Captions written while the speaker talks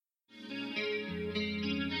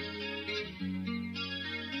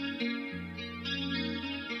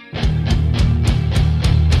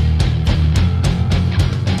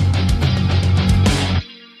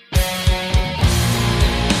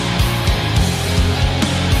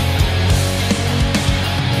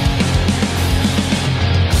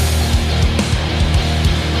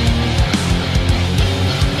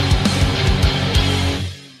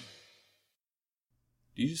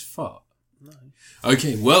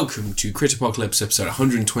Okay, welcome to Critapocalypse episode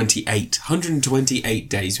 128. 128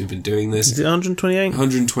 days we've been doing this. Is it 128?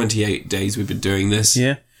 128 days we've been doing this.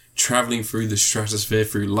 Yeah. Travelling through the stratosphere,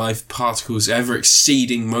 through life, particles,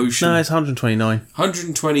 ever-exceeding motion. No, it's 129.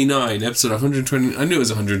 129, episode 120. I knew it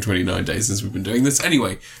was 129 days since we've been doing this.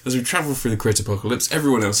 Anyway, as we travel through the Critapocalypse,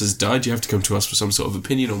 everyone else has died. You have to come to us for some sort of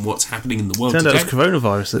opinion on what's happening in the world Turned out today. it was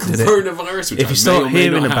coronavirus that did it. Coronavirus, which If I you start may or may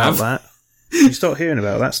hearing not about have. that, you start hearing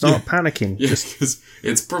about that, start panicking. Yeah, because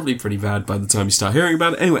it's probably pretty bad by the time you start hearing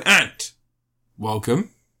about it. Anyway, Ant, welcome.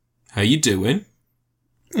 How you doing?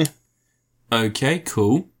 Yeah. Okay,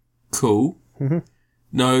 cool. Mm-hmm.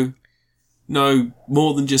 No,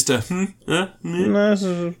 more than just a No,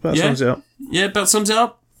 that sums it up. Yeah, about sums it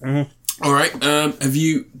up. Mm-hmm. All right. Have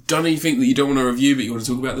you done anything that you don't want to review but you want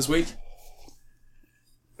to talk about this week?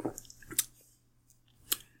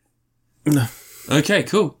 No. Okay,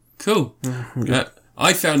 cool.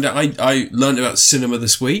 I found out, I learned about cinema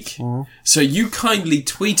this week. So you kindly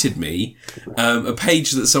tweeted me a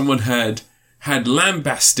page that someone had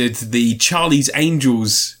lambasted the Charlie's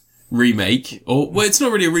Angels remake. Well, it's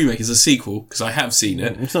not really a remake, it's a sequel, because I have seen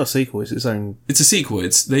it. It's not a sequel, it's its own. It's a sequel.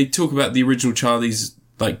 They talk about the original Charlie's,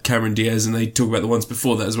 like Cameron Diaz, and they talk about the ones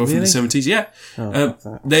before that as well, Really? from the 70s. Yeah.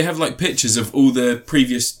 They have like pictures of all the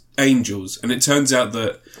previous Angels, and it turns out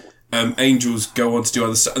that Angels go on to do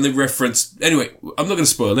other stuff, and they reference. Anyway, I'm not going to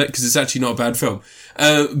spoil it because it's actually not a bad film.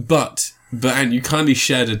 But and you kindly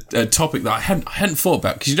shared a topic that I hadn't thought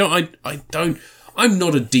about, because I'm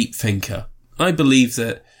not a deep thinker. I believe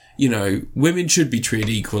that women should be treated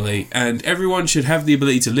equally, and everyone should have the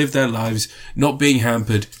ability to live their lives not being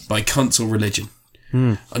hampered by cunts or religion.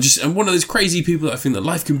 I'm one of those crazy people that I think that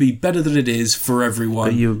life can be better than it is for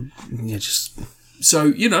everyone. But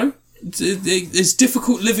So it's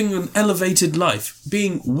difficult living an elevated life,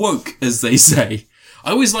 being woke, as they say.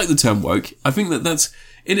 I always like the term woke. I think that's,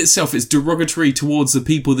 in itself, it's derogatory towards the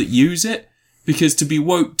people that use it, because to be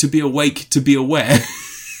woke, to be awake, to be aware,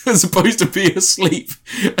 as opposed to be asleep.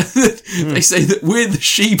 They say that we're the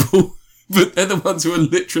sheeple, but they're the ones who are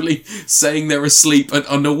literally saying they're asleep and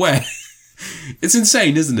unaware. It's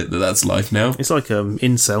insane, isn't it, that that's life now? It's like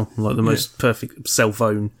incel, like the most perfect cell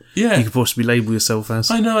phone you could possibly label yourself as.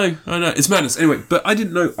 I know. It's madness. Anyway, but I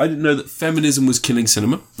didn't know that feminism was killing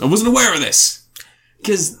cinema. I wasn't aware of this.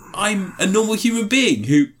 Because I'm a normal human being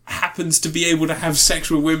who happens to be able to have sex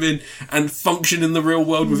with women and function in the real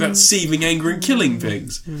world without seething anger and killing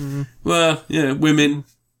things. Well, women.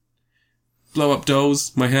 Blow up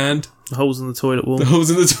dolls, my hand. The holes in the toilet wall. The holes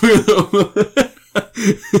in the toilet.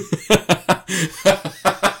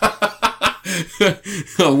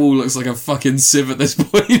 Our wall looks like a fucking sieve at this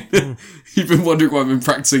point. You've been wondering why I've been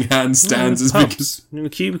practicing handstands. Is because in the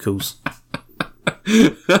cubicles.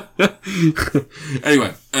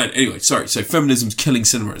 Anyway, sorry. So feminism's killing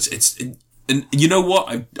cinema. And you know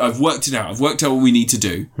what? I've worked it out. I've worked out what we need to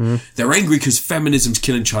do. They're angry because feminism's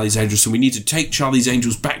killing Charlie's Angels, so we need to take Charlie's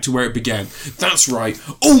Angels back to where it began. That's right.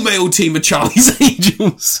 All male team of Charlie's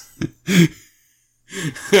Angels.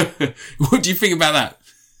 What do you think about that?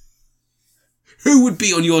 Who would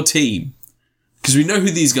be on your team? Because we know who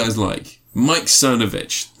these guys like. Mike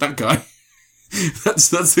Cernovich. That guy. That's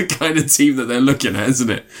the kind of team that they're looking at, isn't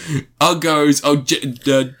it? Uggos.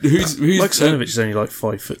 Who's Mike Cernovich is only like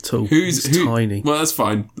 5 foot tall. He's tiny. Well, that's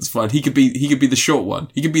fine. He could be the short one.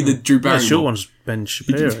 He could be the Drew Barrymore. The short one's Ben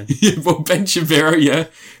Shapiro. Ben Shapiro, yeah.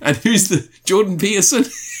 And who's the Jordan Peterson?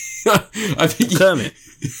 I think Kermit.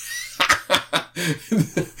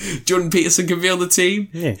 Jordan Peterson can be on the team.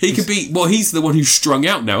 Yeah, he could be. Well, he's the one who's strung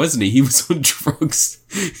out now, isn't he? He was on drugs.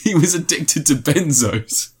 He was addicted to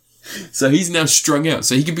benzos. So he's now strung out.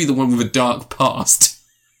 So he could be the one with a dark past.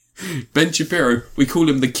 Ben Shapiro, we call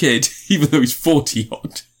him the kid, even though he's 40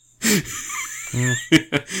 odd.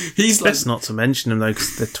 He's best not to mention them though,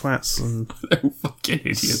 because they're twats and they're fucking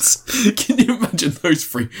idiots. Can you imagine those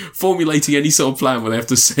three formulating any sort of plan where they have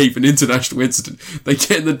to save an international incident? They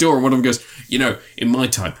get in the door and one of them goes, in my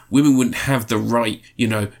time, women wouldn't have the right,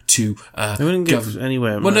 to they wouldn't get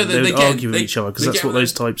anywhere. Well, no, they would argue with each other, because that's what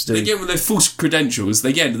those types do. They get with their false credentials.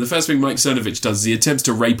 The first thing Mike Cernovich does is he attempts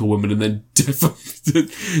to rape a woman and then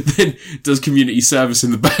does community service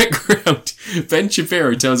in the background. Ben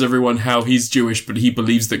Shapiro tells everyone how he's Jewish, but he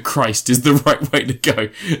believes that Christ is the right way to go.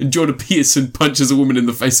 And Jordan Peterson punches a woman in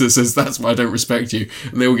the face and says, "That's why I don't respect you."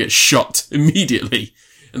 And they all get shot immediately.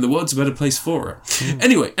 And the world's a better place for her.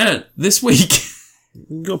 Anyway, Ant, this week...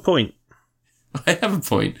 You got a point. I have a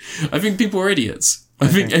point. I think people are idiots. I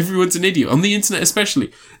think everyone's an idiot. On the internet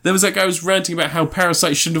especially. There was that guy who was ranting about how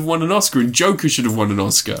Parasite shouldn't have won an Oscar and Joker should have won an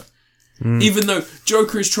Oscar. Even though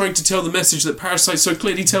Joker is trying to tell the message that Parasite so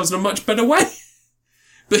clearly tells in a much better way.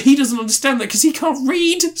 But he doesn't understand that because he can't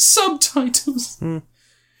read subtitles.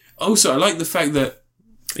 Also, I like the fact that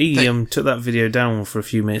he took that video down for a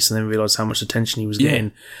few minutes and then realised how much attention he was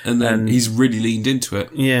getting. And then he's really leaned into it.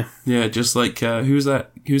 Yeah. Yeah, just like, who was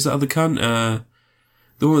that? Who was that other cunt?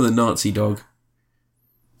 The one with the Nazi dog.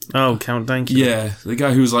 Oh, Count Dankula. Yeah, the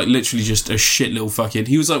guy who was like literally just a shit little fucking...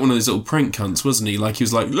 He was like one of those little prank cunts, wasn't he? Like he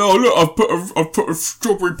was like, oh look, I've put a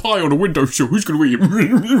strawberry pie on a windowsill. Who's going to eat it?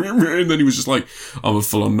 And then he was just like, I'm a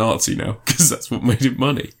full-on Nazi now because that's what made him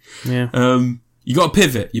money. Yeah. You got to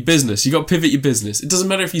pivot your business. You got to pivot your business. It doesn't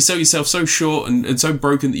matter if you sell yourself so short and so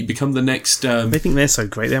broken that you become the next. They think they're so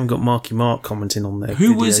great. They haven't got Marky Mark commenting on their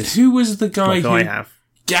videos. Who was the guy like who? I have.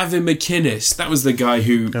 Gavin McInnes. That was the guy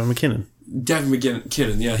who. Gavin McKinnon. Gavin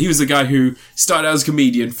McKinnon, yeah. He was the guy who started out as a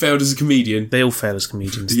comedian, failed as a comedian. They all fail as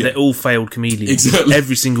comedians. Yeah. They're all failed comedians. Exactly.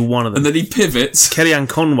 Every single one of them. And then he pivots. Kellyanne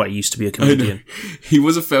Conway used to be a comedian. He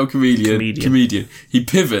was a failed comedian. He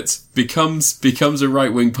pivots, becomes a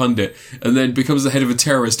right-wing pundit, and then becomes the head of a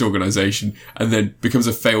terrorist organisation, and then becomes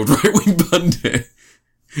a failed right-wing pundit.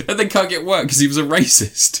 And then can't get work because he was a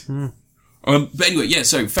racist. But anyway, yeah,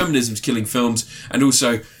 so feminism's killing films, and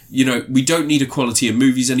also... You know, we don't need equality in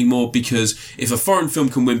movies anymore because if a foreign film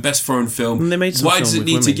can win Best Foreign Film, why does it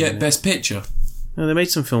need to get Best Picture? No, they made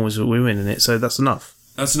some films with women in it, so that's enough.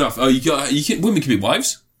 That's enough. Oh, women can be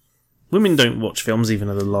wives. Women don't watch films, even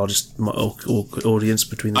though the largest audience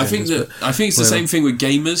between the genders. I think it's the same thing with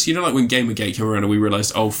gamers. You know, like when Gamergate came around and we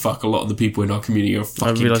realised, oh fuck, a lot of the people in our community are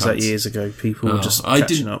fucking I realised cunts. that years ago. People were just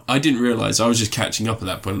catching up. I didn't realise. I was just catching up at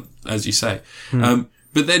that point, as you say.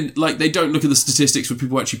 But then, like, they don't look at the statistics for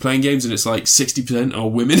people actually playing games, and it's like 60% are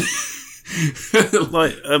women.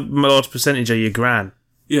 Like, a large percentage of your gran.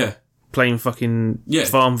 Yeah. Playing fucking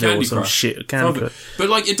Farmville or some shit. But,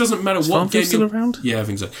 like, it doesn't matter what game still around? Yeah, I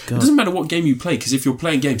think so. God. It doesn't matter what game you play, because if you're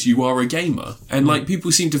playing games, you are a gamer. And, like,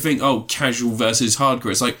 people seem to think, oh, casual versus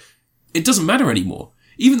hardcore. It's like, it doesn't matter anymore.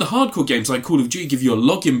 Even the hardcore games like Call of Duty give you a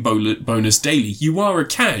login bonus daily. You are a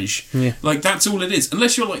cash. Yeah. Like, that's all it is.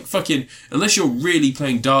 Unless you're really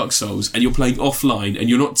playing Dark Souls and you're playing offline and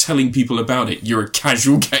you're not telling people about it, you're a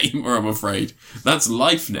casual gamer, I'm afraid. That's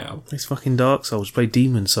life now. It's fucking Dark Souls. Play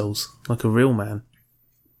Demon Souls. Like a real man.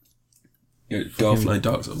 Yeah, go offline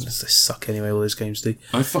Dark Souls. They suck anyway, all those games do.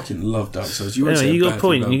 I fucking love Dark Souls. You got a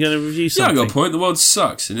point. You're going to review something. Yeah, I got a point. The world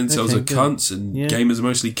sucks, and incels are cunts, and gamers are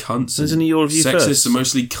mostly cunts, and isn't it your review sexists are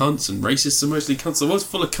mostly cunts, and racists are mostly cunts. The world's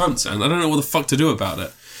full of cunts, and I don't know what the fuck to do about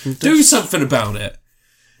it. Do something about it.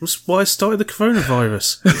 That's why I started the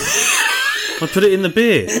coronavirus. I put it in the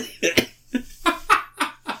beer.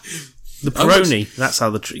 The Peroni, that's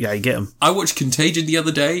how you get them. I watched Contagion the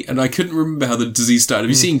other day, and I couldn't remember how the disease started.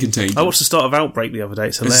 Have you seen Contagion? I watched the start of Outbreak the other day.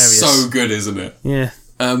 It's hilarious. It's so good, isn't it? Yeah.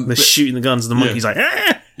 They're shooting the guns, and the monkey's like,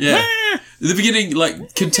 ah! Yeah. Ah! At the beginning,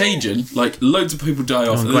 like, Contagion, like, loads of people die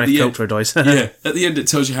off. And at the end, dies. Yeah, at the end it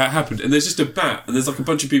tells you how it happened. And there's just a bat, and there's like a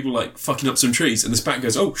bunch of people, like, fucking up some trees, and this bat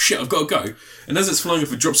goes, oh shit, I've got to go. And as it's flying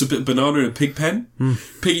off, it drops a bit of banana in a pig pen.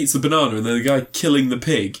 Pig eats the banana, and then the guy killing the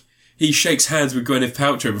pig, he shakes hands with Gwyneth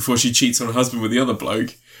Paltrow before she cheats on her husband with the other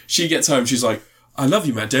bloke. She gets home, she's like, I love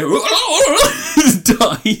you, Matt Damon.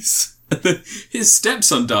 Dies. And then his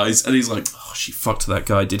stepson dies, and he's like, oh, she fucked that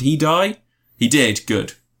guy. Did he die? He did.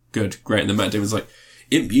 Good. Great. And then Matt Damon's like,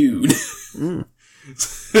 immune.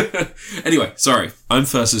 Anyway, sorry. I'm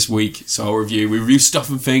first this week, so I'll review. We review stuff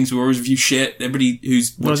and things. We always review shit. Everybody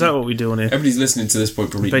who's... Well, is that what we do on here? Everybody's listening to this point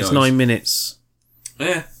probably knows. It's 9 minutes.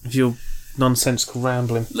 Yeah. If you're nonsensical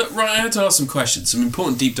rambling. Look, right, I had to ask some questions, some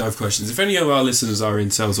important deep dive questions. If any of our listeners are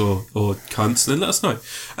incels or cunts, then let us know.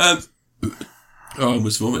 I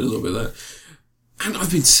almost vomited a little bit there. And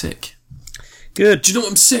I've been sick. Good. Do you know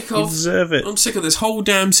what I'm sick of? You deserve it. I'm sick of this whole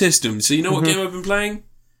damn system. So you know what game I've been playing?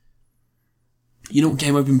 You know what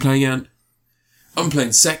game I've been playing, Ant? I'm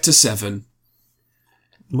playing Sector 7.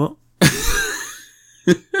 What?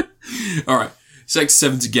 Alright. Sector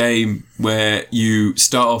 7's a game where you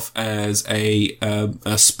start off as a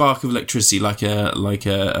spark of electricity, like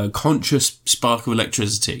a conscious spark of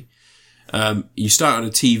electricity. You start on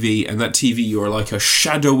a TV, and that TV, you're like a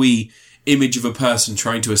shadowy image of a person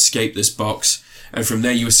trying to escape this box, and from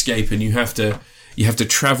there you escape, and you have to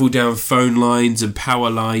travel down phone lines and power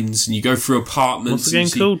lines, and you go through apartments. What's the game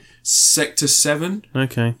called? Sector 7.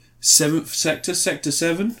 Okay. 7th Sector, Sector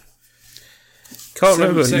 7. Can't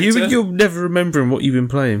remember. You're never remembering what you've been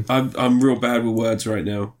playing. I'm real bad with words right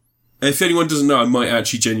now. If anyone doesn't know, I might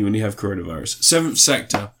actually genuinely have coronavirus. 7th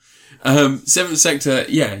Sector. 7th Sector,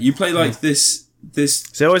 yeah, you play like this...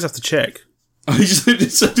 So I always have to check.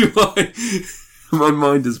 So do I. My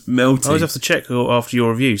mind is melting. I always have to check after your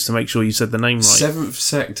reviews to make sure you said the name right. 7th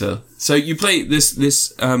Sector. So you play this,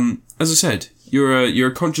 as I said, you're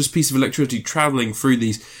a conscious piece of electricity travelling through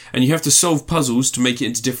these, and you have to solve puzzles to make it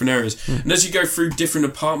into different areas. And as you go through different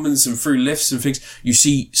apartments and through lifts and things, you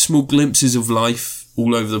see small glimpses of life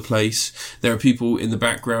all over the place. There are people in the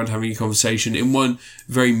background having a conversation. In one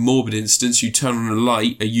very morbid instance, you turn on a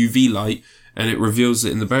light, a UV light, and it reveals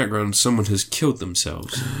that in the background someone has killed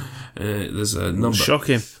themselves. There's a number.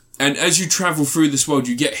 Shocking. And as you travel through this world,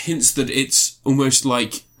 you get hints that it's almost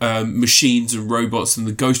like machines and robots and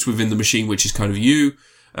the ghost within the machine, which is kind of you.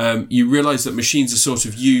 You realise that machines are sort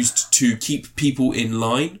of used to keep people in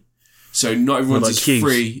line. So not everyone's as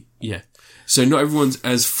free. Yeah. So not everyone's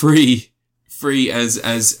as free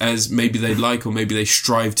as maybe they'd like, or maybe they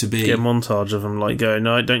strive to be. Get a montage of them like going,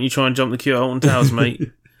 no, don't you try and jump the queue at Alton Towers,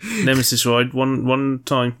 mate. Nemesis ride one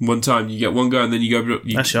time. One time you get one go and then you go.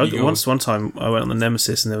 Actually, one time I went on the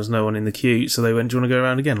Nemesis and there was no one in the queue, so they went, "Do you want to go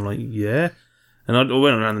around again?" I'm like, yeah. And I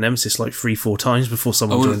went around the Nemesis like 3-4 times before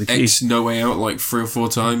someone joined the queue. No Way Out like 3 or 4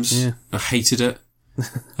 times. Yeah. I hated it.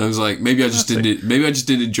 I was like, maybe I just didn't. Maybe I just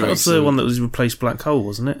didn't enjoy it. That's the one that was replaced Black Hole,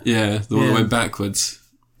 wasn't it? Yeah, the one that went backwards.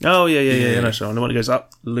 Oh yeah. No, sorry, the one that goes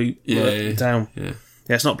up, loop, down. Yeah,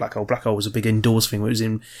 it's not Black Hole. Black Hole was a big indoors thing. It was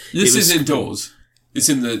in. This is indoors. It's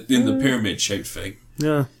in the pyramid shaped thing.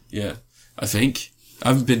 Yeah. Yeah. I think. I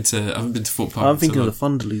haven't been to Fort Park. I'm thinking of the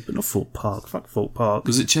Thunderloop, but not Fort Park. Fuck Fort Park.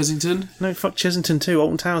 Was it Chesington? No, fuck Chesington too.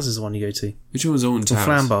 Alton Towers is the one you go to. Which one was Alton Towers?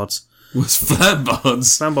 Flambards. What's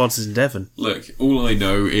Flambards? Flambards is in Devon. Look, all I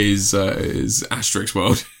know is Asterix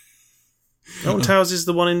World. Alton Towers is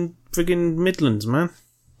the one in friggin' Midlands, man.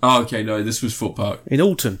 Oh, okay, no, this was Fort Park. In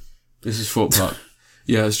Alton. This is Fort Park.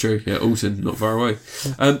 Yeah, that's true. Yeah, Alton, not far away.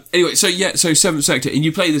 Anyway, so 7th Sector, and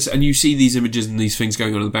you play this and you see these images and these things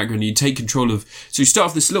going on in the background, and you take control of, so you start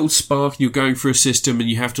off this little spark and you're going through a system and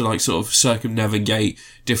you have to like sort of circumnavigate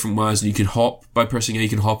different wires, and you can hop, by pressing A you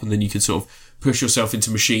can hop, and then you can sort of push yourself into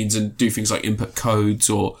machines and do things like input codes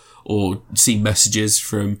or see messages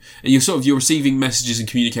from, and you're receiving messages and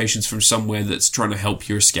communications from somewhere that's trying to help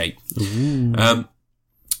you escape.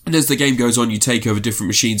 And as the game goes on, you take over different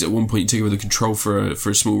machines. At one point, you take over the control for a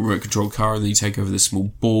small remote control car, and then you take over this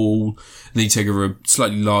small ball, and then you take over a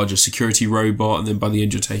slightly larger security robot, and then by the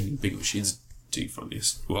end, you're taking big machines. Too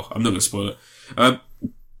funniest. Well, I'm not going to spoil it.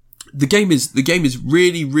 The game is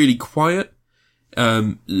really, really quiet.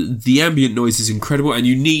 The ambient noise is incredible, and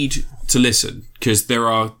you need to listen because there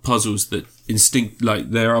are puzzles that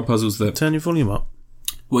turn your volume up.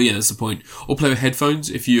 Well, yeah, that's the point. Or play with headphones.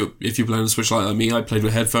 If you're playing on a Switch like me, I played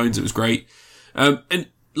with headphones. It was great. And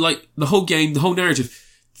like the whole game, the whole narrative,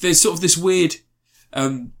 there's sort of this weird.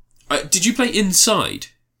 Did you play Inside?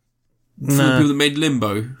 For the people that made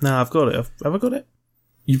Limbo. No, I've got it. Have I got it?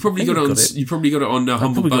 You probably got it on. You probably got it on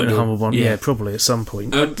Humble Bundle. Yeah, probably at some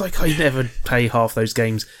point. I never pay half those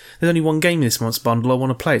games. There's only one game in this month's bundle I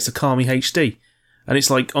want to play. It's Akami HD. And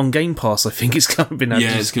it's like on Game Pass, I think it's been added.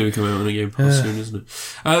 Yeah, it's going to come out on a Game Pass soon, isn't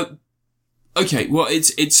it? Okay, well,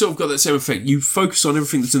 it's sort of got that same effect. You focus on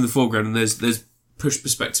everything that's in the foreground, and there's push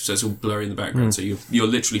perspective, so it's all blurry in the background. So you're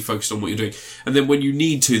literally focused on what you're doing. And then when you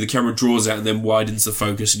need to, the camera draws out and then widens the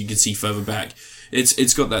focus, and you can see further back.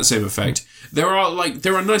 It's got that same effect. There are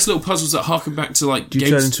nice little puzzles that harken back to like. Do you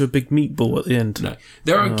turn into a big meatball at the end? No,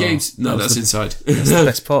 there are games. No, that's Inside. That's the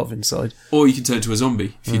best part of Inside. Or you can turn into a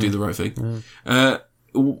zombie if you do the right thing.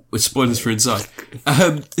 With spoilers for Inside.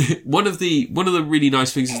 One of the really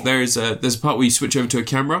nice things is there's a part where you switch over to a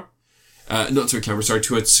camera. Not to a camera, sorry,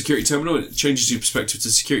 to a security terminal. It changes your perspective to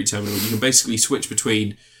a security terminal. You can basically switch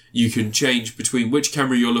between. You can change between which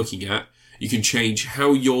camera you're looking at. You can change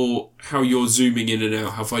how you're zooming in and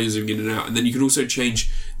out, how far you're zooming in and out, and then you can also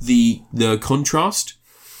change the contrast,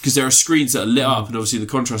 because there are screens that are lit up, and obviously the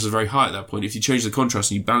contrast is very high at that point. If you change the contrast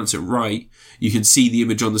and you balance it right, you can see the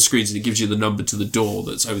image on the screens, and it gives you the number to the door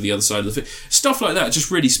that's over the other side of the thing. Stuff like that, just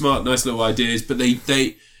really smart, nice little ideas, but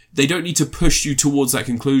they don't need to push you towards that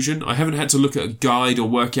conclusion. I haven't had to look at a guide or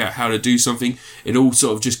work out how to do something. It all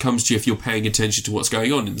sort of just comes to you if you're paying attention to what's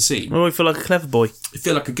going on in the scene. Oh, I feel like a clever boy. I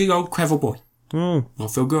feel like a good old clever boy. Oh. I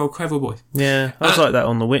feel good old clever boy. Yeah, I was like that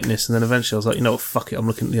on The Witness, and then eventually I was like, you know what, fuck it, I'm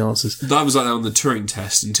looking at the answers. I was like that on the Turing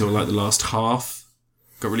test until like the last half.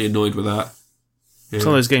 Got really annoyed with that. Yeah. Some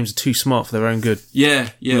of those games are too smart for their own good. Yeah.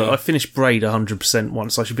 Look, I finished Braid 100%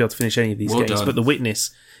 once, so I should be able to finish any of these games. Done. But The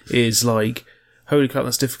Witness is like, holy crap,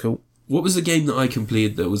 that's difficult. What was the game that I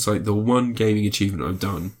completed that was like the one gaming achievement I've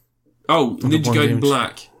done? Oh, Ninja Gaiden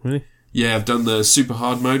Black. Really? Yeah, I've done the super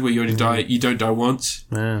hard mode where you only die, you don't die once.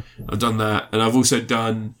 Yeah. I've done that. And I've also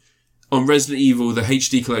done, on Resident Evil, the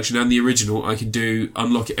HD collection and the original, I can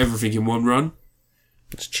unlock everything in one run.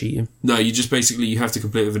 It's cheating. No, you just basically you have to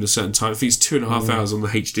complete it within a certain time. I think it's 2.5 hours on the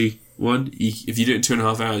HD one. If you do it in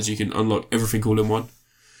 2.5 hours, you can unlock everything all in one.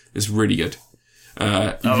 It's really good.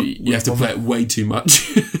 You have to play it way too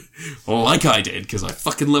much, like I did, because I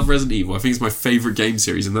fucking love Resident Evil. I think it's my favourite game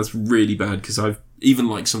series, and that's really bad because I've even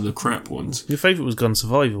liked some of the crap ones. Your favourite was Gun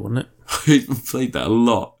Survivor, wasn't it? I played that a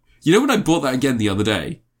lot. You know when I bought that again the other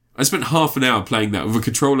day? I spent half an hour playing that with a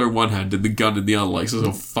controller in one hand and the gun in the other, like some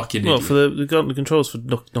sort of fucking idiot. Well, for the gun, the controls for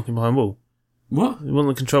knocking behind the wall. What? You want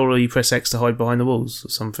the controller, you press X to hide behind the walls or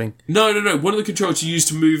something. No. One of the controls you use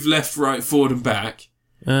to move left, right, forward and back.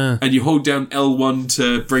 And you hold down L1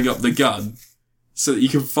 to bring up the gun so that you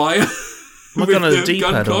can fire. My gun has a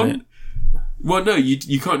D-pad on it. Well, no,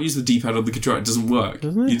 you can't use the D-pad on the controller. It doesn't work.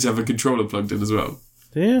 Doesn't it? You need to have a controller plugged in as well.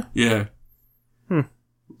 Yeah? Yeah.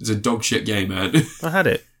 It's a dog shit game, man. I had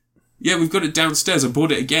it. Yeah, we've got it downstairs. I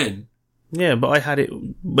bought it again. Yeah, but I had it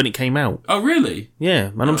when it came out. Oh, really? Yeah,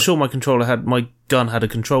 and I'm sure my gun had a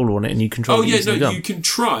controller on it, and you control it using the gun. You can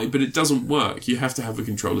try, but it doesn't work. You have to have a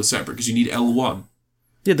controller separate because you need L1.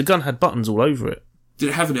 Yeah, the gun had buttons all over it. Did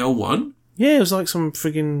it have an L1? Yeah, it was like some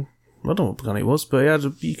friggin'... I don't know what gun it was, but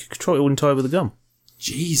you could control it all entire with a gun.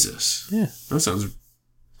 Jesus. Yeah. That sounds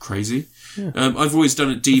crazy. Yeah. I've always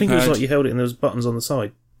done it D-pad. I think it was like you held it and there was buttons on the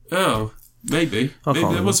side. Oh, maybe. I Maybe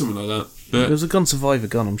can't there was something like that. But there was a Gun Survivor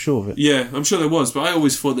gun, I'm sure of it. yeah, I'm sure there was, but I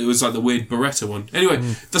always thought that it was like the weird Beretta one. Anyway,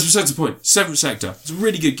 that's besides the point. Seventh Sector. It's a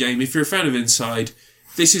really good game. If you're a fan of Inside,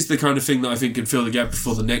 this is the kind of thing that I think can fill the gap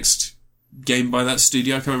before the next game by that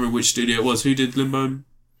studio. I can't remember which studio it was. Who did Limbo?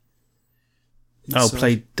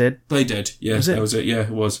 Play Dead? Play Dead. Yeah, Was it? that was it. Yeah, it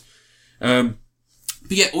was. But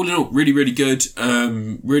yeah, all in all, really, really good.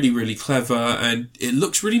 Really, really clever, and it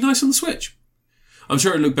looks really nice on the Switch. I'm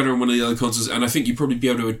sure it looked better on one of the other consoles, and I think you'd probably be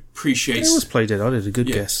able to appreciate... It was Play Dead. I did a good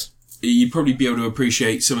guess. You'd probably be able to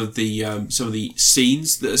appreciate some of the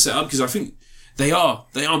scenes that are set up, because I think they are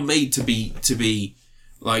made to be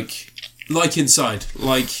like Inside,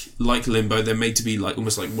 like Limbo. They're made to be like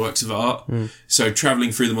almost like works of art. So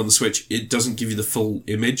traveling through them on the Switch, it doesn't give you the full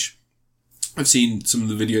image. I've seen some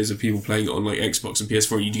of the videos of people playing it on like Xbox and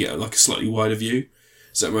PS4, and you get like a slightly wider view.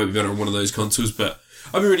 So that might be better on one of those consoles, but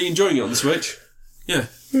I've been really enjoying it on the Switch. Yeah.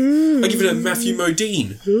 I give it a Matthew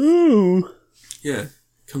Modine. Ooh. Yeah.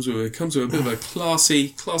 Comes with a bit of a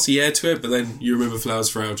classy air to it, but then you remember Flowers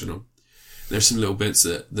for Algernon. There's some little bits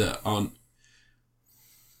that aren't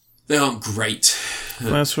great.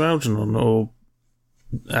 Flowers for Algernon or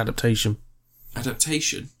adaptation?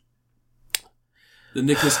 Adaptation? The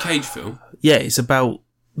Nicolas Cage film? Yeah, it's about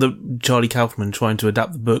the Charlie Kaufman trying to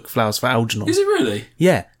adapt the book Flowers for Algernon. Is it really?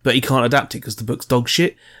 Yeah, but he can't adapt it because the book's dog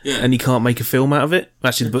shit, and he can't make a film out of it.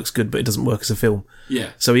 Actually, the book's good, but it doesn't work as a film.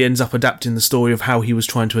 Yeah. So he ends up adapting the story of how he was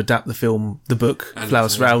trying to adapt the book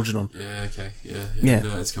Flowers for Algernon. Yeah, okay, yeah.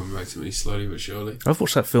 No, it's coming back to me slowly but surely. I've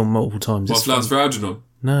watched that film multiple times. What's Flowers for Algernon?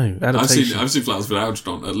 No, adaptation. I've seen Flowers for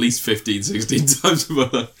Algernon at least 15, 16 times.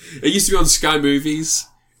 It used to be on Sky Movies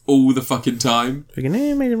all the fucking time.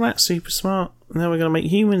 Thinking, made a rat super smart. Now we're going to make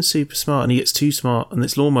humans super smart, and he gets too smart, and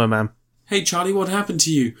it's Lawnmower Man. Hey Charlie, what happened to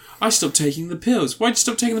you? I stopped taking the pills. Why'd you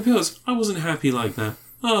stop taking the pills? I wasn't happy like that.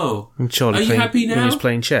 Oh. And Charlie are you happy now? When he was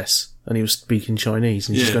playing chess, and he was speaking Chinese,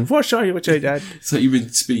 and he's just going, "What's Charlie? What's your dad?" So you've been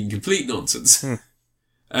speaking complete nonsense. In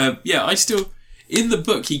the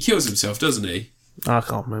book, he kills himself, doesn't he? I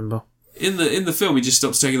can't remember. In the film, he just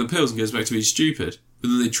stops taking the pills and goes back to being stupid. But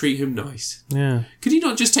then they treat him nice. Yeah. Could he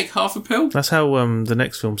not just take half a pill? That's how the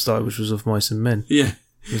next film started, which was Of Mice and Men. Yeah.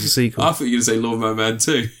 It was a sequel. I thought you were going to say Lawnmower Man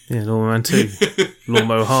 2. Yeah, Lawnmower Man 2.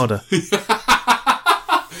 Lawnmower Harder.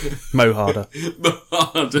 Mo Harder. Mo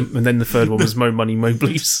Harder. And then the third one was Mo Money, Mo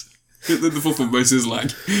Beliefs. Then the fourth one, Mo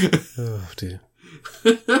Sizzlag. Oh, dear.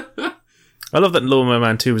 I love that Lawnmower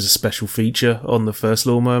Man 2 was a special feature on the first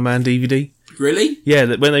Lawnmower Man DVD. Really? Yeah,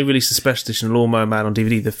 that when they released the special edition of Lawnmower Man on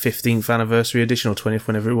DVD, the 15th anniversary edition or 20th,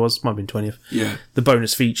 whenever it was, might have been 20th. Yeah. The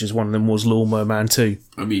bonus features, one of them was Lawnmower Man 2.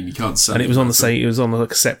 I mean, you can't say. And it was on it was on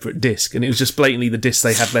like a separate disc, and it was just blatantly the disc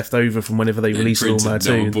they had left over from whenever they released Lawnmower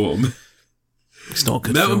 2. It's not a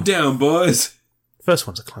good Melt film. them down, boys. First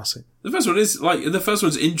one's a classic. The first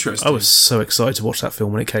one's interesting. I was so excited to watch that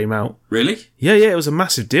film when it came out. Really? Yeah, it was a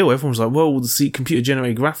massive deal. Everyone was like, "Whoa, the computer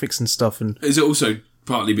generated graphics and stuff." And is it also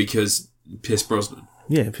partly because Pierce Brosnan?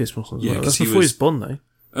 Yeah, Pierce Brosnan. Yeah, that's before his Bond, though.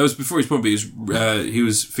 It was before his Bond, but he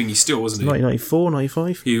was Thingy Steel, wasn't he? 1994,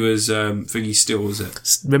 95? He was Thingy Steel, was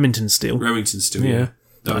it? Remington Steel. Remington Steel, yeah.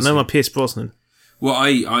 I know my Pierce Brosnan. Well,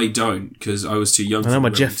 I don't, because I was too young. I know my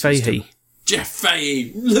Jeff Fahey. Jeff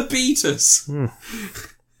Fahey! Labetus!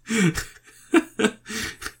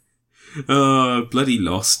 Oh, bloody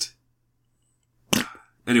Lost.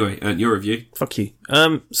 Anyway, your review. Fuck you.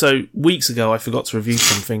 So weeks ago I forgot to review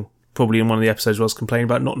something. Probably in one of the episodes where I was complaining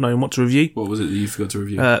about not knowing what to review. What was it that you forgot to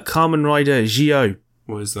review? Kamen Rider Gyo.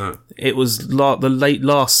 What is that? It was the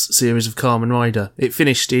last series of Kamen Rider. It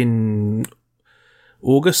finished in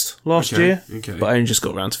August last year, but I only just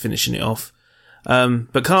got around to finishing it off.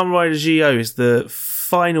 But Kamen Rider Gyo is the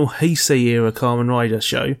final Heisei era Kamen Rider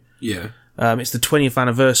show. Yeah. It's the 20th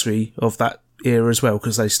anniversary of that era as well,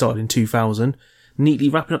 because they started in 2000. Neatly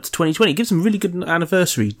wrapping up to 2020. It gives them really good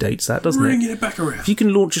anniversary dates, that, doesn't it? Bringing it back around. If you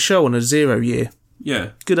can launch a show on a 0 year, yeah,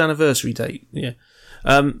 good anniversary date, yeah.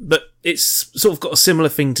 But it's sort of got a similar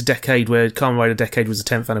thing to Decade, where Kamen Rider Decade was the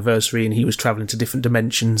 10th anniversary, and he was travelling to different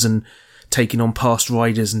dimensions and taking on past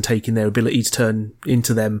riders and taking their ability to turn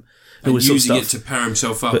into them. And using it to power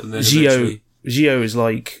himself up, but and then eventually... Gyo is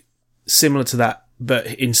like similar to that, but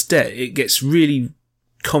instead it gets really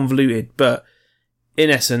convoluted, but in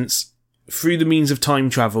essence, through the means of time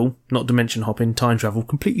travel, not dimension hopping, time travel,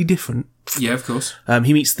 completely different. Yeah, of course.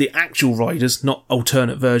 He meets the actual riders, not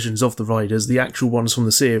alternate versions of the riders, the actual ones from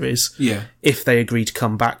the series. Yeah. If they agree to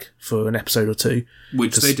come back for an episode or two.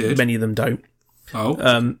 Which they did. Many of them don't.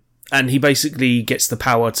 Oh. And he basically gets the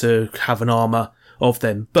power to have an armour of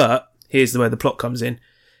them. But here's where the plot comes in.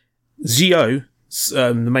 Gyo,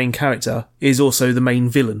 the main character, is also the main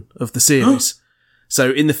villain of the series. So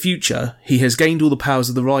in the future, he has gained all the powers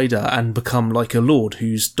of the rider and become like a lord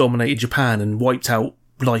who's dominated Japan and wiped out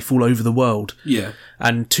life all over the world. Yeah.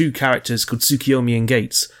 And two characters called Tsukiyomi and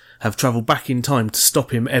Gates have travelled back in time to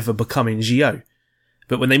stop him ever becoming Gyo.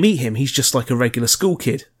 But when they meet him, he's just like a regular school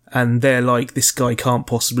kid. And they're like, this guy can't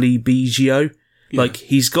possibly be Gyo. Yeah. Like,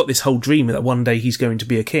 he's got this whole dream that one day he's going to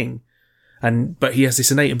be a king. But he has this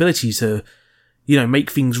innate ability to,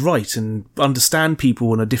 make things right and understand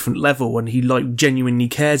people on a different level, and he genuinely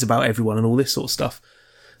cares about everyone and all this sort of stuff.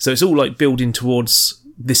 So it's all building towards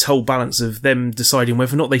this whole balance of them deciding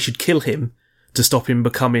whether or not they should kill him to stop him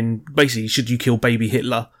becoming, basically, should you kill baby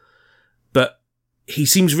Hitler? But he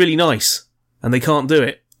seems really nice and they can't do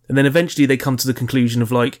it. And then eventually they come to the conclusion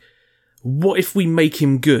of what if we make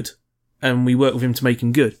him good and we work with him to make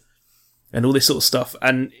him good? And all this sort of stuff.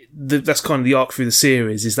 And that's kind of the arc through the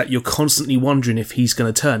series, is that you're constantly wondering if he's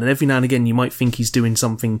going to turn. And every now and again you might think he's doing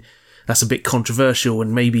something that's a bit controversial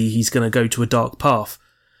and maybe he's going to go to a dark path.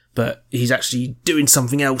 But he's actually doing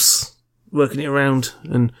something else, working it around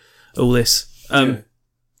and all this.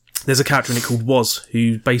 There's a character in it called Woz,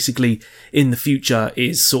 who basically in the future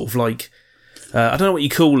is sort of I don't know what you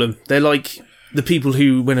call them. They're like the people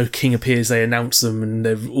who, when a king appears, they announce them, and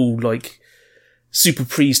they're all super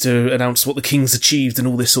pleased to announce what the king's achieved and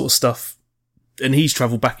all this sort of stuff. And he's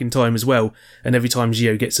travelled back in time as well. And every time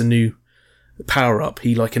Gyo gets a new power up,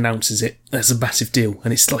 he announces it. That's a massive deal.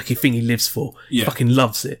 And it's a thing he lives for. Yeah. He fucking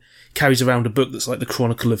loves it. Carries around a book that's the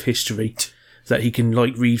Chronicle of History that he can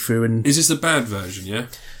read through. And is this the bad version, yeah?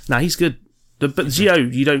 Nah, he's good. But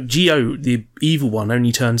Gyo, the evil one,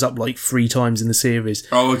 only turns up 3 times in the series.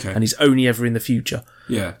 Oh, okay. And he's only ever in the future.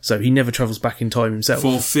 Yeah. So he never travels back in time himself.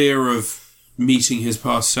 For fear of meeting his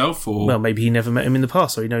past self, or... Well, maybe he never met him in the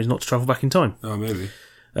past, so he knows not to travel back in time. Oh, maybe.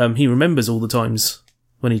 He remembers all the times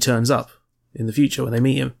when he turns up in the future when they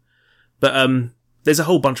meet him. But there's a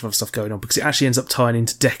whole bunch of other stuff going on, because it actually ends up tying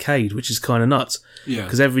into Decade, which is kind of nuts. Yeah.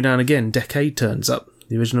 Because every now and again, Decade turns up,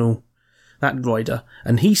 the original, that rider,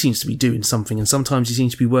 and he seems to be doing something, and sometimes he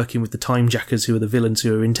seems to be working with the Time Jackers, who are the villains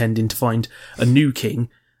who are intending to find a new king,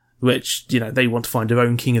 which, they want to find their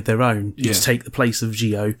own king of their own, to take the place of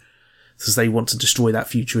Gyo, because they want to destroy that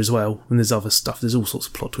future as well. And there's other stuff. There's all sorts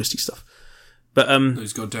of plot twisty stuff. But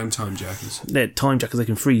those goddamn Time Jackers. They're Time Jackers. They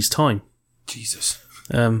can freeze time. Jesus.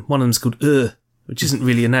 One of them's called which isn't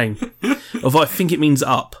really a name. Although I think it means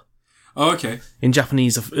up. Oh, okay. In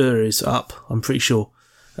Japanese, is up. I'm pretty sure.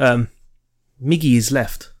 Migi is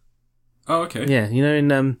left. Oh, okay. Yeah,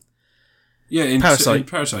 in in Parasite. In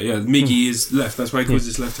Parasite, yeah. Migi is left. That's why he calls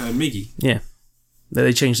his left hand Migi. Yeah.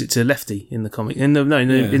 They changed it to lefty in the comic. In the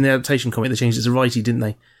adaptation comic, they changed it to righty, didn't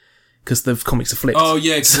they? Because the comics are flipped. Oh,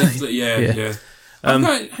 yeah. Yeah.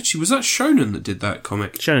 Actually, was that Shonen that did that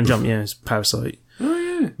comic? Shonen Jump, yeah. It's Parasite. Oh,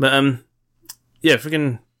 yeah. But,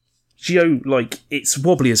 friggin' Gyo, it's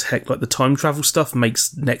wobbly as heck. The time travel stuff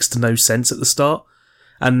makes next to no sense at the start.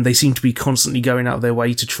 And they seem to be constantly going out of their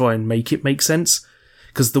way to try and make it make sense.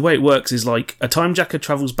 Because the way it works is, a time jacker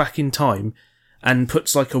travels back in time and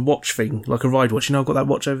puts a watch thing, a ride watch. I've got that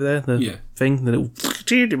watch over there, the thing, the little,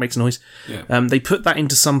 it makes a noise. Yeah. They put that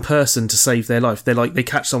into some person to save their life. They're they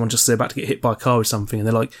catch someone just as they're about to get hit by a car or something, and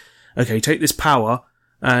they're okay, take this power,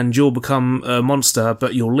 and you'll become a monster,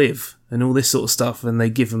 but you'll live, and all this sort of stuff, and they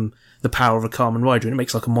give them the power of a Kamen Rider, and it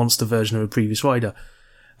makes a monster version of a previous rider.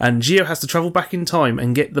 And Gio has to travel back in time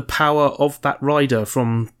and get the power of that rider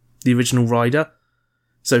from the original rider,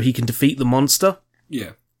 so he can defeat the monster.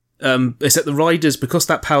 Yeah. Except the riders, because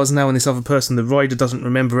that power's now in this other person, the rider doesn't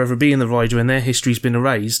remember ever being the rider and their history's been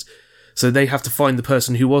erased. So they have to find the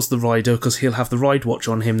person who was the rider, because he'll have the ride watch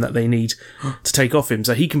on him that they need to take off him.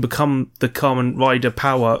 So he can become the Kamen Rider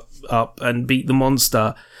power up and beat the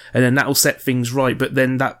monster, and then that'll set things right. But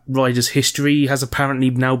then that rider's history has apparently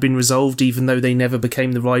now been resolved, even though they never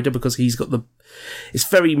became the rider, because he's got the... It's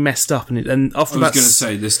very messed up. And after I was going to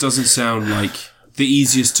say, this doesn't sound like the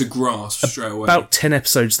easiest to grasp straight away. About 10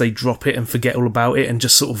 episodes, they drop it and forget all about it and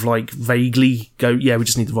just sort of like vaguely go, yeah, we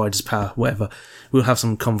just need the rider's power, whatever. We'll have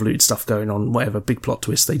some convoluted stuff going on, whatever, big plot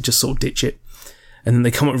twist. They just sort of ditch it. And then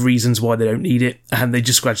they come up with reasons why they don't need it. And they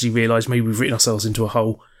just gradually realise maybe we've written ourselves into a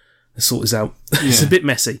hole. Let's sort this out. Yeah. It's a bit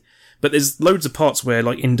messy. But there's loads of parts where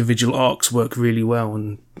like individual arcs work really well.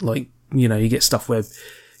 And like, you know, you get stuff where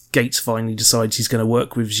Gates finally decides he's going to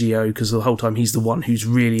work with Gio because the whole time he's the one who's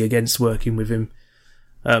really against working with him.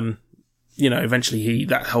 You know, eventually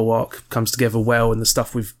that whole arc comes together well, and the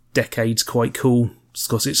stuff with Decade's quite cool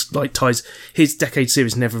because it's like ties. His Decade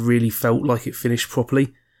series never really felt like it finished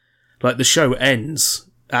properly. Like the show ends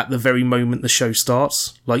at the very moment the show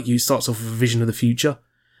starts. Like you starts off with a vision of the future,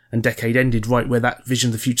 and Decade ended right where that vision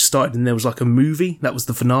of the future started, and there was like a movie that was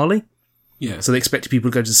the finale. Yeah. So they expected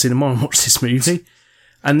people to go to the cinema and watch this movie,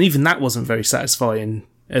 and even that wasn't very satisfying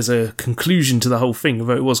as a conclusion to the whole thing,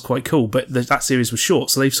 although it was quite cool. But that series was short,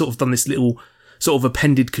 so they've sort of done this little sort of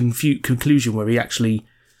appended conclusion where he actually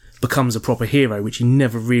becomes a proper hero, which he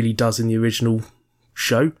never really does in the original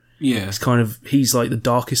show. Yeah. It's kind of, he's like the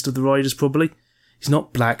darkest of the riders, probably. He's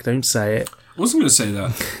not black, don't say it. I wasn't going to say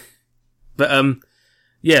that. But,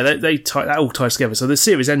 yeah, that all ties together. So the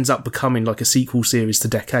series ends up becoming like a sequel series to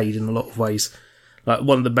Decade in a lot of ways. Like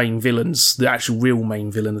one of the main villains, the actual real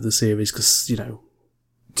main villain of the series, because, you know,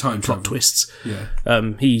 time plot travel. twists.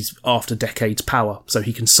 Yeah. He's after Decade's power, so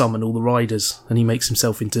he can summon all the riders, and he makes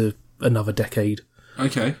himself into another Decade.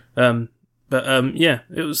 Okay. Yeah,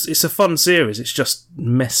 it's a fun series. It's just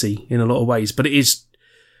messy in a lot of ways, but it is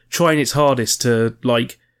trying its hardest to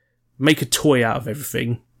like make a toy out of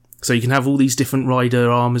everything. So you can have all these different rider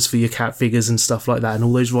armors for your cat figures and stuff like that, and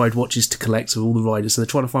all those ride watches to collect of all the riders. So they're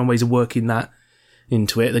trying to find ways of working that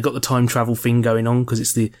into it. They've got the time travel thing going on because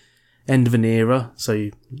it's the end of an era, so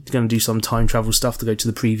you're going to do some time travel stuff to go to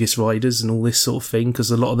the previous riders and all this sort of thing, because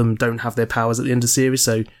a lot of them don't have their powers at the end of the series,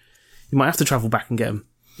 so you might have to travel back and get them.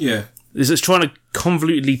 Yeah. It's trying to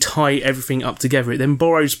convolutedly tie everything up together. It then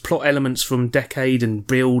borrows plot elements from Decade and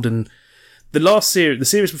Build, and the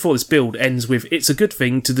series before this, Build, ends with, it's a good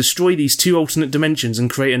thing to destroy these two alternate dimensions and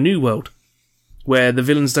create a new world where the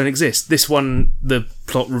villains don't exist. This one, the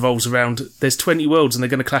plot revolves around, there's 20 worlds and they're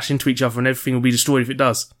going to clash into each other and everything will be destroyed if it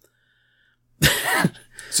does.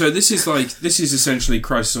 So this is essentially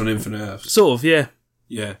Crisis on Infinite Earths. Sort of, yeah.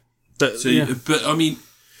 Yeah. But I mean,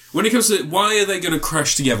 when it comes to why are they going to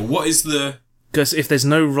crash together? What is the... Because if there's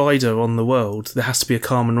no rider on the world, there has to be a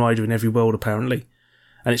Kamen Rider in every world, apparently.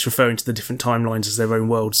 And it's referring to the different timelines as their own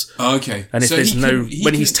worlds. Oh, okay. And if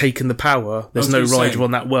he's taken the power, there's no rider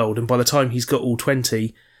on that world. And by the time he's got all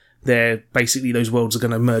 20, basically those worlds are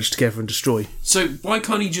going to merge together and destroy. So why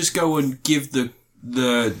can't he just go and give the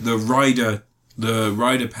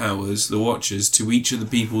rider powers, the watchers, to each of the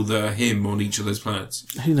people that are him on each of those planets?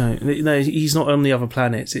 Who knows? No, he's not on the other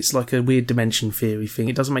planets. It's like a weird dimension theory thing.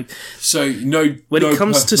 It doesn't make... So, no... When it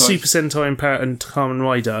comes to Super Sentai and Kamen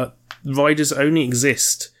Rider, riders only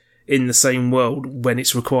exist in the same world when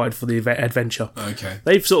it's required for the adventure. Okay.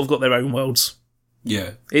 They've sort of got their own worlds.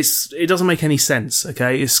 Yeah. It doesn't make any sense,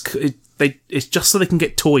 okay? It's just so they can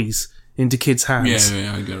get toys into kids' hands.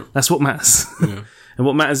 Yeah, I get it. That's what matters. Yeah. And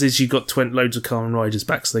what matters is you've got loads of Kamen Riders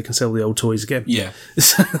back so they can sell the old toys again. Yeah.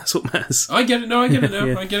 So that's what matters. I get it. No, I get it now.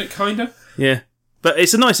 Yeah. I get it, kinda. Yeah. But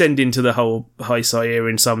it's a nice ending to the whole Heisei era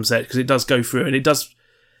in some set, because it does go through it, and it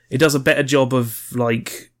does a better job of,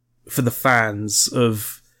 like, for the fans,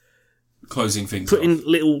 of closing things putting off.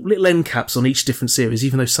 little end caps on each different series,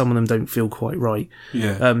 even though some of them don't feel quite right.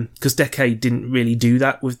 Yeah. Because Decade didn't really do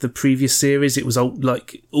that with the previous series. It was all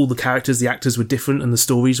the characters, the actors were different, and the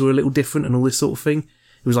stories were a little different, and all this sort of thing.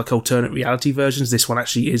 It was like alternate reality versions. This one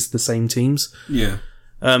actually is the same teams. Yeah.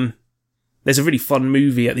 There's a really fun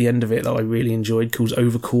movie at the end of it that I really enjoyed called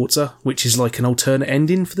Overquarter, which is like an alternate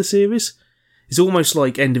ending for the series. It's almost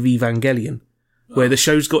like End of Evangelion, where the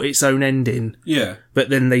show's got its own ending. Yeah. But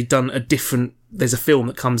then they've done there's a film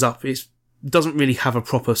that comes up. It doesn't really have a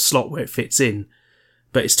proper slot where it fits in,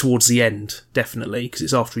 but it's towards the end, definitely, because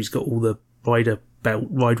it's after he's got all the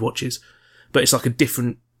ride watches. But it's like a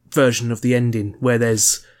different version of the ending where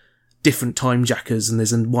there's different time jackers, and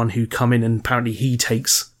there's one who come in and apparently he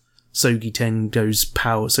takes Sogi Tengo's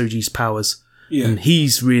Soji's powers. Yeah. And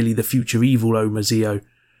he's really the future evil Omazeo.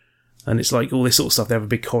 And it's like all this sort of stuff. They have a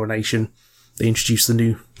big coronation. They introduce the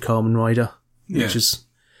new Kamen Rider, which is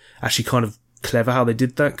actually kind of clever how they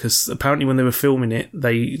did that, because apparently when they were filming it,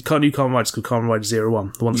 new Kamen Rider's called Kamen Rider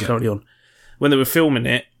 01, the one that's currently on. When they were filming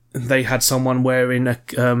it, they had someone wearing a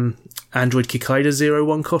Android Kikaida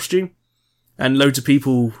 01 costume, and loads of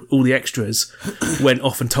people, all the extras, went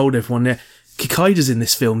off and told everyone, Kikaida's in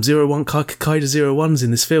this film, Kikaida 01's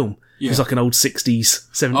in this film. Yeah. He's like an old 60s,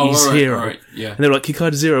 70s hero. Right, yeah. And they're like,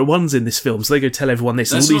 Kikaida 01's in this film, so they go tell everyone this.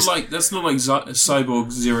 That's not like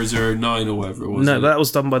Cyborg 009 or whatever it was. No, that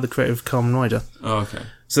was done by the creator of Kamen Rider. Oh, okay.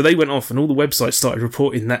 So they went off, and all the websites started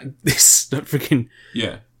reporting that this freaking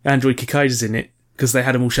Android Kikaida's in it, because they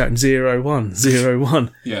had them all shouting 01,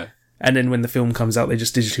 01. Yeah. And then when the film comes out, they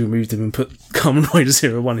just digitally removed him and put Kamen Rider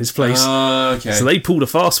 01 in his place. Okay. So they pulled a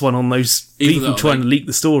fast one on those people trying to leak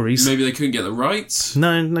the stories. Maybe they couldn't get the rights?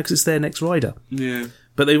 No, because it's their next rider. Yeah.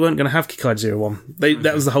 But they weren't going to have Kikaida 01.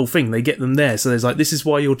 That was the whole thing. They get them there. So there's like, this is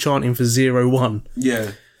why you're chanting for 01.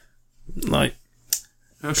 Yeah. Like,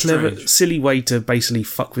 how clever, strange. silly way to basically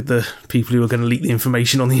fuck with the people who are going to leak the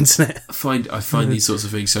information on the internet. I find these sorts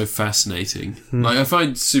of things so fascinating. Like, I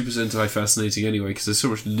find Super Sentai fascinating anyway, because there's so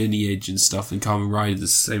much lineage and stuff, and Kamen Rider is the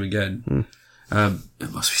same again.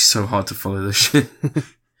 It must be so hard to follow this shit.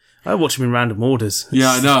 I watch them in random orders.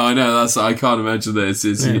 Yeah, I know. I can't imagine that it's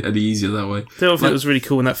any easier that way. The other thing that was really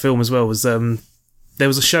cool in that film as well was there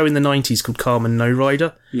was a show in the 90s called Kamen No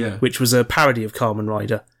Rider, which was a parody of Kamen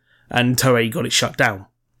Rider, and Toei got it shut down.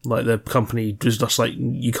 Like, the company was just like,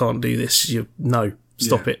 you can't do this.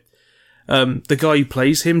 Stop it. The guy who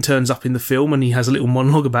plays him turns up in the film, and he has a little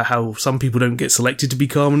monologue about how some people don't get selected to be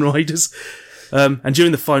Kamen Riders. And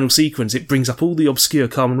during the final sequence, it brings up all the obscure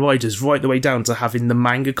Kamen Riders right the way down to having the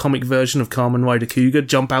manga comic version of Kamen Rider Kuga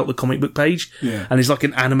jump out the comic book page. Yeah. And he's like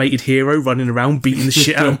an animated hero running around beating the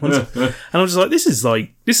shit out of him. And I'm just like, this is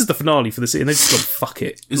the finale for the scene. And they just gone, fuck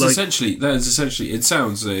it. It's essentially, it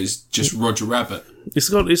sounds it's just Roger Rabbit.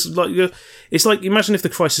 It's like, imagine if the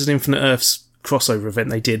Crisis on Infinite Earths crossover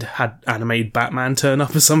event they did had animated Batman turn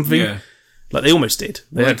up or something. Yeah. Like, they almost did.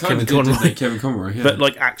 They had Kevin Conroy. Yeah. But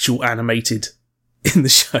like actual animated in the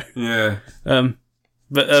show. Yeah. But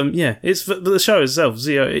the show itself,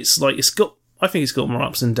 Zeo, I think it's got more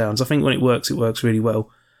ups and downs. I think when it works really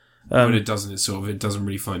well. When it doesn't, it doesn't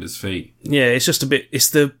really find its feet. Yeah, it's just a bit,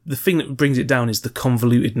 it's the thing that brings it down is the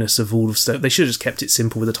convolutedness of all of stuff. They should have just kept it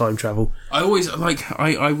simple with the time travel. I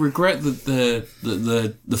regret that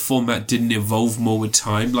the format didn't evolve more with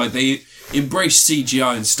time. Like, they embraced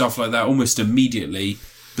CGI and stuff like that almost immediately,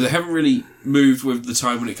 but they haven't really moved with the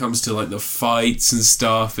time when it comes to like the fights and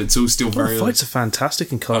stuff. It's all still very. The fights are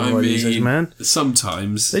fantastic in Kamen Rider these days, man.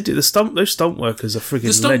 Sometimes they do. Those stunt workers are friggin'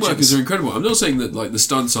 The stunt legends. workers are incredible. I'm not saying that like the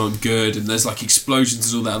stunts aren't good and there's like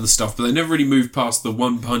explosions and all that other stuff, but they never really move past the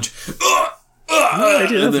one punch. No, they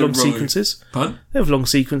do. They have long sequences. Pardon? They have long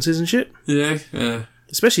sequences and shit. Yeah.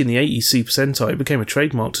 Especially in the 80s Super Sentai, it became a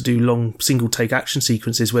trademark to do long single-take action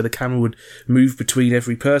sequences where the camera would move between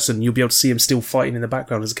every person. You'll be able to see them still fighting in the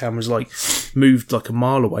background as the camera's like moved like a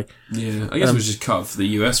mile away. Yeah, I guess it was just cut for the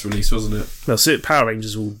US release, wasn't it? Well, so Power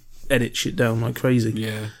Rangers will edit shit down like crazy.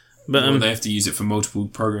 Yeah, but they have to use it for multiple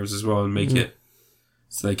programs as well and make it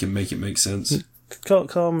so they can make it make sense.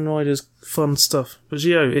 Kamen Rider's fun stuff, but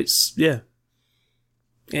it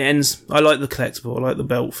ends. I like the collectible. I like the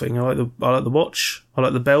belt thing. I like the watch. I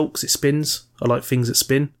like the belt because it spins. I like things that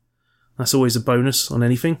spin. That's always a bonus on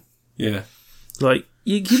anything. Yeah. Like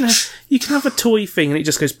you can have a toy thing and it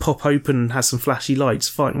just goes pop open and has some flashy lights.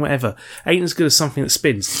 Fine, whatever. Ain't as good as something that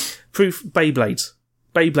spins. Proof: Beyblades.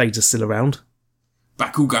 Beyblades are still around.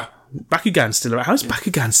 Bakugan's still around. How's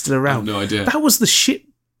Bakugan still around? I have no idea. That was the shit.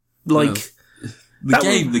 Like.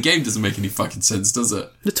 The game doesn't make any fucking sense, does it?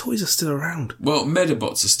 The toys are still around. Well,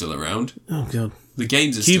 Medabots are still around. Oh, God. The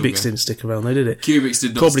games are still around. Cubics didn't stick around, though, did it? Cubics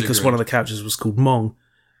did not Probably because one of the characters was called Mong.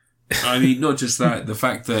 I mean, not just that. The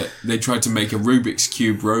fact that they tried to make a Rubik's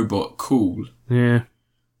Cube robot cool. Yeah.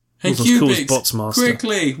 Hey, Cubics, cool Botsmaster.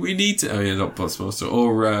 Quickly, we need to... Oh, yeah, not Botsmaster.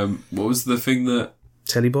 Or, what was the thing that...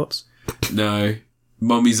 Telebots? No.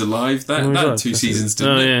 Mummy's Alive? That had 2 seasons,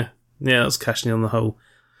 didn't it? Yeah. Yeah, that was cashing in on the whole...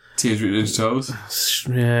 Teenage Mutant Ninja Turtles.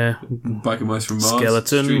 Yeah. Biker Mice from Mars.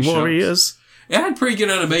 Skeleton Street Warriors. Sharks. It had pretty good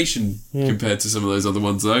animation compared to some of those other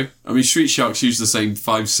ones, though. I mean, Street Sharks used the same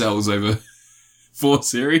 5 cells over 4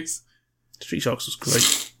 series. Street Sharks was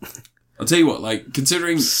great. I'll tell you what, like,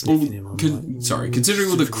 considering Sniffing him, I'm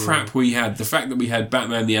considering all the crap we had, the fact that we had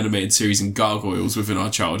Batman the Animated Series and Gargoyles within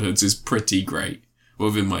our childhoods is pretty great. Well,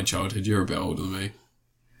 within my childhood, you're a bit older than me.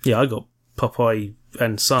 Yeah, I got Popeye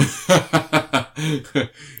and Son. So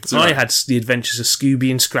I had The Adventures of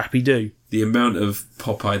Scooby and Scrappy Doo. the amount of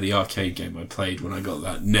Popeye the arcade game I played when I got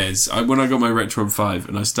that NES, when I got my Retron 5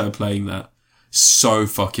 and I started playing that so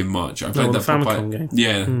fucking much. I played the that Popeye Famicom game.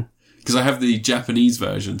 Yeah. Because I have the Japanese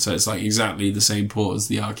version, so it's like exactly the same port as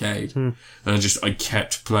the arcade. And I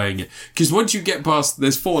kept playing it. Because once you get past,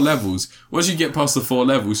 there's 4 levels. Once you get past the 4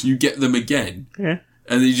 levels, you get them again. Yeah.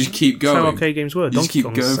 And then you just keep going. That's how arcade games work. You just keep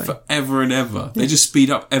going forever and ever. They just speed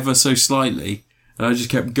up ever so slightly. And I just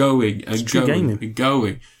kept going and going and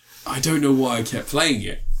going. I don't know why I kept playing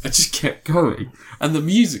it. I just kept going. And the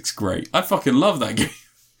music's great. I fucking love that game.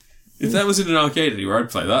 If that was in an arcade anywhere, I'd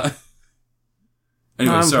play that.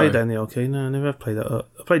 Anyway, I haven't sorry. played that in the arcade. No, I never have played that.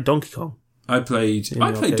 I played Donkey Kong. I played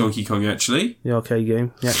Donkey Kong, actually. The arcade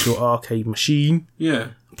game. The actual arcade machine. Yeah.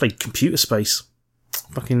 I played Computer Space.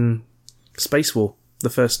 Fucking Space War. The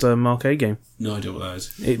first arcade game. No idea what that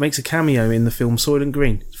is. It makes a cameo in the film Soylent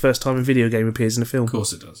Green. First time a video game appears in a film. Of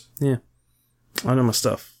course it does. Yeah. I know my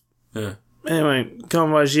stuff. Yeah. Anyway,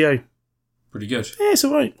 Kamen Rider Zio. Pretty good. Yeah, it's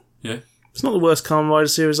alright. Yeah. It's not the worst Kamen Rider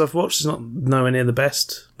series I've watched. It's not nowhere near the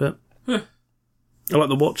best, but I like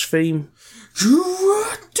the watch theme. I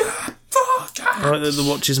like that the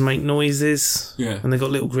watches make noises. Yeah. And they've got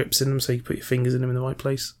little grips in them so you can put your fingers in them in the right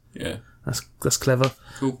place. Yeah. That's clever.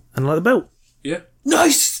 Cool. And I like the belt. Yeah.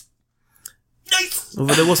 Nice!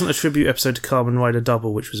 Although there wasn't a tribute episode to Kamen Rider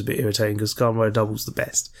Double, which was a bit irritating because Kamen Rider Double's the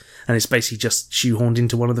best. And it's basically just shoehorned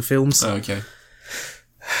into one of the films. Oh, okay.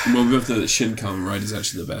 Well, we have to know that Shin Kamen Rider is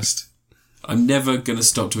actually the best. I'm never going to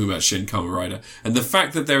stop talking about Shin Kamen Rider. And the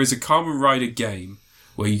fact that there is a Kamen Rider game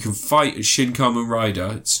where you can fight as Shin Kamen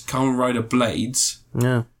Rider, it's Kamen Rider Blades.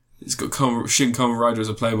 Yeah. It's got Shin Kamen Rider as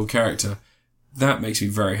a playable character. That makes me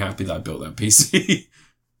very happy that I built that PC.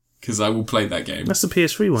 Because I will play that game. That's the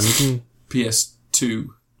PS3 one. You can... PS2.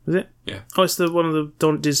 Is it? Yeah. Oh, it's the one of the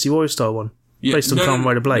Dynasty Warrior style one. Yeah. Based on Kamen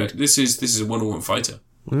Rider Blade. No, this is a one-on-one fighter.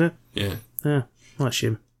 Isn't it? Yeah. Yeah. I like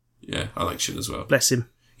Shin. Yeah, I like Shin as well. Bless him.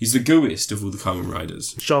 He's the gooeyest of all the Kamen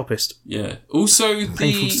Riders. Sharpest. Yeah. Also,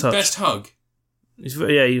 Painful to the touch. best hug.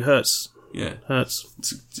 Yeah, he hurts. Yeah. Hurts.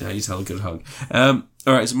 That's how you tell a good hug.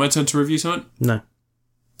 Alright, so my turn to review something? No.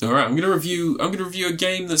 Alright, I'm gonna review a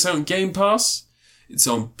game that's out on Game Pass. It's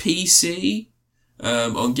on PC.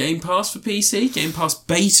 On Game Pass for PC. Game Pass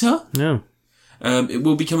Beta. No. It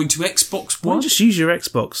will be coming to Xbox Why One. just use your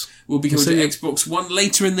Xbox? Will be coming to Xbox One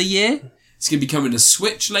later in the year. It's going to be coming to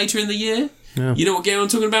Switch later in the year. Yeah. You know what game I'm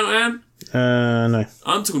talking about, Anne? No.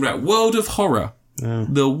 I'm talking about World of Horror. No.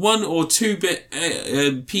 The 1 or 2-bit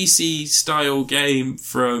PC style game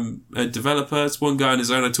from a developer. It's one guy on his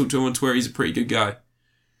own. I talked to him on Twitter. He's a pretty good guy.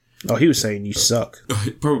 Oh, he was saying you suck.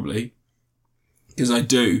 Probably. Because I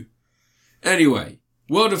do. Anyway,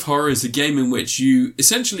 World of Horror is a game in which you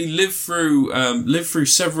essentially live through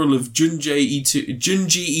several of Junji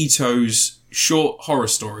Ito's short horror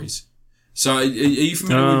stories. So, are you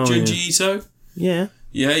familiar with Junji Ito? Yeah.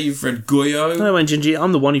 Yeah, you've read Goyo. No, and Junji,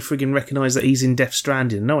 I'm the one who friggin' recognised that he's in Death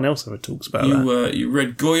Stranding. No one else ever talks about that. You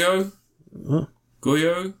read Goyo? What?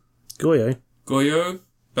 Goyo? Goyo?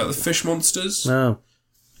 About the fish monsters? No.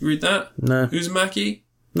 You read that? No. Uzumaki?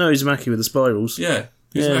 No, Uzumaki with the spirals. Yeah.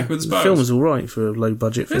 Uzumaki with the spirals. The film was alright for a low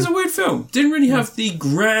budget film. It was a weird film. Didn't really have the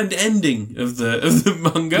grand ending of the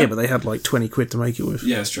manga. Yeah, but they had like 20 quid to make it with.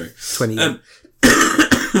 Yeah, that's true. 20.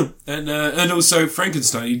 And also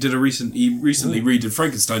Frankenstein. He recently redid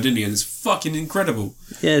Frankenstein, didn't he? And it's fucking incredible.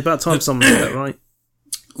 Yeah, it's about time someone did that, right?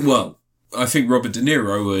 Well, I think Robert De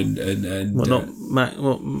Niro and What, not Mac?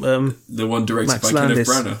 What? the one directed Max by Landis.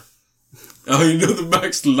 Kenneth Branagh. Oh, you know the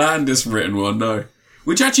Max Landis written one? No,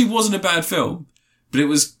 which actually wasn't a bad film, but it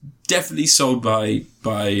was definitely sold by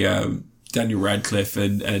Daniel Radcliffe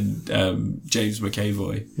and James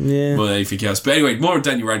McAvoy more than anything else. But anyway, more of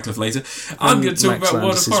Daniel Radcliffe later. I'm going to talk about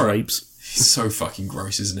World of Horror. Rapes. He's so fucking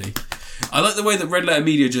gross, isn't he? I like the way that Red Letter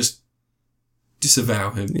Media just disavow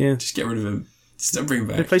him. Yeah. Just get rid of him. Just don't bring him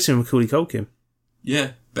They back. placed him with Macaulay Culkin.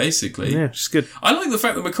 Yeah, basically. Yeah, which is good. I like the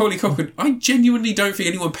fact that Macaulay Culkin, I genuinely don't think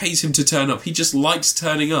anyone pays him to turn up. He just likes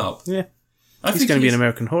turning up. Yeah. I He's think going to be an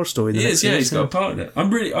American Horror Story. He is, yeah, he's got a part in it. He'll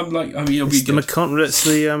be It's the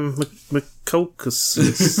good.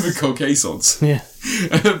 McCulcus. Caucasons. Yeah.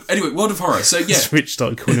 Anyway, World of Horror. So, yeah. Rich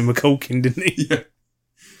started calling him McCulkin, didn't he? Yeah.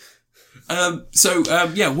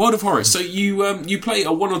 World of Horror. So you play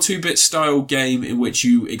a 1 or 2-bit style game in which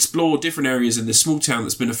you explore different areas in this small town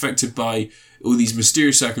that's been affected by all these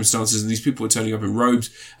mysterious circumstances, and these people are turning up in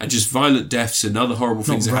robes, and just violent deaths and other horrible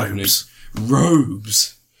things are happening.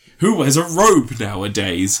 Robes. Who wears a robe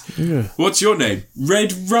nowadays? Yeah. What's your name?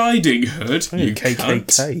 Red Riding Hood? Oh, You KKK.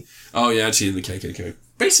 cunt. Oh yeah, actually in the KKK.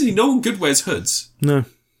 Basically, no one good wears hoods. No.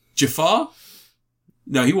 Jafar?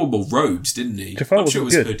 No, he wore more robes, didn't he? Jafar I'm sure it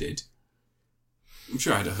was wasn't hooded. I'm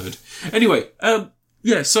sure I had a hood. Anyway, World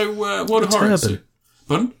of Horror. turban.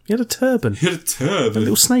 Pardon? He had a turban. He had a turban. A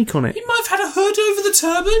little snake on it. He might have had a hood over the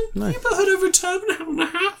turban. No. You put a hood over a turban, hat on a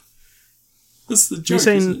hat. That's the joke. You're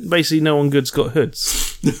isn't saying basically no one good's got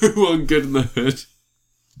hoods. it? No one good in the hood.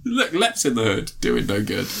 Look, Lep's in the hood, doing no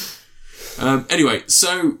good. Anyway,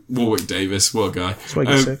 so Warwick Davis, what a guy. That's why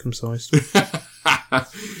he's circumcised.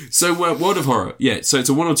 So World of Horror, yeah. So it's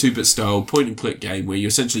a 1 or 2-bit style point and click game where you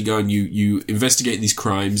essentially go and you investigate these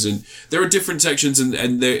crimes, and there are different sections,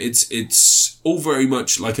 and it's all very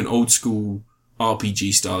much like an old school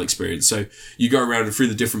RPG style experience. So you go around and through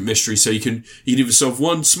the different mysteries. So you can either solve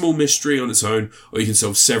one small mystery on its own, or you can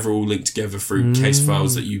solve several linked together through case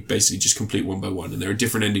files that you basically just complete one by one, and there are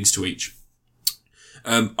different endings to each.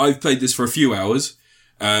 I've played this for a few hours.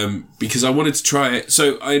 Because I wanted to try it.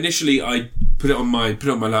 So I put it on my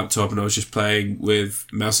laptop, and I was just playing with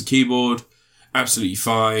mouse and keyboard. Absolutely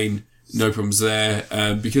fine. No problems there.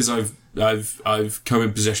 Because I've come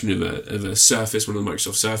in possession of a Surface, one of the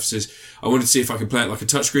Microsoft Surfaces. I wanted to see if I could play it like a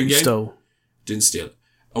touchscreen game. Stole. Didn't steal it.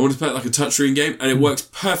 I wanted to play it like a touchscreen game, and it works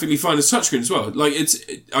perfectly fine as touchscreen as well. Like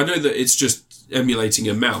I know that it's just emulating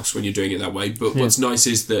a mouse when you're doing it that way, but what's nice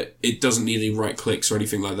is that it doesn't need any right clicks or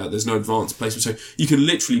anything like that. There's no advanced placement, so you can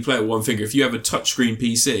literally play it with one finger. If you have a touchscreen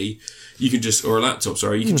PC, you can just, or a laptop,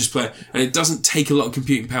 sorry, you can just play it, and it doesn't take a lot of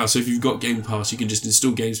computing power. So if you've got Game Pass, you can just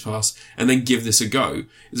install Games Pass and then give this a go.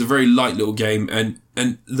 It's a very light little game, and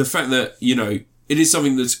the fact that, you know, it is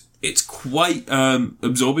something it's quite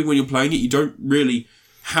absorbing when you're playing it. You don't really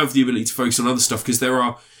have the ability to focus on other stuff, because there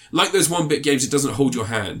are, like those 1-bit games, it doesn't hold your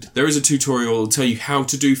hand. There is a tutorial that'll tell you how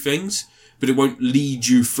to do things, but it won't lead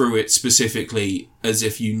you through it specifically as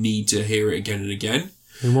if you need to hear it again and again.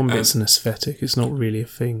 And 1-bit's an aesthetic, it's not really a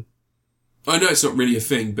thing. I know it's not really a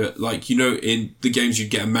thing, but like, you know, in the games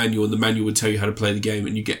you'd get a manual, and the manual would tell you how to play the game,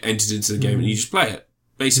 and you get entered into the game and you just play it.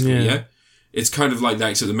 Basically, yeah? It's kind of like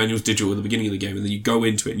that, except the manual's digital at the beginning of the game, and then you go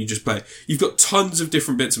into it and you just play it. You've got tons of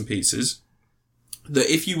different bits and pieces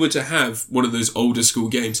that if you were to have one of those older school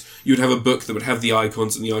games, you would have a book that would have the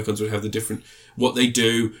icons, and the icons would have the different, what they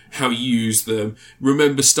do, how you use them.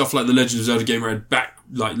 Remember stuff like the Legend of Zelda game where I had back,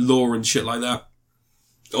 like, lore and shit like that.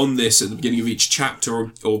 On this, at the beginning of each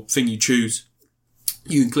chapter or thing you choose,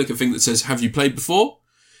 you can click a thing that says, have you played before?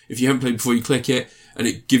 If you haven't played before, you click it, and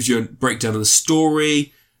it gives you a breakdown of the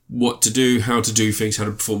story, what to do, how to do things, how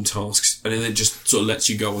to perform tasks, and then it just sort of lets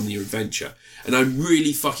you go on your adventure. And I'm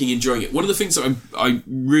really fucking enjoying it. One of the things that I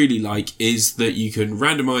really like is that you can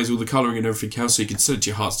randomise all the colouring and everything else, so you can set it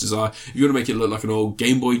to your heart's desire. If you want to make it look like an old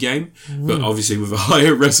Game Boy game, but obviously with a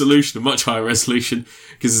higher resolution, a much higher resolution,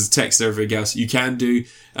 because there's text and everything else, you can do.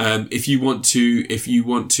 If you want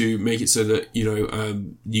to make it so that, you know,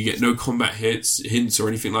 you get no combat hints or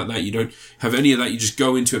anything like that, you don't have any of that, you just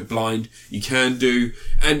go into it blind, you can do,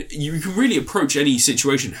 and you can really approach any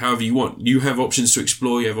situation however you want. You have options to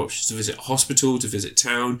explore, you have options to visit a hospital, to visit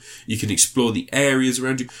town, you can explore the areas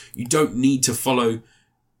around you. You don't need to follow,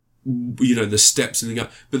 you know, the steps in the game,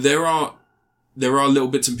 but there are little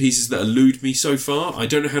bits and pieces that elude me so far. I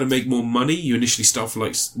don't know how to make more money. You initially start for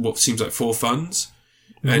like what seems like 4 funds.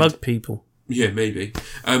 Mug people. Yeah, maybe.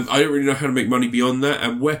 I don't really know how to make money beyond that.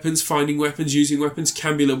 And finding weapons, using weapons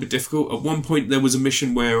can be a little bit difficult. At one point, there was a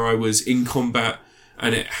mission where I was in combat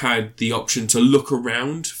and it had the option to look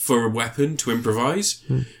around for a weapon to improvise.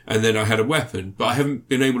 And then I had a weapon. But I haven't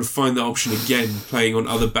been able to find the option again playing on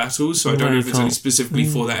other battles, so I don't know if it's only specifically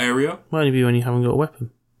for that area. Might only be when you haven't got a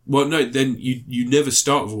weapon. Well, no, then you never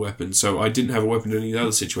start with a weapon, so I didn't have a weapon in any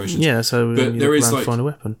other situations. Yeah, so but there is to find a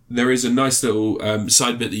weapon. There is a nice little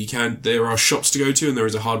side bit that there are shops to go to, and there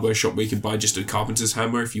is a hardware shop where you can buy just a carpenter's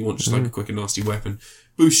hammer if you want just like a quick and nasty weapon.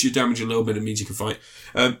 Boosts your damage a little bit, it means you can fight.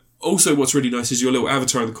 Also, what's really nice is your little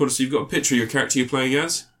avatar in the corner, so you've got a picture of your character you're playing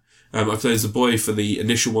as. I played as the boy for the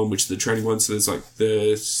initial one, which is the training one, so there's like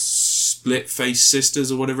the Split Face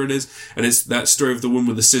Sisters or whatever it is, and it's that story of the woman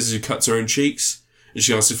with the scissors who cuts her own cheeks. And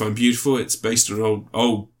she asks if I'm beautiful. It's based on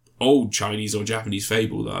an old Chinese or Japanese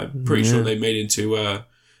fable that I'm pretty sure they made into,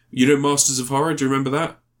 Masters of Horror. Do you remember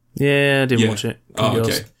that? Yeah, I didn't watch it. Oh,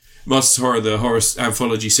 okay. Masters of Horror, the horror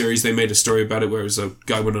anthology series, they made a story about it where it was a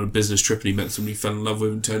guy went on a business trip and he met someone he fell in love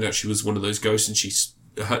with, and turned out she was one of those ghosts, and she's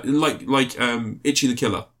like Ichi the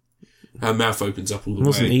Killer. Her mouth opens up all the way. It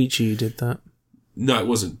wasn't Ichi who did that. No, it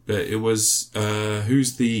wasn't. But it was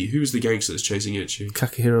who's the gangster that's chasing Ichi?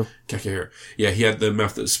 Kakihiro. Yeah, he had the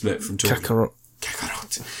mouth that was split from talking. Kakarot.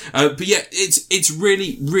 But yeah, it's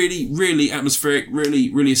really, really, really atmospheric,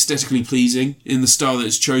 really, really aesthetically pleasing in the style that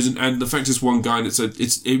it's chosen, and the fact it's one guy, and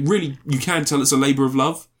it really, you can tell it's a labour of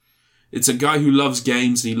love. It's a guy who loves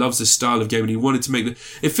games and he loves this style of game, and he wanted to make it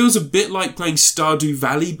feels a bit like playing Stardew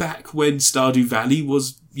Valley back when Stardew Valley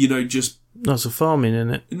was, just. That's a farming, isn't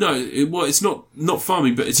it? No, it's not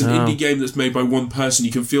farming, but it's an indie game that's made by one person.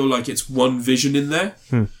 You can feel like it's one vision in there.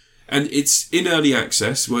 And it's in early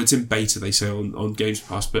access. Well, it's in beta, they say, on Games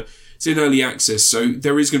Pass, but it's in early access, so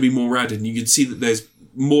there is going to be more added, and you can see that there's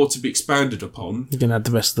more to be expanded upon. You can add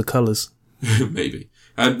the rest of the colours. Maybe.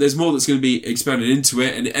 There's more that's going to be expanded into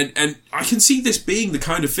it, and I can see this being the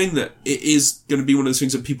kind of thing that it is going to be one of those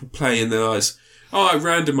things that people play and they're like, oh, I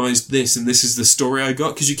randomised this and this is the story I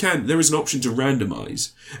got, because there is an option to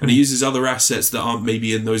randomise, and it uses other assets that aren't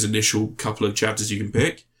maybe in those initial couple of chapters you can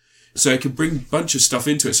pick. So it can bring a bunch of stuff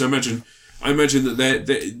into it. So I imagine that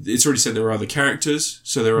it's already said there are other characters.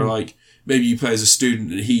 So there are like, maybe you play as a student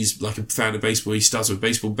and he's like a fan of baseball. He starts with a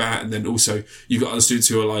baseball bat, and then also you've got other students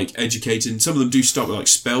who are like educated. And some of them do start with like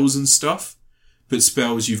spells and stuff. But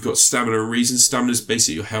spells, you've got stamina and reason. Stamina is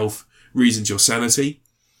basically your health, reason's your sanity.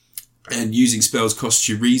 And using spells costs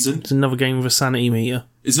you reason. It's another game with a sanity meter.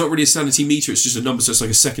 It's not really a sanity meter, it's just a number, so it's like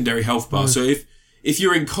a secondary health bar. So if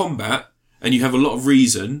you're in combat, and you have a lot of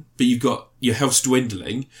reason, but you've got your health's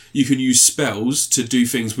dwindling, you can use spells to do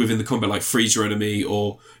things within the combat, like freeze your enemy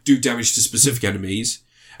or do damage to specific enemies,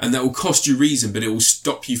 and that will cost you reason, but it will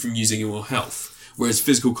stop you from using your health. Whereas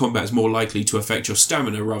physical combat is more likely to affect your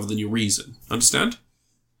stamina rather than your reason. Understand?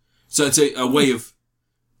 So it's a way of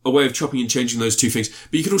chopping and changing those two things.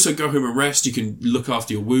 But you can also go home and rest. You can look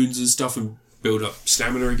after your wounds and stuff and build up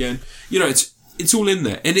stamina again. It's all in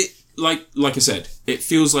there, and it. Like I said, it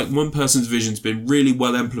feels like one person's vision's been really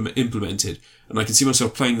well implemented, and I can see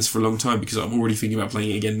myself playing this for a long time because I'm already thinking about playing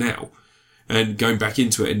it again now and going back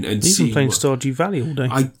into it and seeing. You've been playing Stardew Valley all day.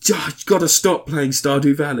 I got to stop playing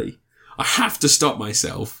Stardew Valley. I have to stop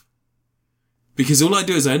myself because all I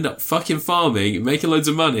do is I end up fucking farming, making loads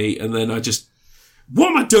of money, and then what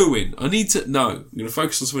am I doing? I'm going to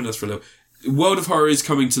focus on something else for a little. World of Horror is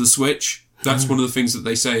coming to the Switch. That's one of the things that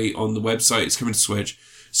they say on the website. It's coming to Switch.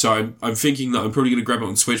 So I'm thinking that I'm probably going to grab it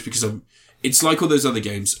on Switch because it's like all those other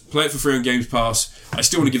games. Play it for free on Games Pass. I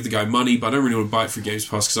still want to give the guy money, but I don't really want to buy it for Games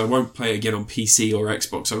Pass because I won't play it again on PC or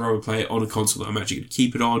Xbox. I'd rather play it on a console that I'm actually going to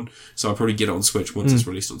keep it on. So I'll probably get it on Switch once it's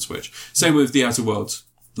released on Switch. Same with The Outer Worlds.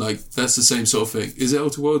 Like, that's the same sort of thing. Is it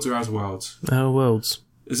Outer Worlds or Outer Wilds? Outer Worlds.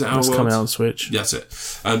 Is it Outer Worlds? That's coming out on Switch. That's it.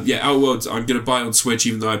 Outer Worlds, I'm going to buy it on Switch,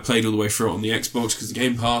 even though I played all the way through it on the Xbox because the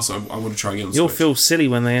Game Pass, I want to try again on Switch. You'll feel silly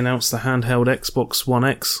when they announce the handheld Xbox One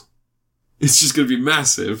X. It's just going to be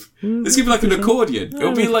massive. It's going to be like an accordion.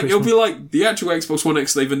 It'll be like the actual Xbox One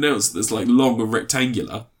X they've announced that's like long and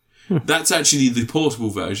rectangular. That's actually the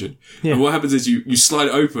portable version. Yeah. And what happens is you slide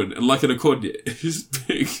it open and like an accordion, it's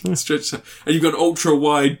big, stretched out, and you've got an ultra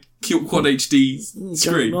wide Quad HD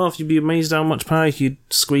screen. Well, you'd be amazed how much power you'd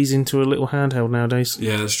squeeze into a little handheld nowadays.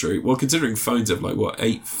 Yeah, that's true. Well, considering phones have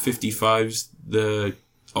 855s, the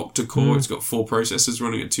octa-core, it's got 4 processors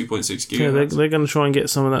running at 2.6 gigahertz. Yeah, they're going to try and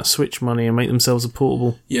get some of that Switch money and make themselves a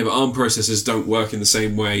portable. Yeah, but ARM processors don't work in the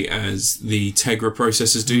same way as the Tegra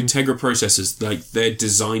processors do. Tegra processors, they're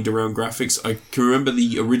designed around graphics. I can remember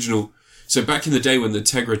the original. So back in the day when the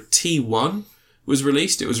Tegra T1 was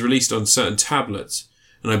released, it was released on certain tablets.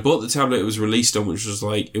 And I bought the tablet it was released on, which was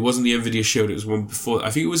it wasn't the NVIDIA Shield, it was one before.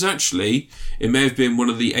 I think it may have been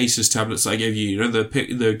one of the Asus tablets I gave you,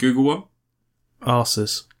 the Google one?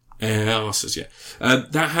 Asus. Asus, yeah.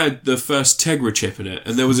 That had the first Tegra chip in it,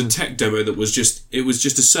 and there was a tech demo that was just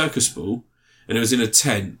a circus ball, and it was in a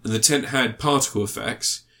tent, and the tent had particle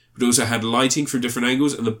effects, but it also had lighting from different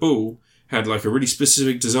angles, and the ball had a really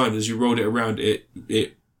specific design. As you rolled it around, it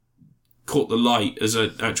caught the light as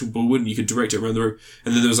an actual ball, and you could direct it around the room.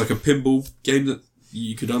 And then there was a pinball game that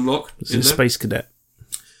you could unlock. It's a Space Cadet.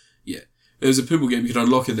 Yeah. There was a pinball game you could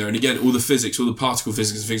unlock in there, and again, all the physics, all the particle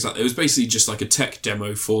physics and things like that. It was basically just a tech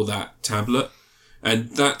demo for that tablet.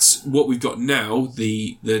 And that's what we've got now,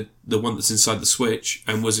 the one that's inside the Switch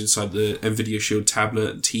and was inside the NVIDIA Shield tablet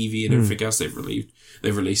and TV and everything else they've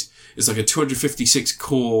released. It's a 256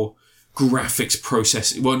 core graphics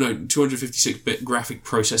processing, 256-bit graphic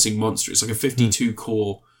processing monster. It's a 52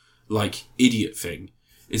 core, idiot thing.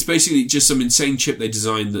 It's basically just some insane chip they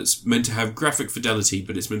designed that's meant to have graphic fidelity,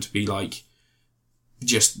 but it's meant to be like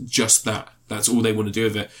just that. That's all they want to do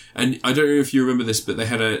with it. And I don't know if you remember this, but they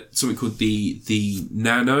had something called the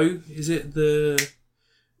Nano. Is it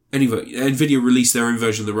Anyway, NVIDIA released their own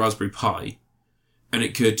version of the Raspberry Pi, and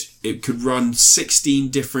it could run 16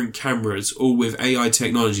 different cameras, all with AI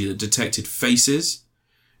technology that detected faces.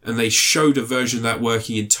 And they showed a version of that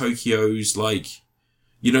working in Tokyo's,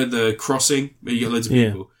 the crossing, where you get loads of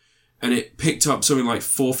people. And it picked up something like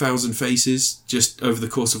 4,000 faces just over the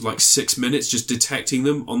course of 6 minutes, just detecting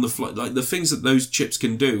them on the fly. Like, the things that those chips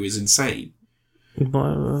can do is insane.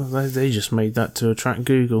 They just made that to attract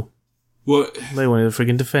Google. Well, they wanted a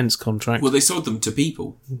frigging defence contract. Well, they sold them to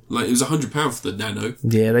people. It was £100 for the Nano.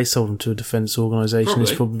 Yeah, they sold them to a defence organisation.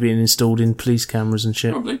 It's probably being installed in police cameras and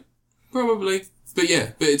shit. Probably. But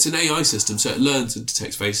it's an AI system, so it learns and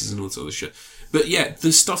detects faces and all sort of shit. But yeah,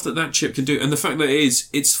 the stuff that chip can do, and the fact that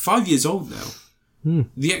it's 5 years old now.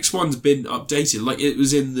 The X1's been updated. It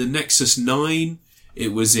was in the Nexus 9.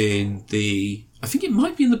 It was in I think it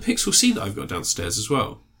might be in the Pixel C that I've got downstairs as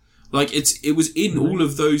well. It was in all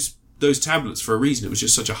of those tablets for a reason. It was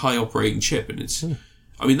just such a high operating chip, and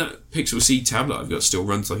I mean, that Pixel C tablet I've got still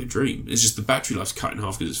runs like a dream. It's just the battery life's cut in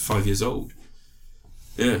half because it's 5 years old.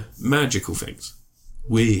 Yeah, magical things.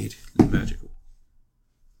 Weird. Magical.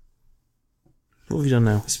 What have you done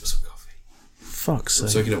now? This was some coffee. Fuck's sake. I'm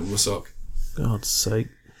soaking up with my sock. God's sake.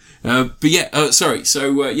 Sorry.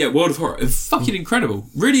 So, World of Horror. Fucking incredible.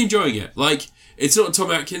 Really enjoying it. It's not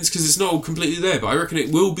Tom Atkins because it's not all completely there, but I reckon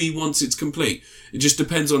it will be once it's complete. It just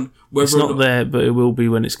depends on whether it's not there, but it will be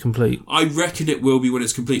when it's complete. I reckon it will be when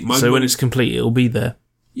it's complete. When it's complete, it'll be there.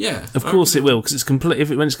 Yeah. Of course it will, because it's complete.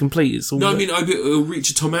 When it's complete, it's all No, there. I mean, it'll reach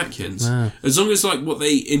a Tom Atkins. As long as, what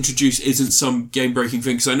they introduce isn't some game-breaking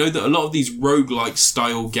thing, because I know that a lot of these roguelike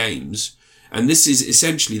style games, and this is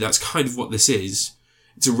essentially, that's kind of what this is.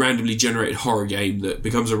 It's a randomly generated horror game that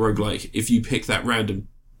becomes a roguelike if you pick that random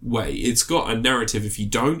way. It's got a narrative if you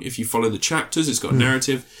don't. If you follow the chapters, it's got a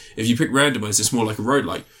narrative. If you pick randomize, it's more like a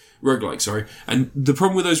roguelike. And the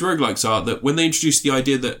problem with those roguelikes are that when they introduce the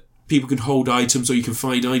idea that people can hold items or you can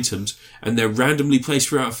find items and they're randomly placed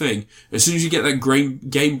throughout a thing, as soon as you get that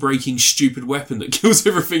game-breaking stupid weapon that kills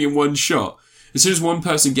everything in one shot, as soon as one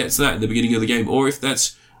person gets that in the beginning of the game, or if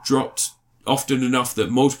that's dropped often enough that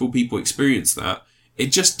multiple people experience that, it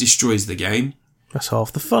just destroys the game. That's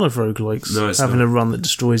half the fun of roguelikes. No, it's having not. A run that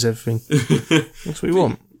destroys everything. That's what you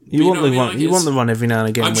want. You want the run every now and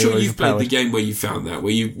again. I'm where sure you're you've played overpowered. the game where you found that,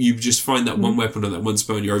 where you just find that one weapon or that one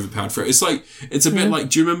spell and you're overpowered for it. It's a bit like,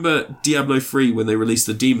 do you remember Diablo 3 when they released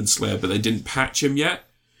the Demon Slayer but they didn't patch him yet?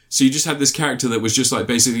 So you just had this character that was just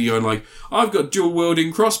basically going I've got dual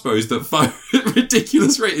wielding crossbows that fire at a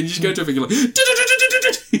ridiculous rate, and you just go to him and you're like,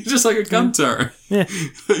 just like a gun turret. Yeah.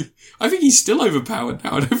 I think he's still overpowered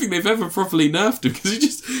now. I don't think they've ever properly nerfed him because he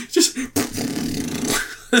just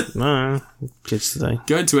No, kids today.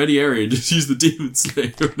 go into any area and just use the Demon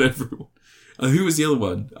Slayer on everyone. Who was the other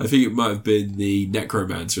one? I think it might have been the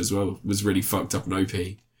Necromancer as well. Was really fucked up and OP.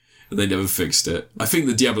 And they never fixed it. I think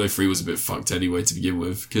the Diablo 3 was a bit fucked anyway to begin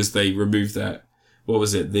with, because they removed that, what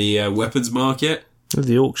was it, the weapons market?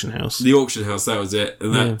 The auction house. The auction house, that was it.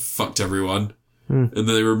 And that fucked everyone. And then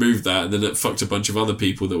they removed that, and then it fucked a bunch of other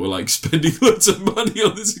people that were spending lots of money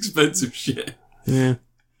on this expensive shit. Yeah.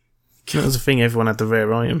 That was the thing, everyone had the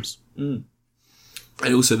rare items. And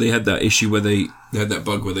also they had that issue where they had that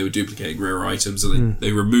bug where they were duplicating rare items, and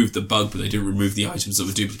they removed the bug, but they didn't remove the items that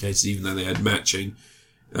were duplicated, even though they had matching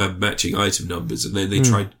item numbers. And then they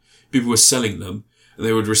tried, people were selling them, and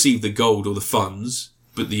they would receive the gold or the funds,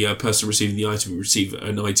 but the person receiving the item would receive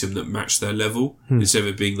an item that matched their level, instead of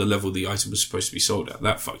it being the level the item was supposed to be sold at.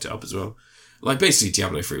 That fucked it up as well. Basically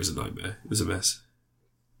Diablo 3 was a nightmare. It was a mess.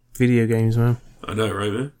 Video games, man. I know,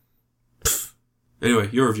 right, man? Anyway,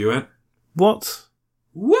 your review, Ant. What?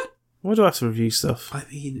 What? Why do I have to review stuff? I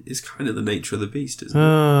mean, it's kind of the nature of the beast, isn't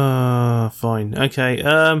it? Fine. Okay,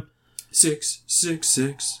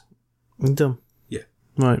 666. I'm done. Yeah.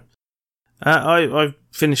 Right. I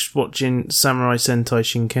finished watching Samurai Sentai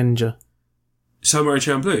Shinkenja. Samurai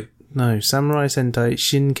Champloo? No, Samurai Sentai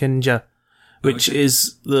Shinkenja, which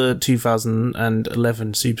is the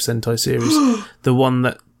 2011 Super Sentai series. The one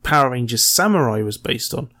that Power Rangers Samurai was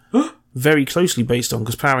based on. Very closely based on,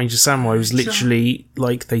 because Power Rangers Samurai was literally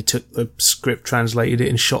they took the script, translated it,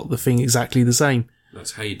 and shot the thing exactly the same.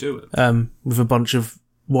 That's how you do it. With a bunch of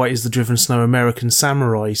White is the Driven Snow American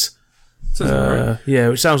samurais. Right. Yeah,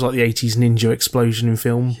 which sounds like the 80s ninja explosion in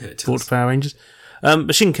film brought to Power Rangers. But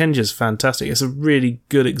Shinkenja's fantastic. It's a really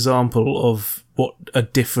good example of what a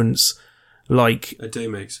difference, a day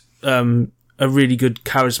makes. A a really good,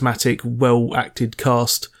 charismatic, well-acted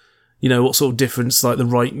cast. You know, what sort of difference like the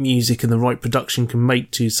right music and the right production can make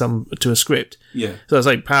to a script. Yeah. So I was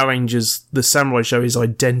like, Power Rangers, the Samurai show is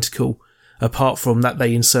identical, apart from that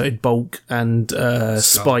they inserted Bulk and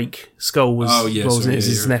Spike. Skull was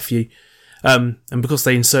his nephew. And because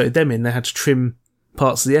they inserted them in, they had to trim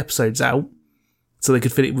parts of the episodes out so they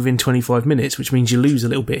could fit it within 25 minutes, which means you lose a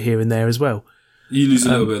little bit here and there as well. You lose a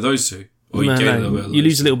little bit of those two? Or you gain a little bit of those? You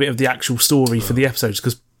lose a little bit of the actual story for the episodes,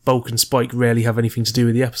 because Bulk and Spike rarely have anything to do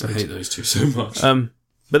with the episodes. I hate those two so much.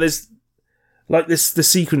 But there's like the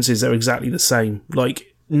sequences are exactly the same.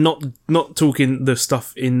 Like not talking the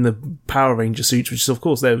stuff in the Power Ranger suits, which is of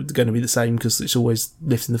course they're going to be the same because it's always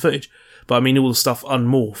lifting the footage. But I mean all the stuff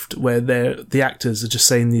unmorphed where the actors are just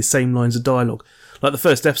saying the same lines of dialogue. Like the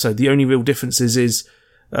first episode, the only real differences is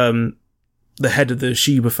the head of the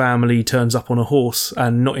Shiba family turns up on a horse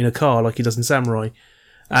and not in a car like he does in Samurai.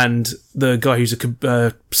 And the guy who's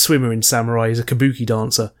a swimmer in Samurai is a kabuki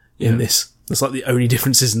dancer in this. That's like the only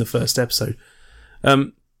differences in the first episode.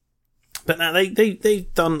 But now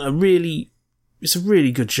they've done it's a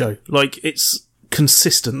really good show. Like, it's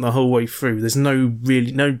consistent the whole way through. There's no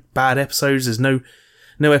bad episodes. There's no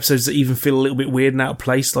episodes that even feel a little bit weird and out of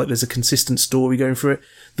place. Like, there's a consistent story going through it.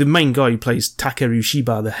 The main guy who plays Takeru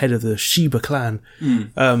Shiba, the head of the Shiba clan.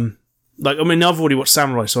 Like, I mean, I've already watched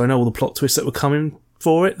Samurai, so I know all the plot twists that were coming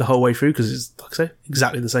for it the whole way through, because it's, like I say,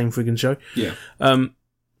 exactly the same friggin' show. Yeah.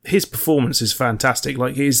 His performance is fantastic.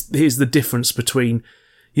 Like, here's the difference between,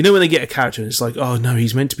 you know, when they get a character and it's like, oh no,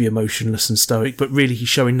 he's meant to be emotionless and stoic, but really he's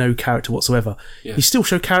showing no character whatsoever. Yeah. He still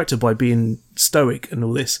show character by being stoic and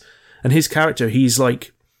all this. And his character, he's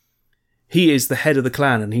like, he is the head of the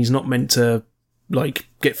clan, and he's not meant to like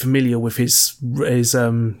get familiar with his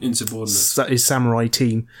insubordinates, his samurai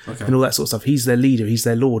team, and all that sort of stuff. He's their leader, he's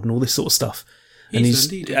their lord, and all this sort of stuff. And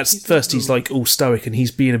he's like all stoic, and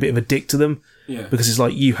he's being a bit of a dick to them, because it's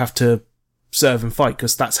like, you have to serve and fight,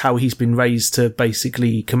 because that's how he's been raised to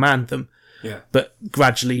basically command them. Yeah. But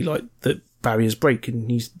gradually, like, the barriers break,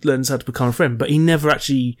 and he learns how to become a friend. But he never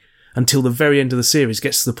actually, until the very end of the series,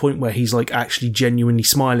 gets to the point where he's like actually genuinely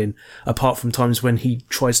smiling, apart from times when he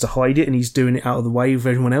tries to hide it and he's doing it out of the way of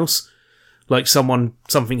everyone else. Like,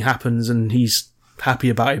 something happens and he's happy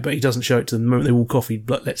about it, but he doesn't show it to them. The moment they walk off, he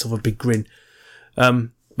lets off a big grin. But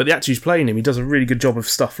the actor who's playing him, he does a really good job of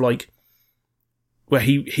stuff like where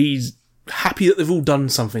he's happy that they've all done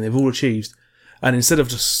something, they've all achieved, and instead of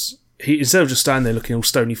just standing there looking all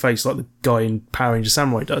stony faced like the guy in Power Ranger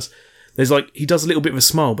Samurai does, there's like, he does a little bit of a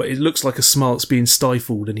smile, but it looks like a smile that's being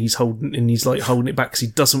stifled, and he's holding it back because he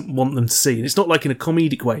doesn't want them to see. And it's not like in a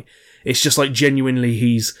comedic way. It's just like genuinely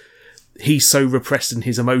he's so repressed in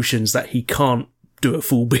his emotions that he can't do a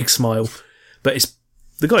full big smile. But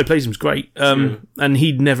the guy who plays him is great. And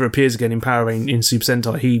he never appears again in Power Rangers in Super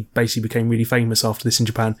Sentai. He basically became really famous after this in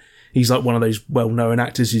Japan. He's like one of those well-known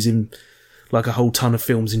actors who's in like a whole ton of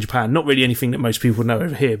films in Japan. Not really anything that most people know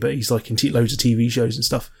over here, but he's like in loads of TV shows and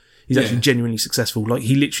stuff. He's actually genuinely successful. Like,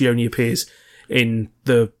 he literally only appears in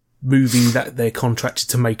the movie that they're contracted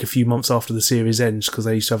to make a few months after the series ends, because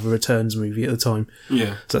they used to have a Returns movie at the time.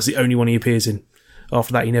 Yeah. So that's the only one he appears in.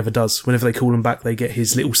 After that, he never does. Whenever they call him back, they get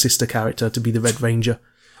his little sister character to be the Red Ranger.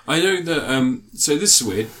 I know that, so this is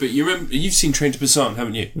weird, but you've seen Train to Busan,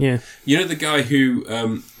 haven't you? Yeah. You know the guy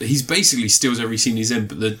who, he's basically steals every scene he's in,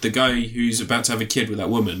 but the guy who's about to have a kid with that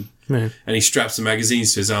woman, and he straps the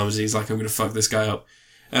magazines to his arms, and he's like, I'm going to fuck this guy up.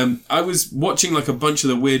 I was watching like a bunch of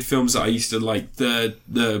the weird films that I used to like,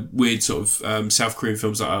 the weird sort of, South Korean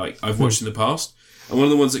films that I've watched in the past, and one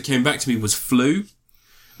of the ones that came back to me was Flu,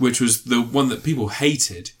 which was the one that people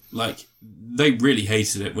hated. Like, they really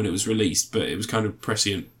hated it when it was released, but it was kind of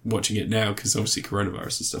prescient watching it now because obviously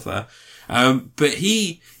coronavirus and stuff like that. But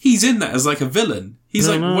he's in that as like a villain. He's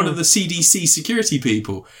one of the CDC security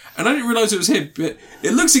people, and I didn't realise it was him. But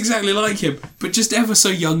it looks exactly like him, but just ever so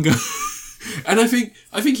younger. And I think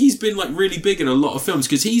he's been like really big in a lot of films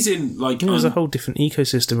because he's in like. There's a whole different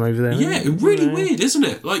ecosystem over there. Yeah, really weird, isn't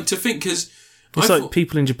it? Like, to think, because it's like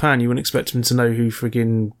people in Japan, you wouldn't expect them to know who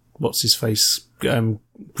friggin' what's his face, Green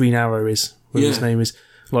Arrow is. Whatever his name is.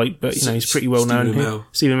 Like, but you know, he's pretty well known here.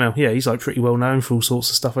 Stephen Amell. Yeah, he's like pretty well known for all sorts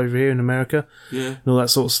of stuff over here in America. Yeah. And all that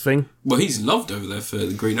sort of thing. Well, he's loved over there for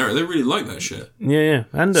the Green Arrow. They really like that shit. Yeah.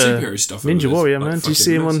 And superhero stuff. Ninja Warrior, man. Did you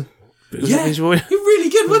see him on? Yeah, Ninja Warrior? He was really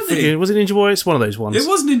good, wasn't he? Was it Ninja Warrior? It's one of those ones. It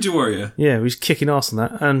was Ninja Warrior. Yeah, he was kicking ass on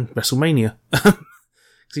that, and WrestleMania. Because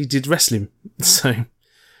he did wrestling. So,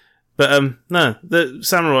 but no, the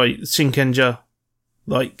Samurai Shinkenja,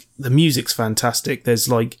 like, the music's fantastic. There's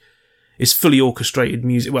like, it's fully orchestrated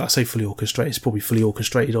music. Well, I say fully orchestrated. It's probably fully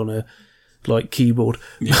orchestrated on a like keyboard.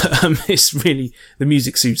 Yeah. But, it's really, the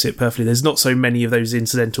music suits it perfectly. There's not so many of those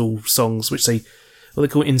incidental songs, which they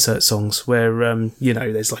call insert songs, where,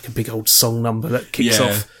 there's like a big old song number that kicks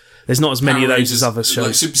off. There's not as many of those as other shows.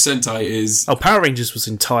 Like Super Sentai is... Oh, Power Rangers was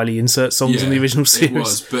entirely insert songs in the original series. It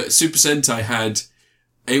was, but Super Sentai had...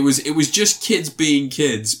 It was just kids being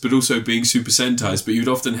kids, but also being Super Sentais. But you'd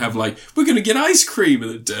often have like, we're going to get ice cream,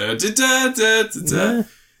 and da da da da da da. Yeah.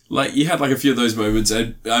 Like, you had like a few of those moments.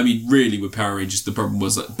 And I mean, really, with Power Rangers, the problem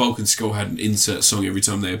was that Bulk and Skull had an insert song every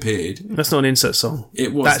time they appeared. That's not an insert song.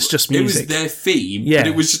 It was. That's just music. It was their theme, yeah, but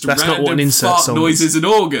it was just that's random not what an insert fart song noises and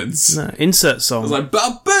organs. No, insert song. I was like,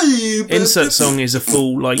 ba-ba, insert song is a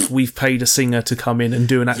full, like, we've paid a singer to come in and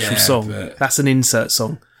do an actual song. But That's an insert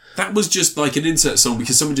song. that was just like an insert song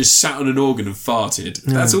because someone just sat on an organ and farted.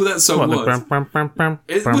 That's all that song was.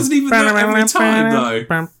 It wasn't even there every time,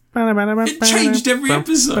 though. It changed every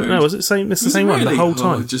episode. No, was it the same? It's the same one the whole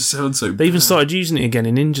time. It just sounds so They even started using it again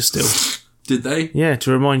in Ninja Steel. Did they? Yeah,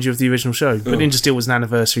 to remind you of the original show. But Ninja Steel was an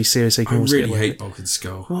anniversary series, so you can I always really get away hate with it. Bulk and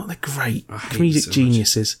Skull. Well, they're great. I hate it Comedic so much.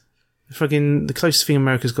 geniuses. Fucking the closest thing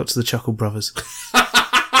America's got to the Chuckle Brothers.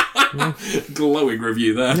 Glowing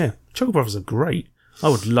review there. Yeah, Chuckle Brothers are great. I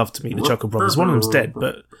would love to meet the Chuckle Brothers. One of them's dead,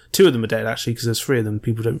 but two of them are dead, actually, because there's three of them.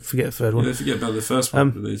 People don't forget the third one. Yeah, they forget about the first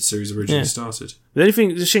one when the series originally started. The only thing,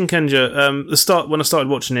 the Shinkenja, when I started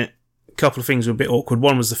watching it, a couple of things were a bit awkward.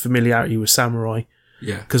 One was the familiarity with Samurai,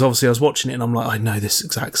 Yeah. because obviously I was watching it and I'm like, I know this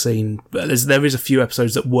exact scene. But there is a few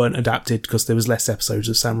episodes that weren't adapted because there was less episodes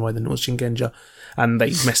of Samurai than it was Shinkenja, and they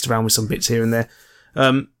messed around with some bits here and there.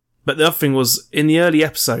 But the other thing was, in the early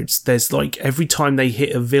episodes, there's like, every time they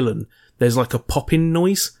hit a villain, there's like a popping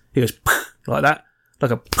noise. It goes like that.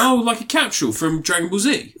 Like a... Oh, like a capsule from Dragon Ball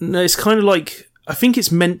Z. No, it's kind of like, I think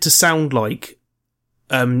it's meant to sound like,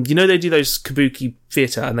 they do those kabuki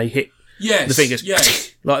theatre and they hit the fingers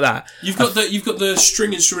like that. You've got the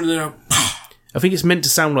string instrument now. I think it's meant to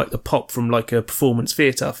sound like the pop from like a performance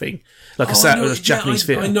theatre thing, like a Japanese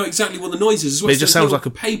theatre. I know exactly what the noise is as well. But it just sounds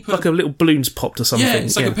like paper, like a little balloon's popped or something. Yeah,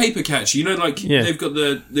 it's like a paper catcher. You know, like they've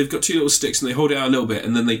got two little sticks and they hold it out a little bit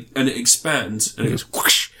and then it expands and it goes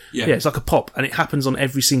whoosh. Yeah, it's like a pop, and it happens on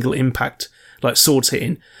every single impact, like swords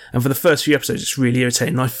hitting. And for the first few episodes, it's really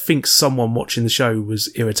irritating. And I think someone watching the show was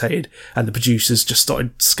irritated, and the producers just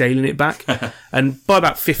started scaling it back. And by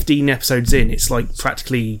about 15 episodes in, it's like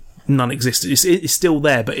practically non-existent. It's still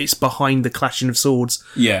there, but it's behind the clashing of swords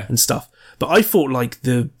and stuff. But I thought like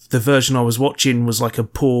the version I was watching was like a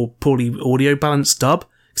poorly audio balanced dub,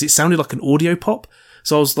 because it sounded like an audio pop.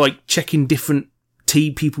 So I was like checking different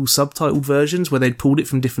people's subtitled versions where they'd pulled it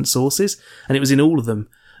from different sources, and it was in all of them.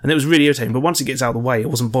 And it was really irritating, but once it gets out of the way, it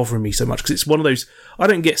wasn't bothering me so much, because it's one of those, I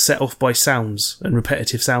don't get set off by sounds and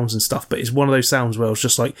repetitive sounds and stuff, but it's one of those sounds where I was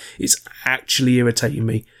just like, it's actually irritating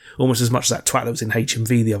me, almost as much as that twat that was in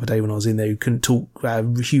HMV the other day when I was in there, who couldn't talk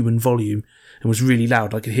human volume and was really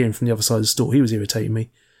loud. I could hear him from the other side of the store. He was irritating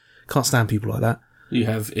me. Can't stand people like that. You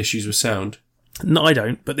have issues with sound. No, I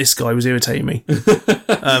don't, but this guy was irritating me.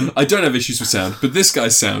 I don't have issues with sound, but this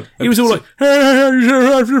guy's sound. He was all like,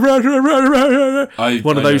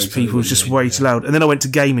 one of those people was just way too loud. And then I went to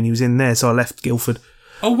gaming, he was in there, so I left Guildford.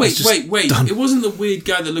 Oh, wait. It wasn't the weird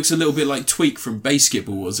guy that looks a little bit like Tweak from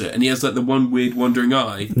Basketball, was it? And he has like the one weird wandering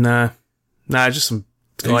eye. Nah, just some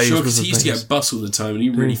guy. Are you sure? Because he used to get a bus all the time and he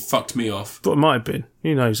really fucked me off. But it might have been.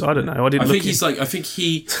 Who knows? I don't know. I think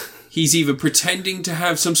he's either pretending to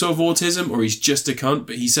have some sort of autism or he's just a cunt,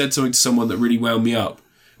 but he said something to someone that really wound me up.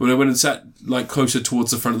 When I went and sat like closer towards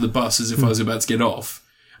the front of the bus as if I was about to get off,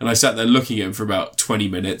 and I sat there looking at him for about 20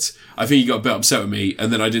 minutes, I think he got a bit upset with me,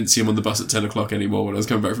 and then I didn't see him on the bus at 10 o'clock anymore when I was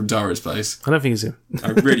coming back from Dara's place. I don't think it's him. I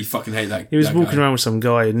really fucking hate that. He was walking guy around with some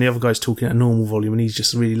guy, and the other guy's talking at a normal volume, and he's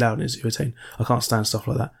just really loud and it's irritating. I can't stand stuff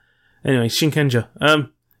like that. Anyway, Shinkenja.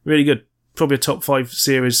 Really good. Probably a top 5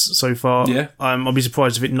 series so far. Yeah. I'll be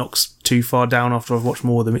surprised if it knocks too far down after I've watched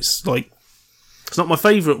more of them. It's like, it's not my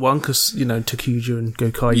favourite one, because, Takuja and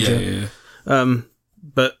Gokaiger. Yeah.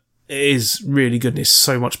 But it is really good, and it's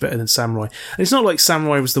so much better than Samurai. And it's not like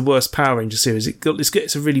Samurai was the worst Power Ranger series. It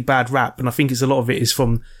gets a really bad rap, and I think a lot of it is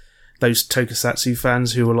from those tokusatsu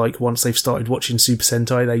fans who are like, once they've started watching Super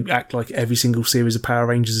Sentai, they act like every single series of Power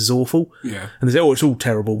Rangers is awful. Yeah. And they say, it's all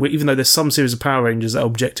terrible. Even though there's some series of Power Rangers that are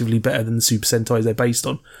objectively better than the Super Sentai they're based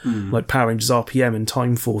on. Like Power Rangers RPM and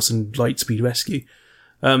Time Force and Lightspeed Rescue.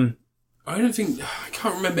 I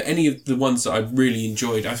can't remember any of the ones that I really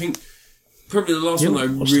enjoyed. I think probably the last one that I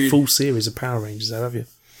watched the full series of Power Rangers, though, have you?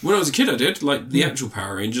 When I was a kid I did, like the actual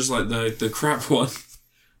Power Rangers, like the crap one.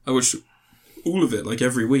 I watched all of it, like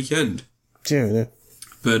every weekend. Yeah.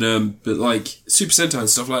 But like Super Sentai and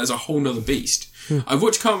stuff like that is a whole nother beast. I've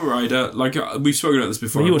watched Kamen Rider, like we've spoken about this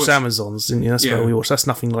before. Well, you watched Amazons, didn't you? That's what we watched. That's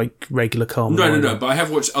nothing like regular Kamen Rider. No, but I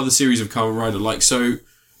have watched other series of Kamen Rider. Like, so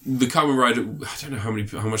the Kamen Rider, I don't know how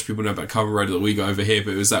much people know about Kamen Rider that we got over here,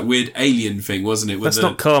 but it was that weird alien thing, wasn't it? That's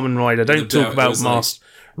not Kamen Rider. Don't talk about Masked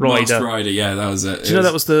Rider. Masked Rider, yeah, that was it. Do you know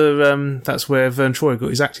that was the that's where Vern Troyer got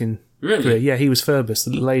his acting Really? career? Yeah, he was Phoebus,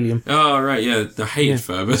 the little alien. Oh, right, yeah. I hated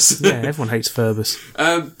Phoebus. Yeah, everyone hates Phoebus.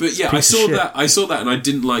 But yeah, I saw that and I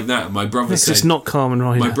didn't like that. And my brother said... it's not Kamen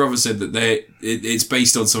Rider. My brother said that it's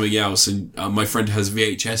based on something else, and my friend has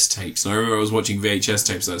VHS tapes. And I remember I was watching VHS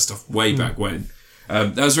tapes of that stuff way back when.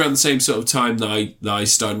 That was around the same sort of time that I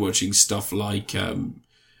started watching stuff like... I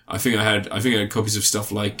think I had copies of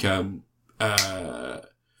stuff like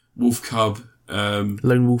Wolf Cub...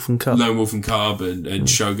 Lone Wolf and Cub and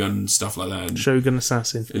Shogun and stuff like that. And Shogun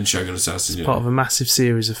Assassin. Yeah. Part of a massive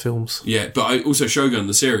series of films. Yeah, but I also Shogun,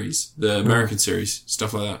 the series, the American series,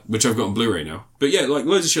 stuff like that, which I've got on Blu-ray now. But yeah, like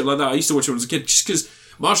loads of shit like that. I used to watch it when I was a kid just because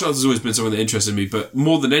martial arts has always been something that interested me, but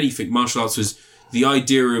more than anything, martial arts was the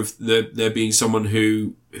idea of there being someone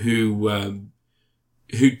who didn't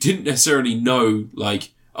necessarily know,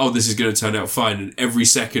 like, oh, this is going to turn out fine, and every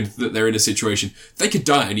second that they're in a situation, they could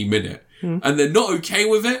die any minute. And they're not okay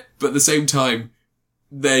with it, but at the same time,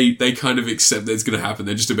 they kind of accept that it's going to happen.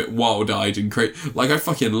 They're just a bit wild-eyed and crazy. Like, I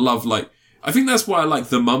fucking love, like, I think that's why I like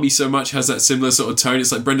The Mummy so much, has that similar sort of tone.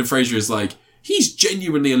 It's like Brendan Fraser is like, he's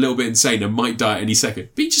genuinely a little bit insane and might die at any second,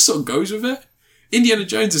 but he just sort of goes with it. Indiana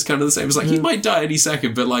Jones is kind of the same. It's like, he might die any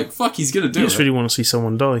second, but like, fuck, he's going to do it. You just really want to see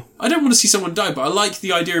someone die. I don't want to see someone die, but I like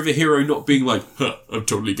the idea of a hero not being like, huh, I've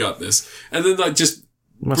totally got this. And then like, just...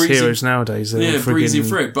 Most heroes nowadays, breezing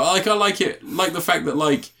through it. But like, I like it, like the fact that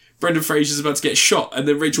like Brendan Fraser's about to get shot, and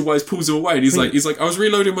then Rachel Weisz pulls him away, and he's like, I was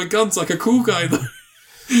reloading my guns like a cool guy.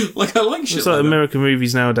 Like, I like shit. It's like American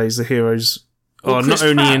movies nowadays. The heroes are not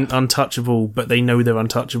only untouchable, but they know they're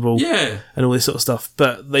untouchable. Yeah, and all this sort of stuff.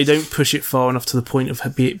 But they don't push it far enough to the point of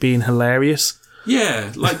it being hilarious.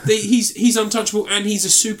 Yeah, like he's untouchable, and he's a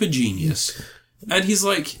super genius. And he's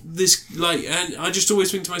like this, like, and I just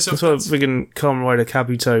always think to myself, that's why I'm thinking Kamen Rider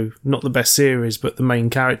Kabuto, not the best series, but the main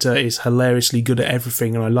character is hilariously good at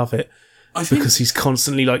everything, and I love it because he's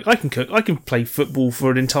constantly like, I can cook, I can play football for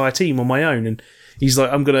an entire team on my own, and he's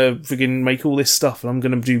like, I'm gonna friggin' make all this stuff, and I'm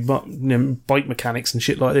gonna do bike mechanics and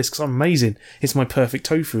shit like this because I'm amazing. It's my perfect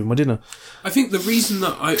tofu in my dinner. I think the reason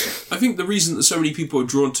that so many people are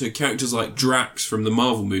drawn to characters like Drax from the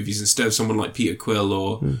Marvel movies instead of someone like Peter Quill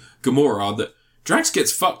or Gamora are that Drax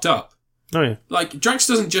gets fucked up. Oh yeah. Like, Drax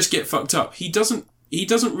doesn't just get fucked up. He doesn't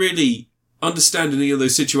really understand any of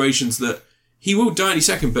those situations that he will die any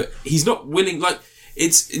second, but he's not willing, like,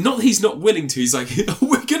 it's not that he's not willing to, he's like,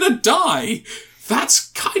 we're gonna die. That's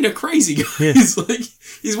kind of crazy, guys. Yeah. Like,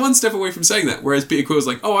 he's one step away from saying that, whereas Peter Quill's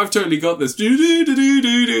like, oh, I've totally got this.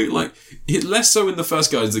 Like, less so in the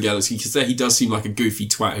first Guardians of the Galaxy, because there he does seem like a goofy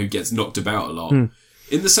twat who gets knocked about a lot. In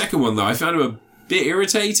the second one, though, I found him a bit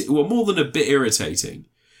irritating, well, more than a bit irritating.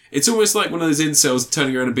 It's almost like one of those incels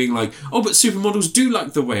turning around and being like, oh, but supermodels do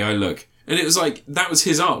like the way I look. And it was like, that was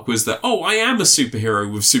his arc, was that, oh, I am a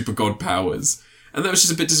superhero with super god powers. And that was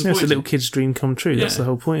just a bit disappointing. Yeah, it's a little kid's dream come true. Yeah. That's the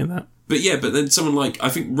whole point of that. But then someone like, I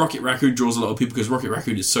think Rocket Raccoon draws a lot of people because Rocket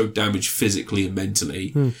Raccoon is so damaged physically and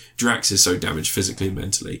mentally. Drax is so damaged physically and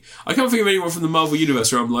mentally. I can't think of anyone from the Marvel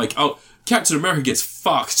Universe where I'm like, oh, Captain America gets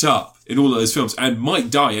fucked up in all of those films and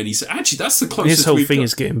might die. And actually, that's the closest. His whole thing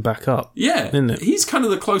is getting back up. Yeah. Isn't it? He's kind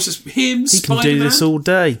of the closest. He Spider-Man, can do this all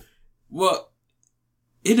day. Well,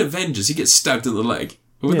 in Avengers, he gets stabbed in the leg.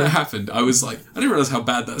 When that happened, I was like, I didn't realise how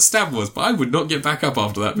bad that stab was, but I would not get back up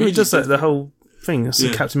after that. He does that, the whole thing. That's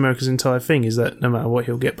Captain America's entire thing, is that no matter what,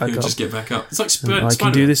 he'll get back up. He'll just get back up. It's like Spider-Man. I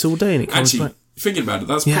can do this all day, and it comes back. Thinking about it,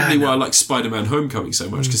 that's probably why I like Spider-Man Homecoming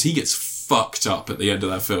so much, because he gets fucked up at the end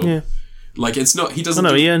of that film. Yeah. Like, it's not, he doesn't...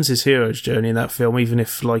 he earns his hero's journey in that film, even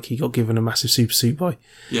if, like, he got given a massive super suit by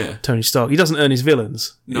Tony Stark. He doesn't earn his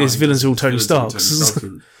villains. His villains are all Tony Stark's.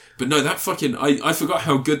 But no, that fucking... I forgot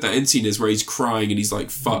how good that end scene is where he's crying and he's, like,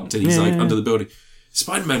 fucked and he's, like, under the building.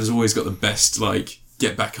 Spider-Man has always got the best, like,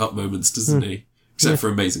 get back up moments, doesn't he? Except for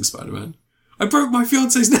Amazing Spider-Man. I broke my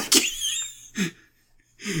fiance's neck!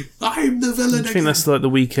 I'm the villain. I think that's, like, the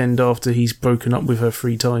weekend after he's broken up with her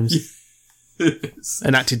 3 times.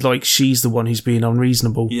 And acted like she's the one who's being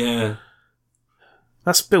unreasonable. Yeah.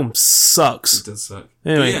 That film sucks. It does suck.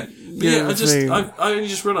 Anyway, I only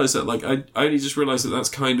just realised that. Like, I only just realised that that's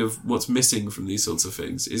kind of what's missing from these sorts of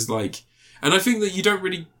things. Is like, and I think that you don't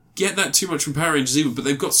really get that too much from Power Rangers either. But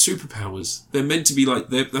they've got superpowers. They're meant to be like.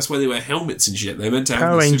 That's why they wear helmets and shit. They're meant to have.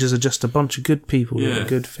 Power Rangers are just a bunch of good people doing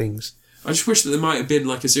good things. I just wish that there might have been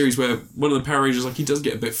like a series where one of the Power Rangers, like he does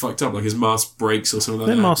get a bit fucked up, like his mask breaks or something like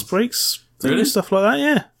Their that. mask breaks. They do Really? stuff like that,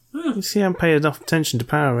 yeah. Oh. You see, I haven't paid enough attention to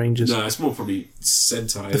Power Rangers. No, it's more probably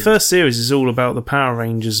Sentai. The first series is all about the Power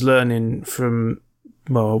Rangers learning from,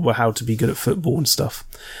 well, how to be good at football and stuff.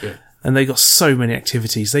 Yeah. And they got so many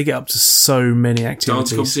activities. They get up to so many activities.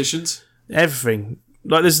 Dance competitions? Everything.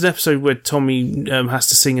 Like, there's an episode where Tommy has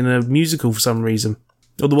to sing in a musical for some reason.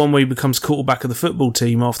 Or the one where he becomes quarterback of the football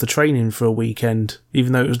team after training for a weekend,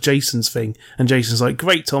 even though it was Jason's thing. And Jason's like,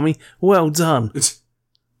 great, Tommy, well done. It's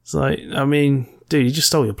like, I mean, dude, you just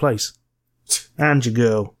stole your place. And your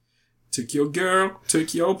girl. Took your girl,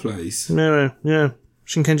 took your place. Yeah.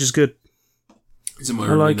 Shinkenja's good.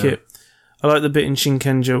 I like it. I like the bit in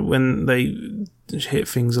Shinkenja when they hit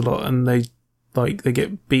things a lot and they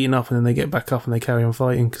get beaten up and then they get back up and they carry on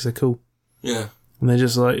fighting because they're cool. Yeah. And they're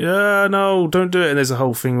just like, yeah, no, don't do it. And there's a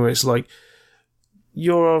whole thing where it's like,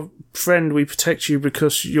 you're a friend, we protect you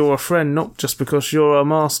because you're a friend, not just because you're our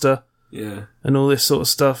master. Yeah. And all this sort of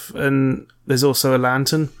stuff. And there's also a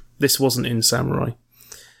lantern. This wasn't in Samurai.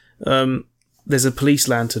 There's a police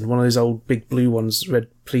lantern, one of those old big blue ones, red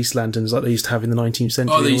police lanterns like they used to have in the 19th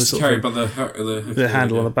century. Oh, they used to carry by the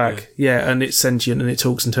handle on the back. Yeah, and it's sentient and it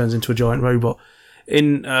talks and turns into a giant robot.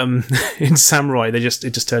 In in Samurai, it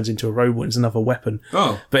just turns into a robot. It's another weapon.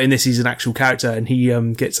 Oh, but in this, he's an actual character, and he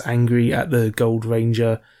gets angry at the Gold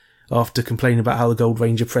Ranger after complaining about how the Gold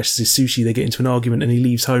Ranger presses his sushi. They get into an argument, and he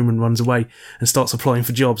leaves home and runs away and starts applying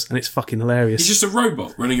for jobs, and it's fucking hilarious. He's just a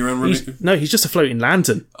robot running around. He's just a floating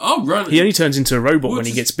lantern. Oh, right. He only turns into a robot when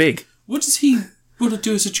he gets big. What does he want to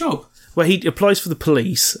do as a job? Well, he applies for the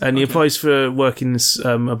police, and he applies for work in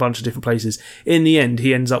a bunch of different places. In the end,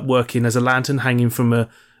 he ends up working as a lantern hanging from a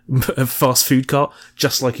fast food cart,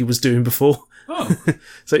 just like he was doing before. Oh.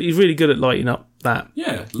 So he's really good at lighting up that.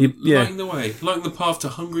 Yeah, lighting the way, lighting the path to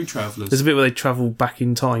hungry travellers. There's a bit where they travel back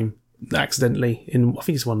in time, accidentally, I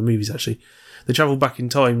think it's one of the movies, actually. They travel back in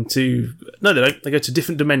time to... No, they don't. They go to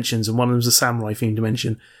different dimensions, and one of them's a samurai-themed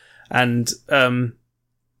dimension. And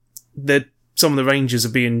some of the Rangers are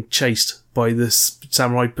being chased by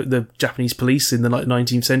the Japanese police in the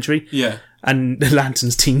 19th century. Yeah. And the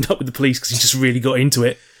Lantern's teamed up with the police because he just really got into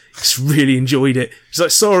it. Just really enjoyed it. He's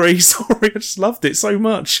like, sorry, I just loved it so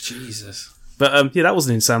much. Jesus. But that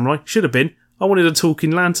wasn't in Samurai. Should have been. I wanted a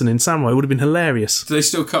talking lantern in Samurai. It would have been hilarious. Do they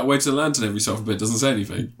still cut away to the lantern every so often, but it doesn't say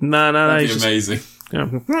anything? No. That'd be amazing.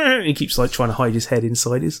 He keeps like trying to hide his head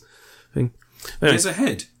inside his thing. Anyway, There's a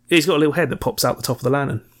head. He's got a little head that pops out the top of the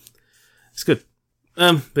lantern. It's good.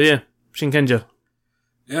 But yeah, Shinkenja.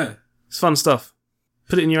 Yeah. It's fun stuff.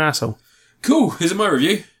 Put it in your asshole. Cool. Here's my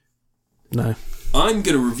review. No. I'm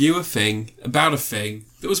going to review a thing about a thing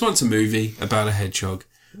that was once a movie about a hedgehog.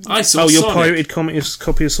 I saw your Sonic. pirated copy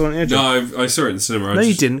of Sonic the Hedgehog? No, I saw it in the cinema. No,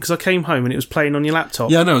 you didn't, because I came home and it was playing on your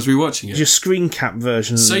laptop. Yeah, no, I was rewatching it. Your screen cap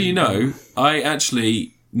version. So you know, I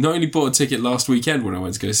actually not only bought a ticket last weekend when I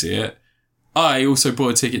went to go see it, I also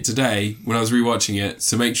bought a ticket today when I was rewatching it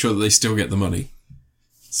to make sure that they still get the money.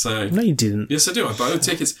 So no, you didn't. Yes, I do. I bought the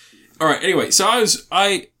tickets. All right. Anyway, so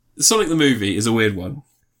Sonic the movie is a weird one.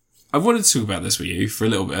 I wanted to talk about this with you for a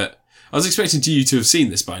little bit. I was expecting you to have seen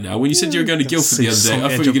this by now. When you said you were going to Guildford the other day,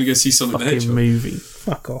 I thought you were going to go see Sonic the Hedgehog. Movie.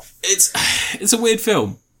 Fuck off. It's a weird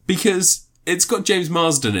film because it's got James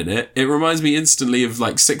Marsden in it. It reminds me instantly of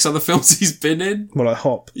like 6 other films he's been in. Well, like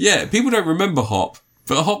Hop. Yeah, people don't remember Hop,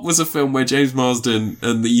 but Hop was a film where James Marsden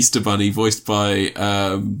and the Easter Bunny, voiced by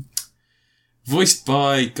God,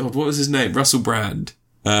 what was his name? Russell Brand.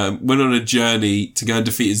 Went on a journey to go and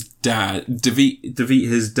defeat his dad's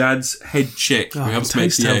head chick who helps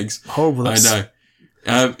make the eggs. Horrible. I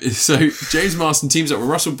know. So James Marsden teams up with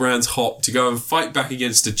Russell Brand's Hop to go and fight back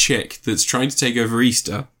against a chick that's trying to take over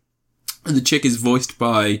Easter. And the chick is voiced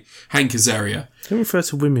by Hank Azaria. Don't refer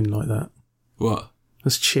to women like that. What?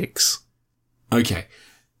 As chicks. Okay.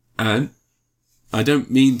 And I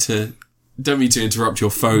don't mean to interrupt your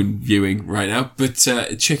phone viewing right now, but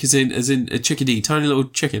chick as in a chickadee, tiny little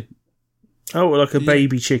chicken. Oh, like a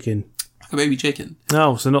baby chicken. Like a baby chicken.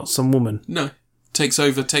 Oh, so not some woman. No. Takes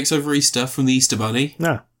over Easter from the Easter Bunny.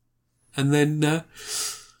 No. And then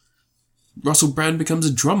Russell Brand becomes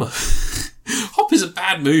a drummer. Hop is a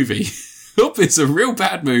bad movie. Hop is a real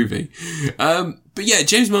bad movie. But yeah,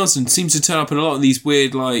 James Marsden seems to turn up in a lot of these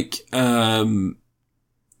weird,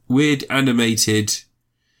 weird animated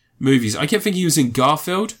movies. I kept thinking he was in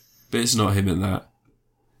Garfield, but it's not him in that.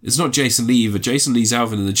 It's not Jason Lee either. Jason Lee's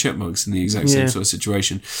Alvin and the Chipmunks in the exact same sort of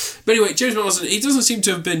situation. But anyway, James Marsden, he doesn't seem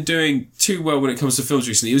to have been doing too well when it comes to films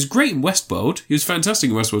recently. He was great in Westworld. He was fantastic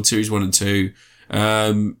in Westworld Series 1 and 2.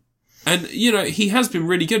 And, you know, he has been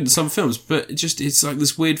really good in some films, but it's like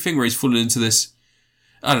this weird thing where he's fallen into this,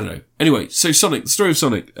 I don't know. Anyway, so Sonic, the story of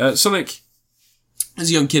Sonic. Sonic, as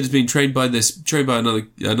a young kid, has been trained by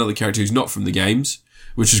another character who's not from the games,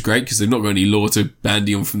 which is great because they've not got any lore to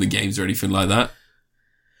bandy on from the games or anything like that.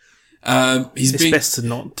 It's best to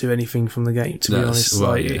not do anything from the game, to be honest.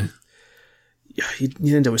 Well, like,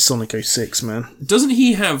 you end up with Sonic 06, man. Doesn't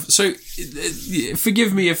he have... So,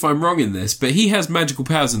 forgive me if I'm wrong in this, but he has magical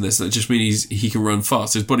powers in this that just mean he can run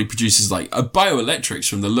fast. His body produces, like, a bioelectrics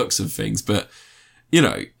from the looks of things, but, you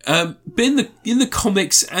know... but in the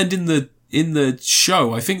comics and in the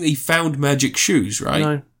show, I think they found magic shoes,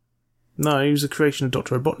 right? No, he was a creation of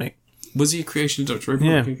Dr. Robotnik. Was he a creation of Dr.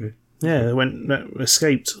 Robotnik? Yeah. Yeah, they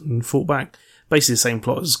escaped and fought back. Basically the same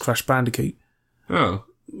plot as Crash Bandicoot. Oh.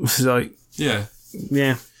 It's like... Yeah.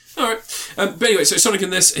 Yeah. Alright. But anyway, so Sonic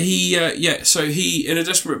in this, he, in a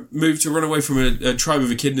desperate move to run away from a tribe of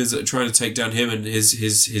echidnas that are trying to take down him and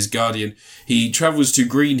his guardian, he travels to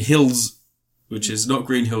Green Hills, which is not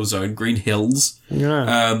Green Hill Zone, Green Hills.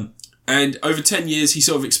 Yeah. And over 10 years, he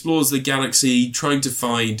sort of explores the galaxy, trying to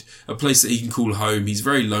find a place that he can call home. He's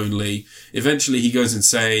very lonely. Eventually, he goes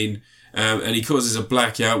insane, and he causes a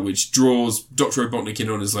blackout, which draws Dr. Robotnik in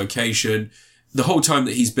on his location. The whole time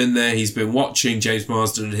that he's been there, he's been watching James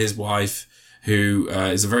Marsden and his wife, who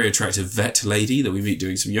is a very attractive vet lady that we meet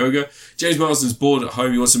doing some yoga. James Marsden's bored at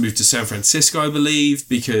home. He wants to move to San Francisco, I believe,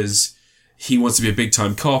 because he wants to be a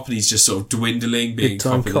big-time cop, and he's just sort of dwindling, being a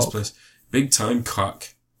cop in this place. Big-time cuck.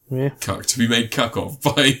 Yeah. Cuck, to be made cuck of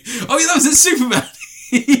by... Oh, yeah, that was in Superman!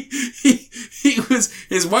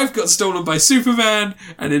 His wife got stolen by Superman,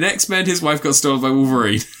 and in X-Men, his wife got stolen by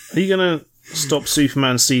Wolverine. Are you going to stop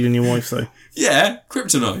Superman stealing your wife, though? Yeah,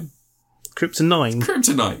 Kryptonite.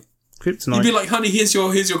 Kryptonite. You'd be like, honey, here's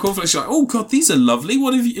your cornflakes. She's like, oh god, these are lovely.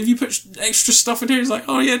 What have you put extra stuff in here? He's like,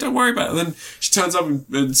 oh yeah, don't worry about it. And then she turns up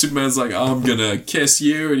and Superman's like, I'm gonna kiss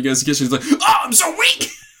you. And he goes to kiss her. He's like, oh, I'm so weak.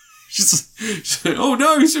 She's like, oh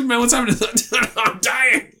no, Superman, what's happening? I'm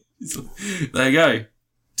dying. Like, there you go.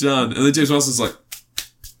 Done. And then James Marsden's like,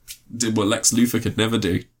 did what Lex Luthor could never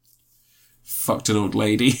do. Fucked an old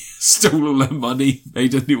lady, stole all her money,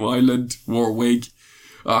 made a new island, wore a wig.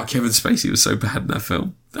 Oh, Kevin Spacey was so bad in that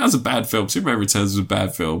film. That was a bad film. Superman Returns was a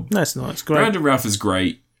bad film. No, it's not. It's great. Brandon Routh is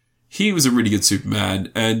great. He was a really good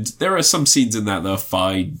Superman, and there are some scenes in that are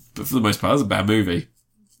fine, but for the most part, it's a bad movie.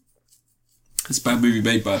 It's a bad movie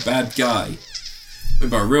made by a bad guy.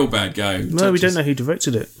 Made by a real bad guy. No, we don't know who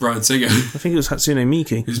directed it. Bryan Singer. I think it was Hatsune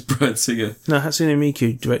Miku. It was Bryan Singer. No, Hatsune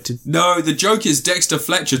Miku directed. No, the joke is Dexter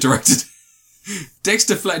Fletcher directed.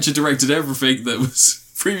 Dexter Fletcher directed everything that was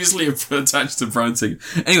previously attached to Bryan Singer.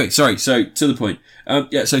 Anyway, sorry, so to the point.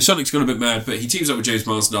 So Sonic's gone a bit mad, but he teams up with James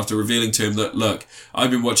Marsden after revealing to him that, look,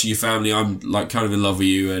 I've been watching your family, I'm like kind of in love with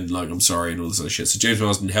you, and like I'm sorry and all this other shit. So James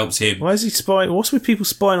Marsden helps him. Why is he spying? What's with people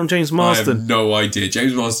spying on James Marsden? I have no idea.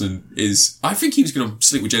 James Marsden is... I think he was going to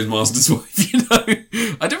sleep with James Marsden's wife, you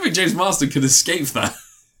know? I don't think James Marsden could escape that.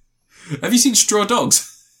 Have you seen Straw Dogs?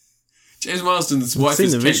 James Marsden's wife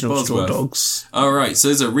is Kate Bosworth. Straw Dogs. Oh, right. So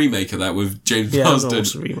there's a remake of that with James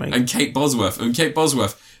Marsden and Kate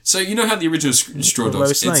Bosworth. So you know how the original Straw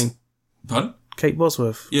Dogs... Lois Lane. Pardon? Kate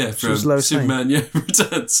Bosworth. Yeah, from Superman,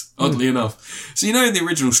 Returns, oddly enough. So you know in the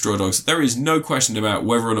original Straw Dogs, there is no question about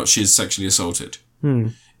whether or not she is sexually assaulted.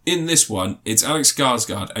 In this one, it's Alex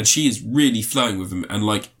Skarsgård, and she is really flirting with him, and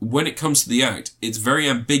like, when it comes to the act, it's very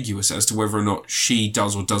ambiguous as to whether or not she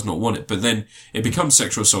does or does not want it, but then it becomes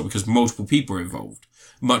sexual assault because multiple people are involved,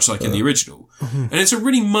 much like in the original. And it's a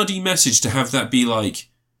really muddy message to have that be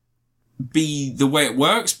the way it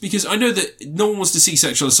works, because I know that no one wants to see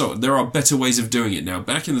sexual assault. There are better ways of doing it now.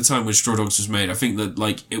 Back in the time when Straw Dogs was made, I think that,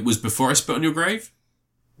 like, it was before I Spit on Your Grave.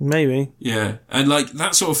 Maybe. Yeah. And, like,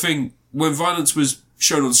 that sort of thing, when violence was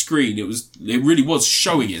shown on screen, it really was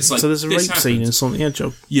showing it. It's like, so there's a rape scene in Sonic the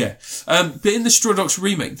Hedgehog. Yeah. But in the Straw Dogs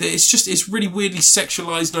remake, it's really weirdly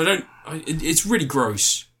sexualized, and it's really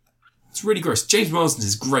gross. It's really gross. James Marsden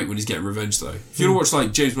is great when he's getting revenge, though. If you want to watch,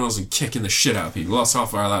 like, James Marsden kicking the shit out of people, the last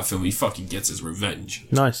half hour of that film, he fucking gets his revenge.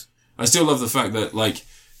 Nice. I still love the fact that, like,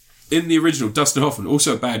 in the original, Dustin Hoffman,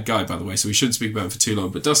 also a bad guy, by the way, so we shouldn't speak about him for too long,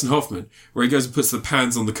 but Dustin Hoffman, where he goes and puts the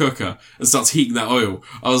pans on the cooker and starts heating that oil,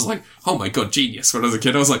 I was like, oh my god, genius. When I was a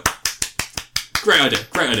kid, I was like, great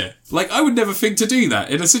idea. Like, I would never think to do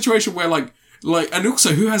that in a situation where, like, and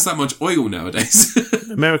also, who has that much oil nowadays?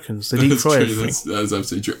 Americans, they deep fry everything. That's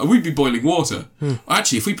absolutely true. We'd be boiling water.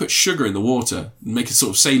 Actually, if we put sugar in the water and make a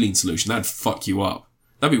sort of saline solution, that'd fuck you up.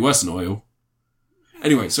 That'd be worse than oil.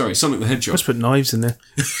 Anyway, sorry, Sonic the Hedgehog. Let's put knives in there.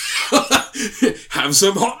 Have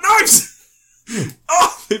some hot knives!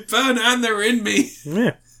 Oh, they burn and they're in me.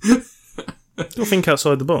 Yeah. You'll think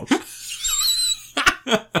outside the box.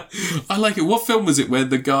 I like it. What film was it where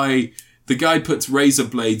the guy puts razor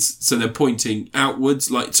blades so they're pointing outwards,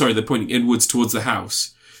 they're pointing inwards towards the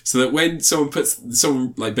house, so that when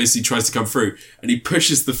someone like basically tries to come through and he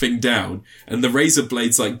pushes the thing down and the razor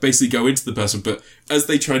blades like basically go into the person, but as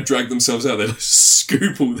they try and drag themselves out, they like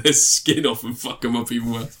scoop all their skin off and fuck them up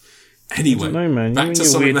even worse. Anyway, I don't know, man. back to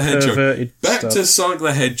Sonic the Hedgehog. Back to Sonic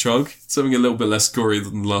the Hedgehog. Something a little bit less gory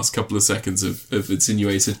than the last couple of seconds of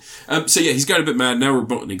insinuated. So yeah, he's going a bit mad. Now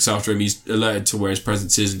Robotnik's after him. He's alerted to where his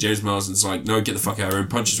presence is, and James Marsden's like, no, get the fuck out of here, and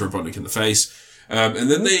punches Robotnik in the face.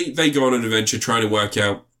 And then they go on an adventure trying to work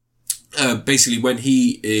out, basically when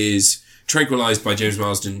he is tranquilized by James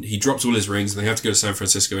Marsden, he drops all his rings, and they have to go to San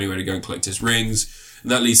Francisco anyway to go and collect his rings. And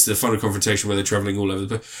that leads to the final confrontation where they're travelling all over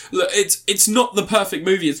the place. Look, it's not the perfect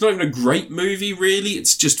movie. It's not even a great movie, really.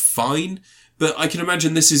 It's just fine. But I can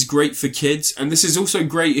imagine this is great for kids. And this is also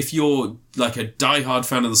great if you're like a die-hard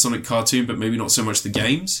fan of the Sonic cartoon, but maybe not so much the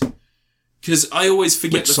games. Because I always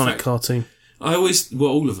forget the Sonic cartoon?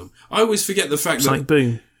 All of them. I always forget the fact Sonic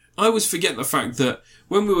Boom. I always forget the fact that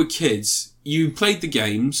when we were kids, you played the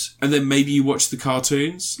games and then maybe you watched the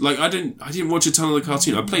cartoons. Like I didn't watch a ton of the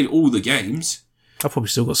cartoon. I played all the games. I've probably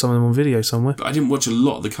still got some of them on video somewhere. But I didn't watch a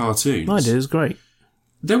lot of the cartoons. I did, it was great.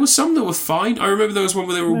 There were some that were fine. I remember there was one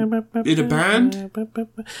where they were all in a band.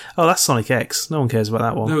 Oh, that's Sonic X. No one cares about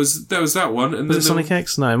that one. There was that one. And was it Sonic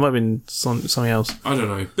X? No, it might have been something else. I don't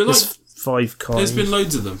know. But there's 5 cartoons. There's been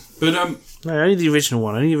loads of them. But no, only the original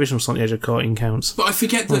one. Only the original Sonic the Hedgehog cartoon counts. But I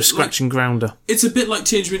forget that Scratch and Grounder. It's a bit like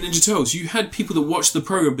Teenage Mutant Ninja Turtles. You had people that watched the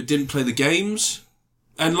program but didn't play the games.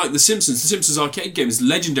 And like The Simpsons arcade game is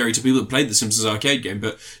legendary to people that played the Simpsons arcade game,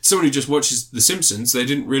 but someone who just watches The Simpsons, they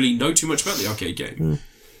didn't really know too much about the arcade game.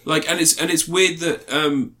 Like, and it's weird that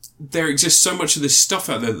there exists so much of this stuff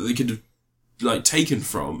out there that they could have like taken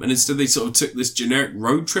from, and instead they sort of took this generic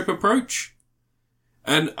road trip approach.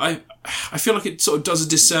 And I feel like it sort of does a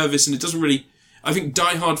disservice, and it doesn't really. I think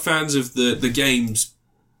diehard fans of the games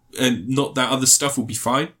and not that other stuff will be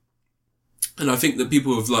fine. And I think that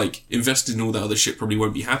people who have like invested in all that other shit probably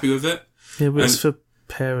won't be happy with it. Yeah, but it's for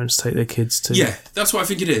parents to take their kids to. Yeah, that's what I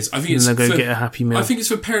think it is. I think and they'll go get a Happy Meal. I think it's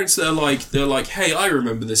for parents that they're like, hey, I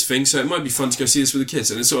remember this thing, so it might be fun to go see this with the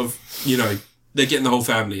kids. And it's sort of, they're getting the whole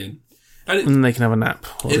family in. And then they can have a nap.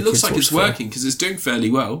 It looks like it's working because it's doing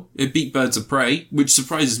fairly well. It beat Birds of Prey, which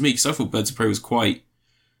surprises me because I thought Birds of Prey was quite.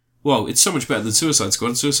 Well, it's so much better than Suicide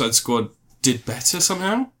Squad. Suicide Squad did better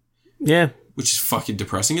somehow. Yeah. Which is fucking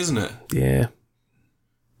depressing, isn't it? Yeah.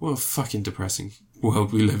 What a fucking depressing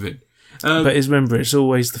world we live in. But remember, it's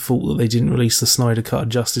always the fault that they didn't release the Snyder Cut of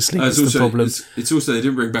Justice League. That's the problem. It's also they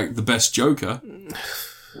didn't bring back the best Joker,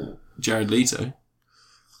 Jared Leto.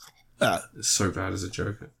 It's so bad as a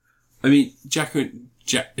Joker. I mean, Jacqueline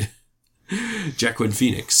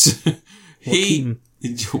Phoenix.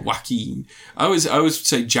 Joaquin. I always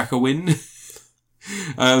say Jacqueline.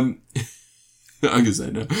 I'm gonna say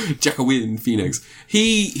no. Jacqueline Phoenix.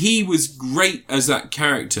 He was great as that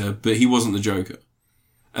character, but he wasn't the Joker.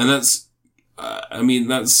 And that's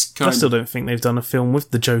kind I still don't think they've done a film with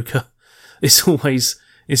the Joker. It's always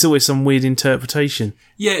some weird interpretation.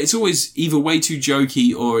 Yeah, it's always either way too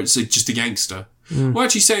jokey or it's just a gangster. Well,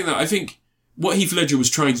 actually saying that, I think what Heath Ledger was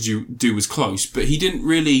trying to do was close, but he didn't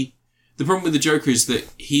really. The problem with the Joker is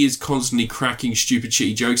that he is constantly cracking stupid,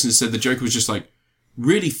 shitty jokes, and instead the Joker was just like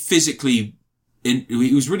really physically.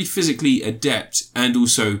 He was really physically adept, and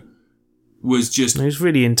also was just. He was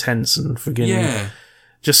really intense and friggin'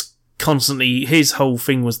 just constantly. His whole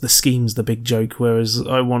thing was the scheme's the big joke, whereas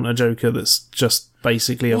I want a Joker that's just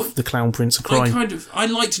basically the Clown Prince of crime. I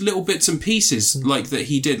liked little bits and pieces like that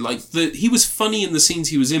he did. Like he was funny in the scenes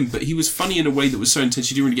he was in, but he was funny in a way that was so intense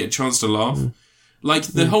you didn't really get a chance to laugh. Like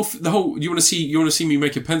the whole you want to see me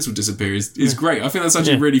make a pencil disappear is great. I think that's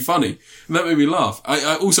actually really funny, and that made me laugh.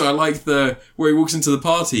 I like where he walks into the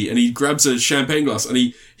party and he grabs a champagne glass and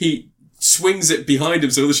he swings it behind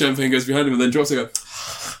him so all the champagne goes behind him and then drops it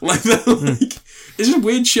like that. Like, it's just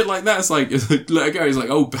weird shit like that. It's like let it go. He's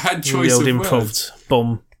like, oh, bad choice of improv words.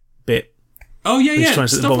 Bomb bit. Oh yeah,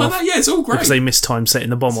 stuff like that. Yeah, it's all great because they missed time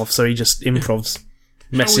setting the bomb off, so he just improvs.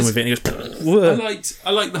 Messing with it, and he goes.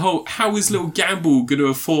 I like the whole. How is little Gamble going to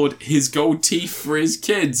afford his gold teeth for his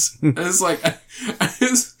kids? And it's like,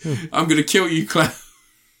 I'm going to kill you, Clown.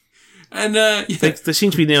 And they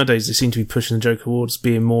seem to be nowadays. They seem to be pushing the Joker towards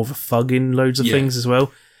being more of a thug in loads of things as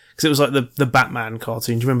well. Because it was like the Batman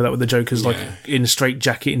cartoon. Do you remember that with the Joker's like in a straight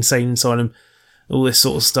jacket, insane asylum, all this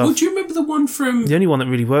sort of stuff? Well, do you remember the one from? The only one that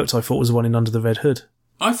really worked, I thought, was the one in Under the Red Hood.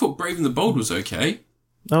 I thought Brave and the Bold was okay.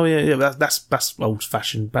 Oh yeah. That's old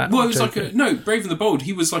fashioned Batman. Well, it was Joker. like Brave and the Bold.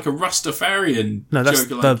 He was like a Rastafarian. No, that's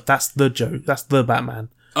Joker, that's the joke. That's the Batman.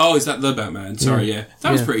 Oh, is that the Batman? Sorry, yeah.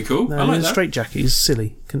 That was pretty cool. No, I like that. Straight jacket is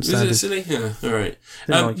silly. Couldn't stand Is it it. silly? Yeah, alright.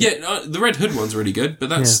 Like The Red Hood one's really good, but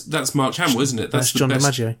that's Mark Hamill, isn't it? That's the John best.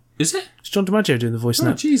 DiMaggio. Is it? It's John DiMaggio doing the voice Oh,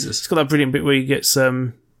 now. Jesus. It's got that brilliant bit where he gets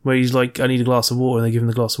where he's like, I need a glass of water, and they give him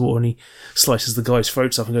the glass of water, and he slices the guy's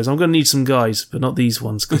throats off and goes, I'm going to need some guys, but not these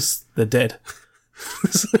ones because they're dead.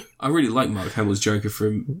 I really like Mark Hamill's Joker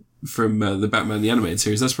from the Batman the Animated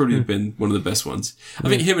Series. That's probably been one of the best ones. I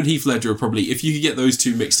think him and Heath Ledger are probably, if you could get those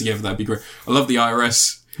two mixed together, that'd be great. I love the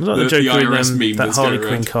IRS. I like the Joker IRS in meme that that's Harley going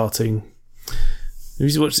Quinn around. cartoon.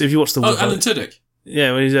 If you watch the Oh, Alan Tudyk.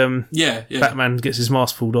 yeah, when he's Yeah. Batman gets his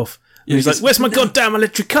mask pulled off, and Yeah, he's like, "Where's my goddamn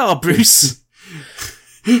electric car, Bruce?"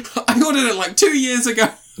 I ordered it like 2 years ago.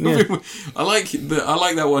 Yeah. I like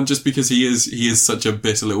that one just because he is such a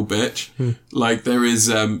bitter little bitch. Like there is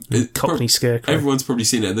Cockney Scarecrow. Everyone's probably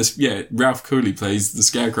seen it. Ralph Cooley plays the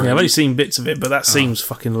Scarecrow. Yeah, I've only seen bits of it, but that seems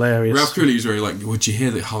fucking hilarious. Ralph Cooley was very like, would you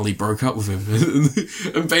hear that Harley broke up with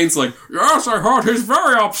him? And Bane's like, yes, I heard he's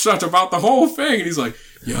very upset about the whole thing. And he's like,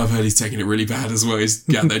 yeah, I've heard he's taking it really bad as well. He's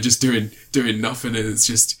they're just doing nothing, and it's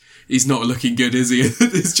just, he's not looking good, is he?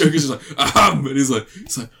 This Joker's just like, and he's like,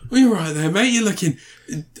 well, you're right there, mate. You're looking,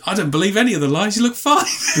 I don't believe any of the lies. You look fine.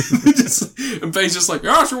 And Bane's just like,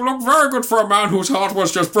 yes, you look very good for a man whose heart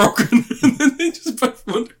was just broken. And then they just both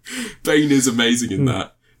wonder. Bane is amazing in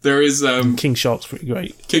that. There is King Shark's pretty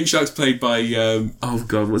great. King Shark's played by oh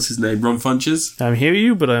god, what's his name? Ron Funches. I'm hearing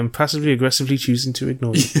you, but I'm passively aggressively choosing to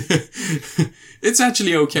ignore you. It's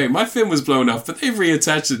actually okay. My fin was blown off, but they've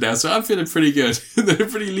reattached it now, so I'm feeling pretty good. And then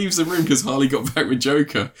everybody leaves the room because Harley got back with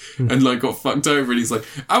Joker and like got fucked over. And he's like,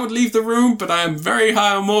 I would leave the room, but I am very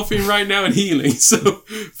high on morphine right now and healing, so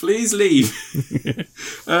please leave.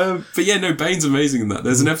 But yeah, no, Bane's amazing in that.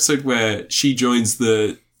 There's an episode where she joins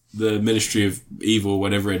the Ministry of Evil,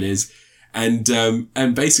 whatever it is, and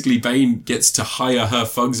basically Bane gets to hire her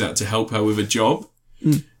thugs out to help her with a job.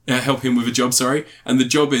 Help him with a job, sorry. And the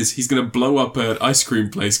job is he's going to blow up an ice cream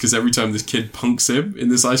place because every time this kid punks him in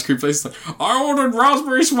this ice cream place, it's like, I ordered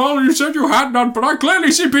raspberry swirl and you said you had none, but I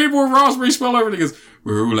clearly see people with raspberry swirl over. And he goes,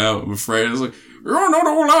 we're all out, I'm afraid. I was like, you're not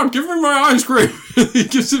all out, give me my ice cream. He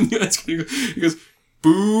gives him the ice cream. He goes,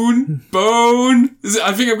 Bone.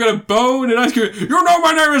 I think I'm going to bone an ice cream. You know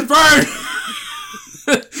my name is Bane!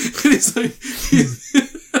 And he's like,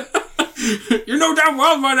 you know damn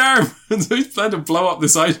well my name! And so he's planning to blow up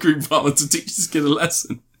this ice cream parlor to teach this kid a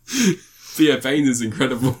lesson. But yeah, Bane is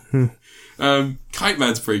incredible. Kite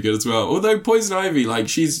Man's pretty good as well. Although Poison Ivy, like,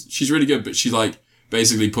 she's really good, but she like,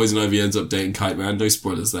 basically Poison Ivy ends up dating Kite Man. No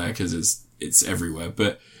spoilers there, because it's everywhere.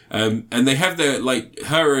 But, and they have their, like,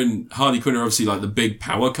 her and Harley Quinn are obviously like the big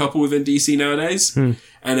power couple within DC nowadays. And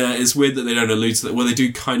it's weird that they don't allude to that. Well, they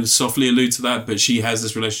do kind of softly allude to that, but she has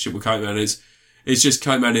this relationship with Kite Man. It's just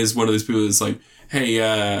Kite Man is one of those people that's like, hey,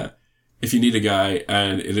 if you need a guy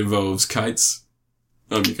and it involves kites,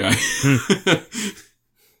 I'm your guy.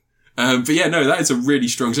 But yeah, no, that is a really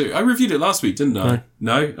strong series. I reviewed it last week, didn't I?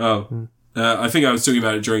 No? Oh. I think I was talking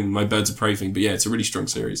about it during my Birds of Prey thing, but yeah, it's a really strong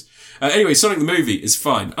series. Anyway, Sonic the Movie is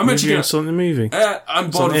fine. I'm actually going to... Sonic the Movie? I'm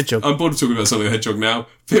bored of talking about Sonic the Hedgehog now.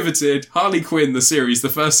 Pivoted, Harley Quinn, the series, the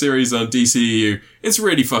first series on DCEU. It's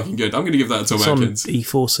really fucking good. I'm going to give that to Tom Atkins. On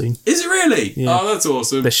E4 soon. Is it really? Yeah. Oh, that's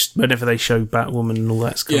awesome. Whenever they show Batwoman and all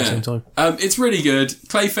that, it's at the same time. It's really good.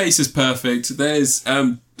 Clayface is perfect. There's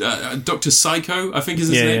Dr. Psycho, I think is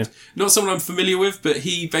his name. Yeah. Not someone I'm familiar with, but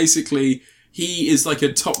he basically... He is like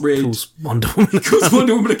a top-rated... Calls Wonder Woman a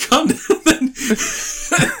cunt.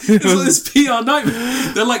 It's like this PR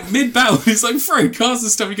nightmare. They're like mid-battle. He's like throwing cars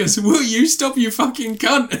and stuff. He goes, will you stop, you fucking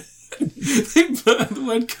cunt? They put the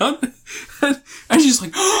word cunt. And she's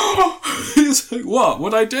like, oh! He's like, what?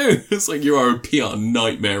 What'd I do? It's like, you are a PR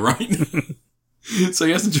nightmare right now. So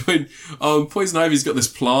he has to join... Poison Ivy's got this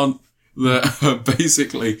plant that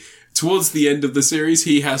basically... Towards the end of the series,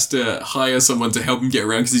 he has to hire someone to help him get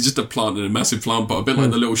around because he's just a plant in a massive plant pot, a bit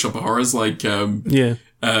like the Little Shop of Horrors, like, and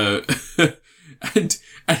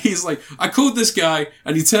he's like, I called this guy,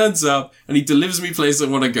 and he turns up, and he delivers me places I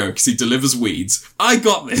want to go, because he delivers weeds. I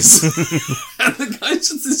got this! And the guy's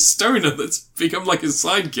just this stoner that's become like his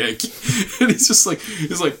sidekick. And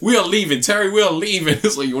he's like, we are leaving, Terry, we are leaving.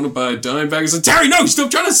 It's like, you want to buy a dime bag? It's like, Terry, no, stop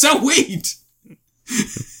trying to sell weed!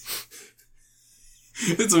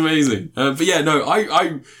 It's amazing. But yeah, no,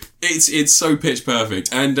 it's so pitch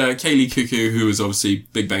perfect. And, Kaylee Cuckoo, who is obviously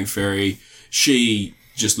Big Bang Theory, she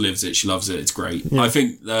just lives it. She loves it. It's great. Yeah. I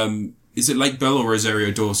think, is it Lake Bell or Rosario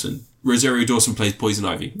Dawson? Rosario Dawson plays Poison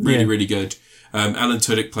Ivy. Really, really good. Alan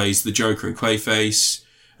Tudyk plays the Joker and Clayface.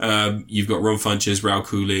 You've got Ron Funches, Raoul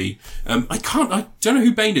Cooley. I don't know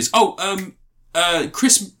who Bane is.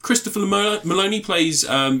 Christopher Maloney plays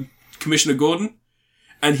Commissioner Gordon,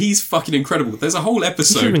 and he's fucking incredible. There's a whole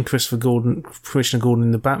episode. You've been Commissioner Gordon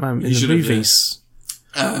in the Batman in the movies.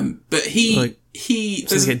 But he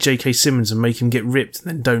does get J.K. Simmons and make him get ripped, and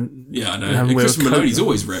then don't. Yeah, I know. And Christopher Maloney's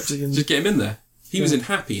always ripped. Just get him in there. He was in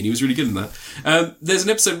Happy, and he was really good in that. There's an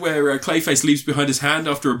episode where Clayface leaves behind his hand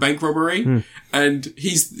after a bank robbery, and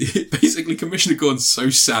he's basically Commissioner Gordon's so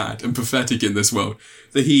sad and pathetic in this world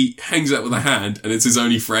that he hangs out with a hand, and it's his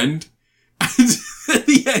only friend. And at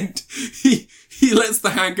the end, he lets the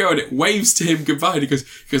hand go, and it waves to him goodbye, and he goes,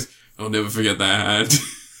 "I'll never forget that hand."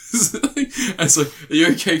 And it's like, "Are you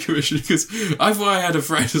okay, Commissioner?" Because I thought I had a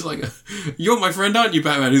friend. It's like, "You're my friend, aren't you,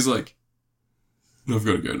 Batman?" He's like, "No, I've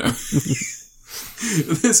got to go now."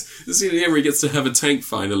 There's the scene here where he gets to have a tank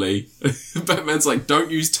finally. Batman's like,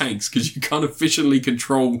 "Don't use tanks because you can't efficiently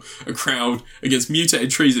control a crowd against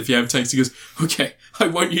mutated trees if you have tanks." He goes, "Okay, I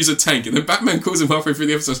won't use a tank." And then Batman calls him halfway through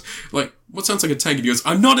the episode, like, "What sounds like a tank?" And he goes,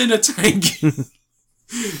 "I'm not in a tank."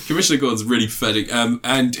 Commissioner Gordon's really pathetic.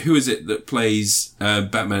 And who is it that plays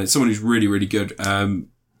Batman? It's someone who's really, really good.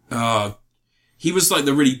 He was like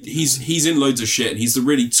he's in loads of shit, and he's the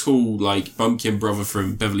really tall, like, bumpkin brother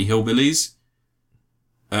from Beverly Hillbillies.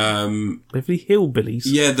 Beverly Hillbillies?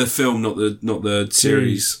 Yeah, the film, not the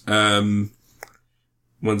series. 1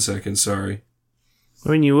 second, sorry. I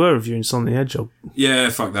mean, you were reviewing Sonic the Hedgehog. Yeah,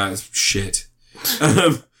 fuck that, it's shit.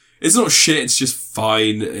 It's not shit, it's just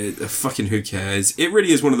fine. Fucking who cares? It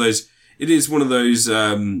really is one of those,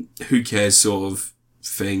 who cares sort of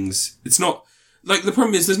things. It's not, like, the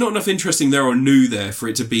problem is there's not enough interesting there or new there for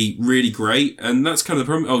it to be really great, and that's kind of the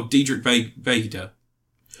problem. Oh, Diedrich Bader.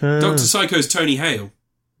 Dr. Psycho's Tony Hale.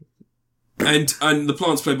 And the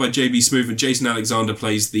plant's played by J.B. Smoove, and Jason Alexander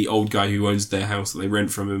plays the old guy who owns their house that they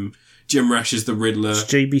rent from him. Jim Rash is the Riddler. Is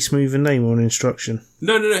J.B. Smoove a name or an instruction?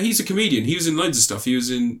 No, he's a comedian. He was in loads of stuff. He was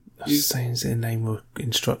saying is it a name or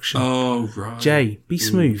instruction? Oh, right. J.B.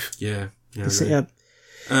 Smoove. Yeah. You're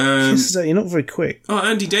not very quick. Oh,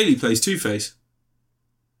 Andy Daly plays Two-Face.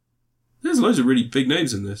 There's loads of really big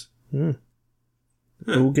names in this. Yeah.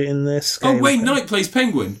 All getting their scale. Oh, Wayne Knight plays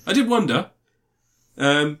Penguin. I did wonder.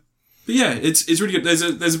 But yeah, it's really good. There's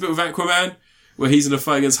a bit of Aquaman where he's in a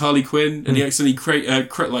fight against Harley Quinn, and he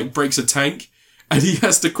accidentally breaks a tank, and he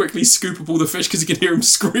has to quickly scoop up all the fish because he can hear him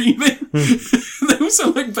screaming. They all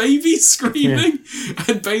sound like babies screaming. Yeah.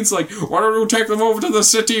 And Bane's like, "Why don't you take them over to the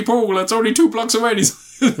city pool? It's only 2 blocks away." And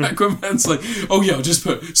Aquaman's like, "Oh yeah, I'll just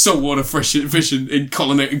put saltwater fish in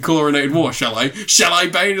chlorinated water, shall I? Shall I?"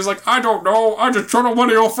 Bane is like, "I don't know. I just shot one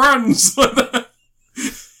of your friends." Like that.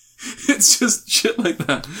 It's just shit like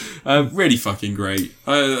that. Really fucking great.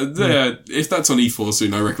 If that's on E4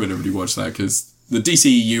 soon, I recommend everybody watch that, because the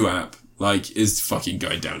DCEU app, like, is fucking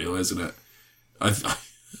going downhill, isn't it?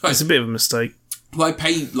 It's a bit of a mistake. Well, I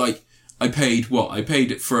paid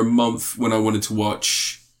it for a month when I wanted to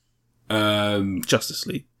watch Justice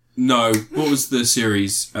League. No, what was the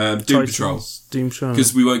series? Doom Patrol. Doom Patrol.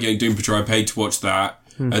 Because we weren't getting Doom Patrol, I paid to watch that.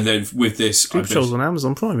 And then with this... Doom Patrol's on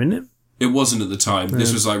Amazon Prime, isn't it? It wasn't at the time. Yeah.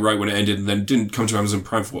 This was like right when it ended, and then didn't come to Amazon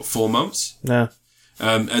Prime for 4 months? Yeah.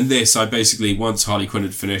 And this, I basically, once Harley Quinn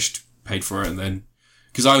had finished, paid for it, and then...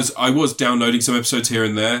 Because I was downloading some episodes here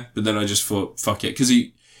and there, but then I just thought, fuck it. Because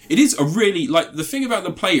it is a really... Like, the thing about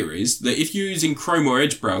the player is that if you're using Chrome or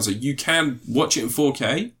Edge browser, you can watch it in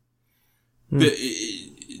 4K. But,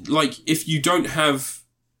 like, if you don't have...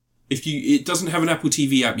 It doesn't have an Apple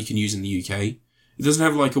TV app you can use in the UK. It doesn't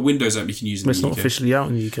have, like, a Windows app you can use in the UK. It's not officially out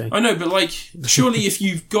in the UK. I know, but, like, surely if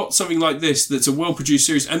you've got something like this that's a well-produced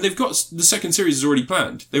series, and they've got... The second series is already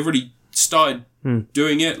planned. They've already started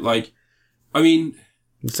doing it. Like, I mean...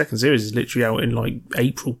 The second series is literally out in, like,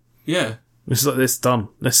 April. Yeah. It's like, this done.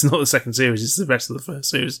 That's not the second series, it's the rest of the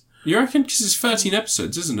first series. You reckon? Because it's 13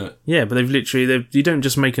 episodes, isn't it? Yeah, but you don't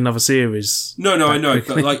just make another series. No, I know.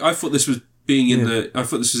 But, like, I thought this was being in the... I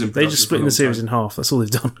thought this was in production. They just split the series in half. That's all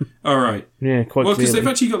they've done. All right. Yeah, quite well, because clearly.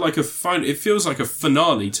 they've actually got, like, it feels like a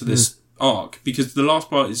finale to this arc, because the last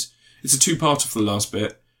part it's a two-parter for the last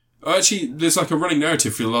bit. Actually, there's, like, a running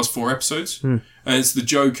narrative for the last 4 episodes. And it's the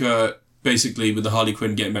Joker, basically, with the Harley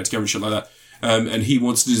Quinn getting back together and shit like that. And he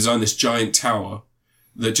wants to design this giant tower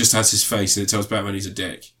that just has his face, and it tells Batman he's a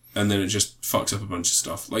dick. And then it just fucks up a bunch of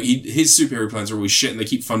stuff. Like, his superhero plans are always shit, and they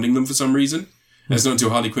keep funding them for some reason. And it's not until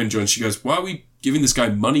Harley Quinn joins, she goes, "Why are we giving this guy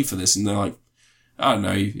money for this?" And they're like, "I don't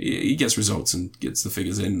know, he gets results and gets the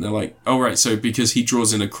figures in." And they're like, "Oh, right, so because he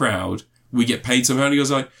draws in a crowd, we get paid somehow?" And he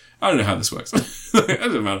goes like, "I don't know how this works." It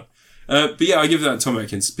doesn't matter. But yeah, I give that to Tom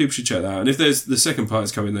Atkins. People should check that out. And if there's the second part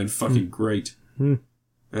is coming, then fucking great.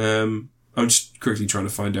 I'm just quickly trying to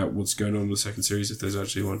find out what's going on with the second series, if there's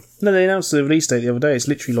actually one. No, they announced the release date the other day. It's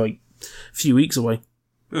literally like a few weeks away.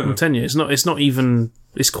 I'm telling you, it's not even.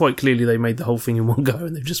 It's quite clearly they made the whole thing in one go,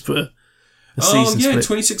 and they've just put a season split.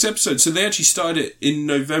 26 episodes. So they actually started it in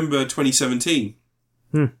November 2017.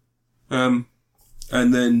 And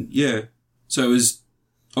then so it was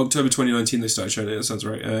October 2019 they started showing it. That sounds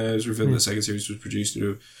right. It was revealed that the second series was produced.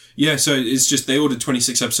 So it's just they ordered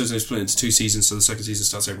 26 episodes and they split it into 2 seasons. So the second season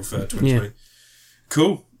starts April 3rd, 2020. Yeah.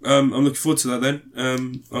 Cool. I'm looking forward to that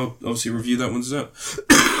then. I'll obviously review that once it's out.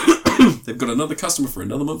 They've got another customer for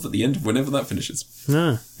another month at the end of whenever that finishes.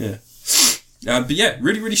 Yeah. But yeah,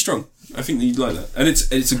 really, really strong. I think that you'd like that. And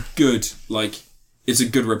it's a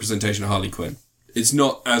good representation of Harley Quinn. It's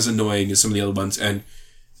not as annoying as some of the other ones, and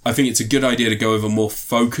I think it's a good idea to go with a more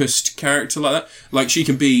focused character like that. Like, she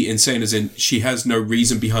can be insane as in she has no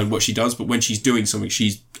reason behind what she does, but when she's doing something,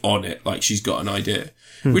 she's on it. Like, she's got an idea.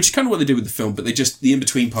 Which is kind of what they did with the film, but they just, the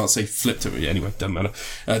in-between parts, they flipped it. Anyway, doesn't matter.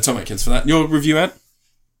 Tom Atkins for that. Your review, Ad?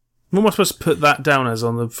 What am I supposed to put that down as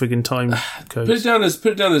on the friggin' time code? Put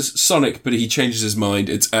it down as Sonic, but he changes his mind.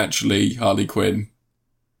 It's actually Harley Quinn.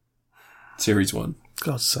 Series 1.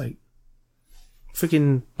 God's sake.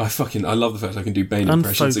 Friggin'... I love the fact I can do Bane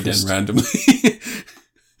impressions again randomly.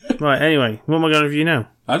 Right, anyway, what am I going to review now?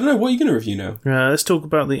 I don't know, what are you going to review now? Let's talk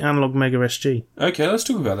about the Analog Mega SG. Okay, let's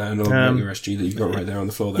talk about that Analog Mega SG that you've got right there on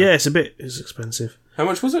the floor there. Yeah, it's expensive. How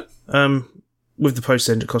much was it? With the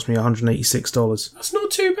postage, it cost me $186. That's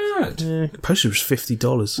not too bad. Yeah, postage was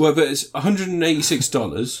 $50. Well, but it's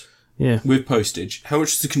 $186 with postage. How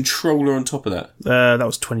much is the controller on top of that? That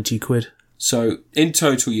was 22 quid. So, in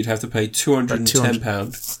total, you'd have to pay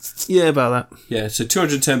 £210. Yeah, about that. Yeah, so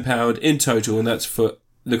 £210 in total, and that's for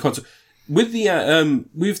the console. With the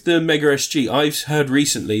Mega SG, I've heard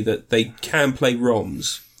recently that they can play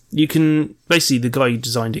ROMs. You can, basically, the guy who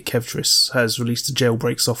designed it, Kevtris, has released a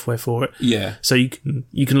jailbreak software for it. Yeah. So you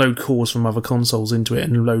can load cores from other consoles into it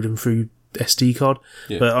and load them through SD card.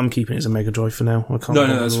 Yeah. But I'm keeping it as a Mega Drive for now. I can't. No,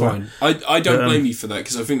 that's fine. I don't blame you for that,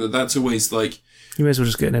 because I think that's always like... You may as well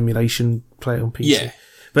just get an emulation player on PC. Yeah.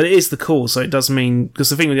 But it is the core, so it does mean... Because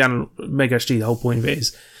the thing with the Mega HD, the whole point of it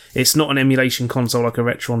is, it's not an emulation console like a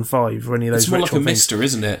Retron 5 or any of those. It's more Retron like a Mister,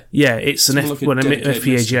 isn't it? Yeah, it's an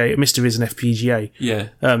FPGA. Mister is an FPGA. Yeah.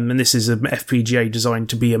 And this is an FPGA designed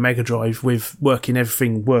to be a Mega Drive with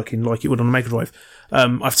everything working like it would on a Mega Drive.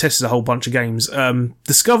 I've tested a whole bunch of games.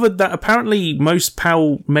 Discovered that apparently most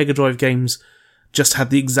PAL Mega Drive games just had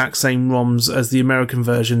the exact same ROMs as the American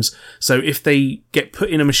versions. So if they get put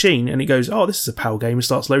in a machine and it goes, oh, this is a PAL game, and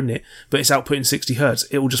starts loading it, but it's outputting 60 Hz,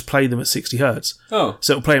 it will just play them at 60 Hz. Oh.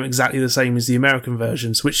 So it'll play them exactly the same as the American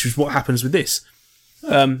versions, which is what happens with this.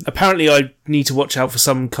 Apparently I need to watch out for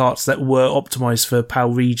some carts that were optimized for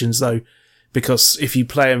PAL regions though, because if you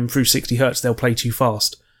play them through 60 Hz, they'll play too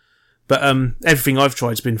fast. But everything I've tried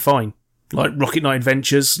has been fine. Like Rocket Knight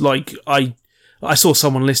Adventures, like I saw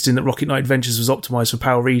someone listing that Rocket Knight Adventures was optimised for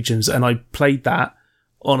PAL regions, and I played that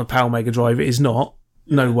on a PAL Mega Drive. It is not.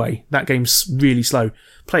 No way. That game's really slow.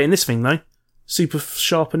 Playing this thing, though, super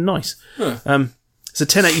sharp and nice. Huh. It's a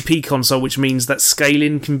 1080p console, which means that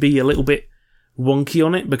scaling can be a little bit wonky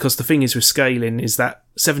on it, because the thing is with scaling is that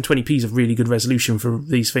 720p is a really good resolution for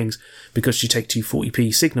these things, because you take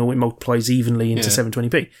 240p signal, it multiplies evenly into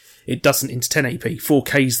 720p. It doesn't into 1080p.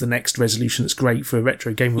 4K is the next resolution that's great for a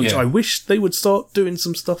retro game, which I wish they would start doing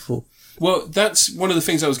some stuff for. Well, that's one of the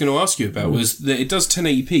things I was going to ask you about, was that it does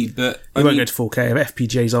 1080p, but... You won't go to 4K.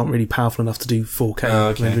 FPGAs aren't really powerful enough to do 4K. Oh,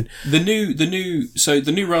 okay.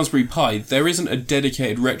 The new Raspberry Pi, there isn't a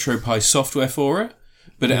dedicated RetroPie software for it,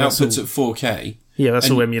 but it outputs at 4K. Yeah,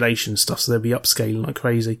 that's all emulation stuff, so they'll be upscaling like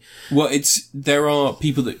crazy. Well, there are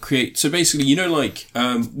people that create... So basically, you know, like,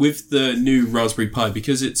 with the new Raspberry Pi,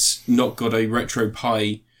 because it's not got a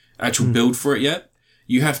RetroPie actual build for it yet,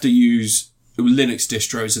 you have to use Linux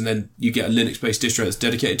distros, and then you get a Linux-based distro that's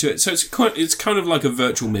dedicated to it. So it's kind of like a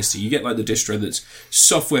virtual MISTI. You get like the distro that's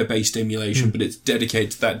software-based emulation, but it's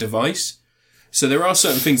dedicated to that device. So there are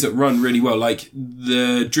certain things that run really well, like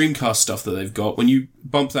the Dreamcast stuff that they've got. When you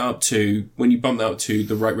bump that up to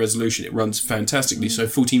the right resolution, it runs fantastically. So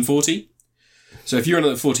 1440. So if you run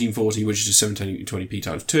at 1440, which is just 720p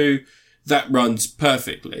times 2, that runs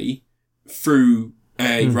perfectly through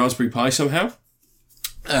a Raspberry Pi somehow.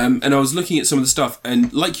 And I was looking at some of the stuff,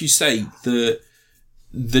 and like you say,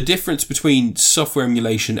 the difference between software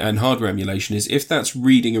emulation and hardware emulation is if that's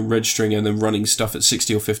reading and registering and then running stuff at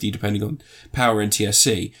 60 or 50 depending on power and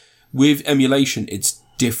TSC. With emulation, it's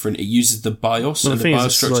different. It uses the BIOS and the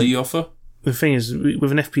BIOS structure you offer. The thing is,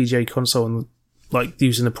 with an FPGA console on the like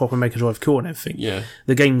using the proper Mega Drive core and everything, Yeah.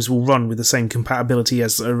 the games will run with the same compatibility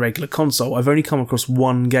as a regular console. I've only come across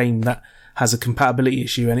one game that has a compatibility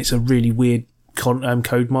issue, and it's a really weird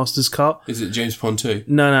Codemasters cart. Is it James Pond 2?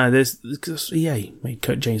 No, there's EA made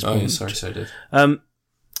James Bond. Oh, yeah, sorry, so I did.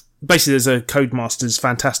 Basically, there's a Codemasters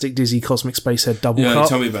Fantastic Dizzy Cosmic Spacehead double Yeah, cart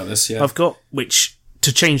tell me about this, yeah. I've got, which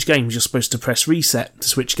to change games you're supposed to press reset to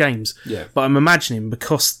switch games. Yeah. But I'm imagining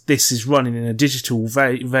because this is running in a digital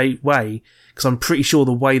way, because I'm pretty sure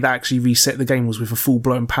the way that actually reset the game was with a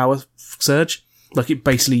full-blown power surge. Like it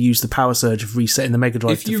basically used the power surge of resetting the Mega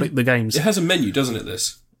Drive to flick the games. It has a menu, doesn't it,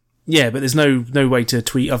 this? Yeah, but there's no way to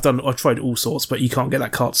tweak. I've tried all sorts, but you can't get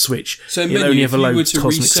that cart to switch. So in You'll menu, only if ever you load were to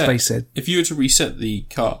Cosmic reset, Spacehead. if you were to reset the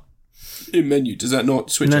cart in menu, does that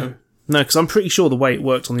not switch over? No, because I'm pretty sure the way it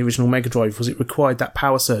worked on the original Mega Drive was it required that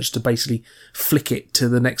power surge to basically flick it to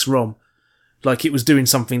the next ROM. Like it was doing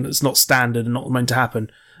something that's not standard and not meant to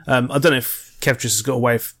happen. I don't know if Kevtris has got a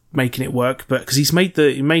way of making it work, but because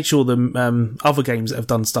he made sure the other games that have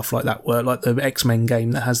done stuff like that work, like the X-Men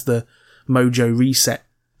game that has the Mojo reset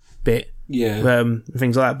bit, Yeah.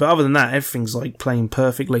 things like that. But other than that, everything's like playing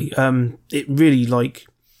perfectly. It really like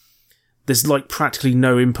there's like practically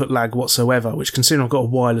no input lag whatsoever, which considering I've got a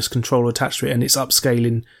wireless controller attached to it and it's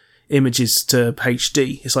upscaling images to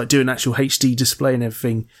HD, it's like doing actual HD display and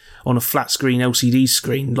everything on a flat screen LCD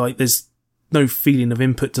screen. Like there's no feeling of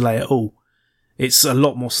input delay at all. It's a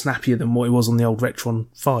lot more snappier than what it was on the old Retron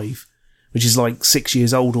 5, which is like 6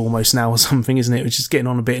 years old almost now or something, isn't it? Which is getting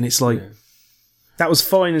on a bit, and it's like that was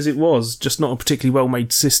fine as it was, just not a particularly well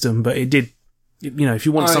made system, but it did. You know, if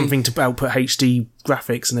you want something to output HD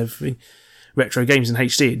graphics and everything, retro games in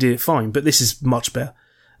HD, it did it fine. But this is much better.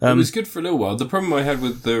 It was good for a little while. The problem I had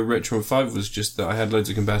with the Retron 5 was just that I had loads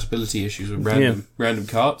of compatibility issues with random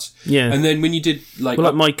carts. Yeah. And then when you did like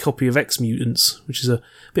my copy of X Mutants, which is a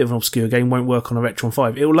bit of an obscure game, won't work on a Retron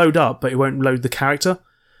 5. It'll load up, but it won't load the character,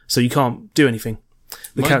 so you can't do anything.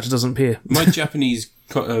 The character doesn't appear. My Japanese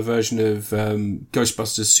version of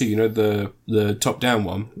Ghostbusters 2, you know, the top-down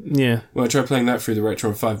one. Yeah. Well, I tried playing that through the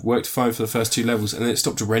Retron 5. Worked fine for the first 2 levels, and then it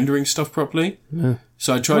stopped rendering stuff properly. Yeah.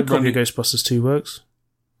 So I tried My copy running... of Ghostbusters 2 works.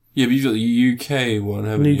 Yeah, but you've got the UK one,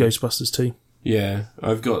 haven't New you? Ghostbusters 2. Yeah,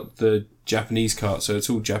 I've got the Japanese cart, so it's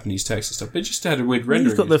all Japanese text and stuff. But it just had a weird rendering.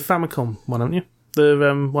 You've got the Famicom one, haven't you?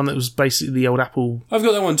 The one that was basically the old Apple... I've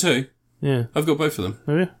got that one too. Yeah. I've got both of them.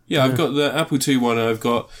 Oh, yeah? Yeah, I've got the Apple II one, and I've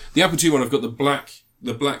got... The Apple II one, I've got the black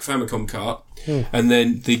Famicom cart. And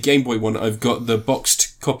then the Game Boy one, I've got the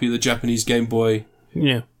boxed copy of the Japanese Game Boy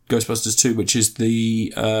Ghostbusters 2, which is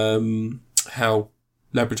the HAL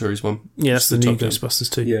Laboratories one. Yeah, that's the new top down.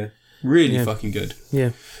 Ghostbusters 2. Yeah. Really fucking good.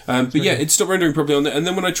 Yeah. But yeah, it stopped rendering properly on there. And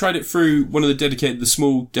then when I tried it through one of the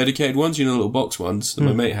small dedicated ones, you know, the little box ones that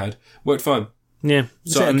my mate had, worked fine. Yeah.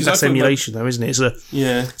 So, that's emulation though, isn't it?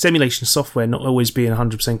 Yeah. It's emulation software not always being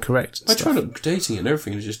 100% correct. I tried updating it and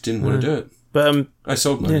everything and just didn't want to do it. But I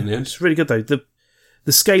sold mine in the end. it's really good though.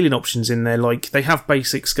 The scaling options in there, like they have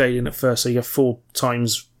basic scaling at first, so you have 4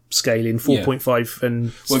 times scaling, 4.5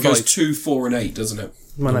 and Well, it 5. goes 2, 4 and 8, doesn't it?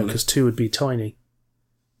 Well, no, because 2 would be tiny.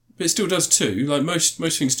 But it still does 2. Like most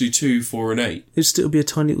things do 2, 4 and 8. It'd still be a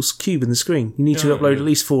tiny little cube in the screen. You need to upload at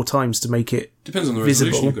least 4 times to make it Depends on the visible.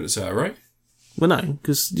 resolution you've got it set at, right? Well, no,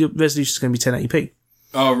 because your resolution is going to be 1080p.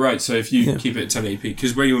 Oh, right. So if you keep it at 1080p,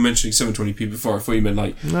 because when you were mentioning 720p before, I thought you meant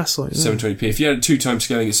like That's like 720p. If you had 2 times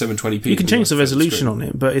scaling at 720p, you can change the resolution on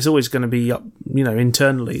it, but it's always going to be up. You know,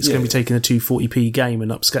 internally, it's going to be taking a 240p game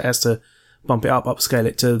and upscale. It has to bump it up, upscale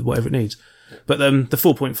it to whatever it needs. But the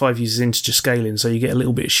 4.5 uses integer scaling, so you get a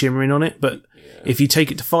little bit of shimmering on it. But if you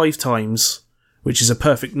take it to 5 times, which is a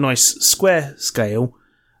perfect, nice square scale,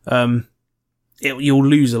 you'll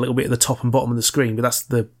lose a little bit at the top and bottom of the screen. But that's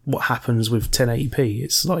what happens with 1080p.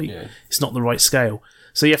 It's like it's not the right scale,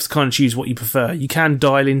 so you have to kind of choose what you prefer. You can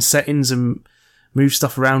dial in settings and move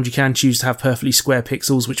stuff around. You can choose to have perfectly square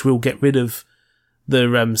pixels, which will get rid of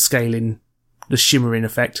the scaling, the shimmering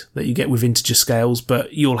effect that you get with integer scales,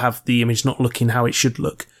 but you'll have the image not looking how it should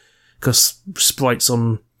look because sprites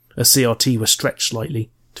on a CRT were stretched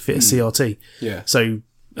slightly to fit a CRT. Yeah. So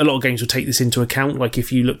a lot of games will take this into account. Like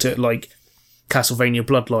if you looked at like Castlevania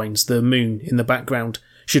Bloodlines, the moon in the background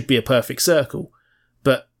should be a perfect circle,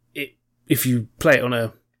 but if you play it on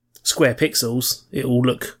a square pixels, it will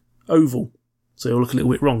look oval. So it'll look a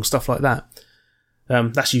little bit wrong, stuff like that.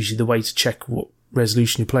 That's usually the way to check what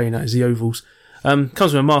resolution you're playing at, is the ovals. Comes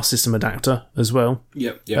with a Master System adapter as well.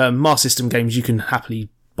 Yep. Master System games you can happily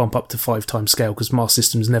bump up to 5 times scale because Master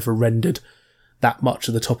System's never rendered that much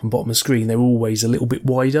of the top and bottom of the screen. They're always a little bit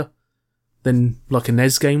wider than like a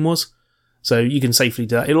NES game was. So you can safely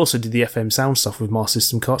do that. It'll also do the FM sound stuff with Master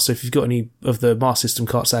System carts. So if you've got any of the Master System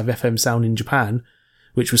carts that have FM sound in Japan,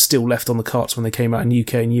 which was still left on the carts when they came out in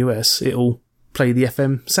UK and US, it'll play the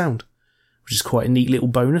FM sound, which is quite a neat little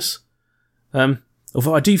bonus.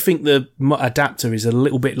 Although I do think the adapter is a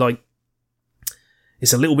little bit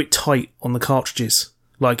it's a little bit tight on the cartridges.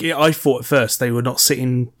 Like, I thought at first they were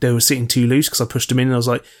sitting too loose because I pushed them in and I was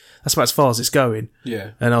like, that's about as far as it's going.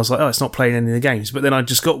 Yeah. And I was like, oh, it's not playing any of the games. But then I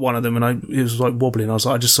just got one of them and it was like wobbling. I was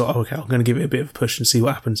like, I just thought, oh, okay, I'm going to give it a bit of a push and see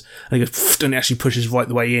what happens. And it goes, and it actually pushes right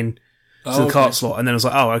the way in to the cart slot. And then I was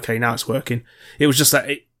like, oh, okay, now it's working. It was just that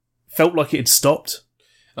it felt like it had stopped.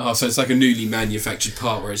 Oh, so it's like a newly manufactured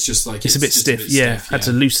part where it's just like... It's a bit stiff, yeah. Had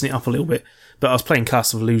to loosen it up a little bit. But I was playing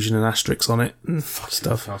Castle of Illusion and Asterix on it and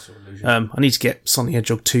stuff. I need to get Sonic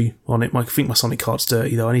Hedgehog 2 on it. I think my Sonic card's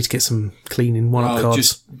dirty, though. I need to get some cleaning one-up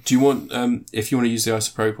cards. Do you want, if you want to use the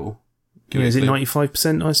isopropyl... Is it 95%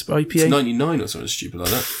 IPA? It's 99 or something stupid like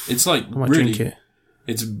that. It's like I might drink it.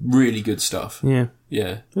 It's really good stuff. Yeah.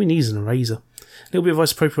 Yeah. All we need is an eraser. A little bit of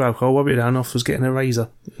isopropyl alcohol, wipe it down off, was getting an eraser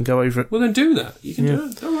and go over it. Well, then do that. You can do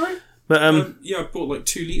it. Don't worry. But, I bought like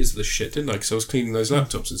 2 litres of this shit, didn't I? Because I was cleaning those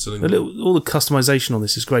laptops and selling them. All the customization on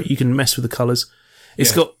this is great. You can mess with the colours.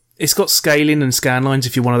 It's got scaling and scan lines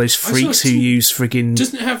if you're one of those freaks who use friggin'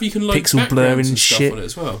 doesn't it have, you can like pixel blurring and shit on it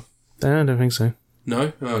as well? I don't think so.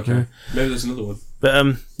 No? Oh, okay. No. Maybe there's another one.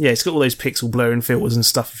 But it's got all those pixel blurring filters and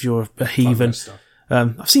stuff if you're a heathen.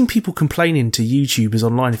 I've seen people complaining to YouTubers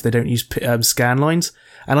online if they don't use scan lines,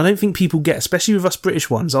 and I don't think people get, especially with us British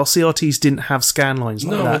ones, our CRTs didn't have scan lines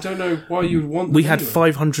like that. No, I don't know why you'd want them. We had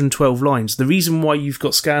 512 lines. The reason why you've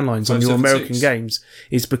got scan lines on your American games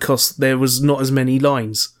is because there was not as many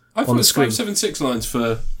lines on the screen. 576 lines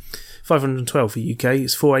for... 512 for UK,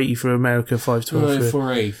 it's 480 for America, 512 for...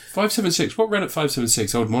 480. 576, what ran at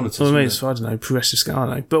 576? Old monitors. Well, I don't know, progressive scan, I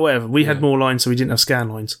don't know. But whatever, we had more lines so we didn't have scan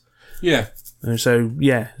lines. Yeah. So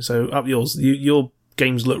up yours. Your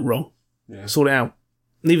games look wrong. Yeah. Sort it out.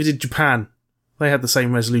 Neither did Japan. They had the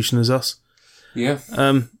same resolution as us. Yeah.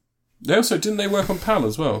 They also, didn't they work on PAL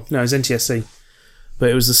as well? No, it was NTSC. But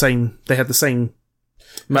it was the same, they had the same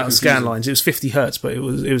amount of scan lines. It was 50 hertz, but it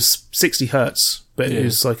was 60 hertz, but it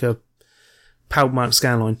was like a PAL mount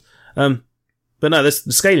scan line. But no, there's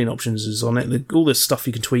the scaling options is on it. All this stuff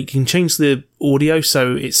you can tweak. You can change the audio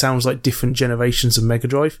so it sounds like different generations of Mega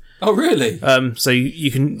Drive. Oh, really? So you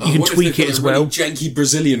can tweak it as well. Really janky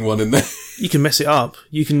Brazilian one in there. You can mess it up.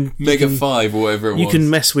 You can Mega 5 or whatever it was. You can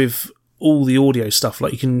mess with all the audio stuff.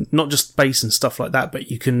 Like you can not just bass and stuff like that, but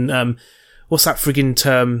you can what's that friggin'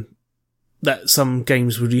 term that some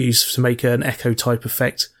games would use to make an echo type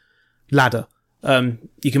effect? Ladder.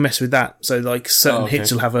 You can mess with that. So like certain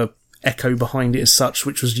hits will have a echo behind it as such,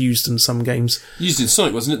 which was used in some games. Used in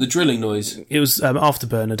Sonic, wasn't it? The drilling noise. It was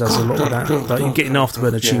Afterburner does a lot of that. Like you get an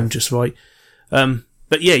Afterburner tune just right.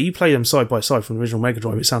 But yeah, you play them side by side from the original Mega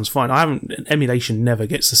Drive. It sounds fine. Emulation never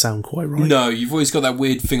gets the sound quite right. No, you've always got that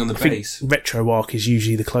weird thing on the bass. RetroArch is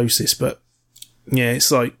usually the closest, but yeah, it's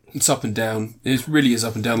like it's up and down. It really is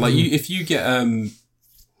up and down. Like if you get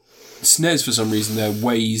SNES for some reason, they're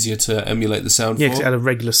way easier to emulate the sound. Yeah, because it had a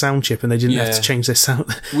regular sound chip and they didn't have to change their sound.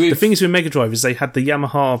 The thing is with Mega Drive is they had the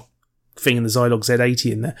Yamaha thing in the Zilog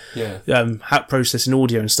Z80 in there. Yeah. Processing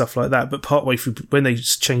audio and stuff like that. But partway through, when they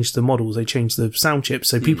changed the models, they changed the sound chip.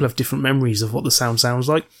 So people have different memories of what the sound sounds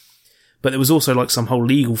like. But there was also like some whole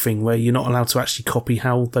legal thing where you're not allowed to actually copy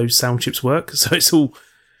how those sound chips work. So it's all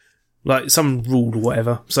like some rule or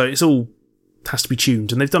whatever. So it's all has to be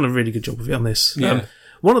tuned. And they've done a really good job of it on this. Yeah.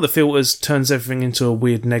 One of the filters turns everything into a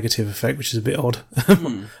weird negative effect, which is a bit odd. I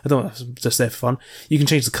don't know, it's just there for fun. You can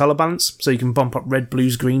change the colour balance, so you can bump up red,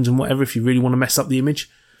 blues, greens, and whatever if you really want to mess up the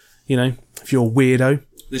image. You know, if you're a weirdo.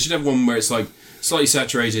 They should have one where it's like slightly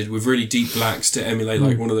saturated with really deep blacks to emulate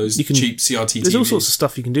like one of those cheap CRT TVs. There's all sorts of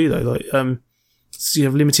stuff you can do though, like so you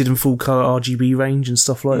have limited and full colour RGB range and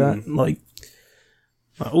stuff like that. Like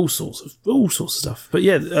all sorts of stuff. But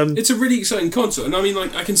yeah, it's a really exciting console, and I mean,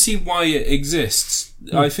 like, I can see why it exists.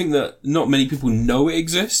 I think that not many people know it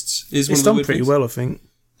exists. It's done pretty well, I think.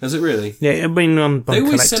 Has it really? Yeah, I mean, they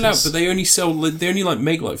always sell out, but they only like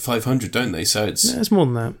make like 500, don't they? So it's more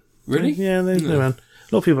than that. Really? Yeah, they're around.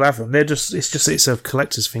 A lot of people have them. It's a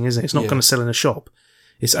collector's thing, isn't it? It's not going to sell in a shop.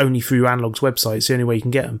 It's only through Analog's website. It's the only way you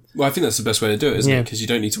can get them. Well, I think that's the best way to do it, isn't it? Because you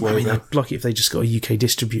don't need to worry about. I'd like it if they just got a UK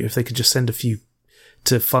distributor. If they could just send a few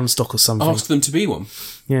to Funstock or something. Ask them to be one.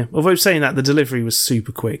 Yeah. Although saying that, the delivery was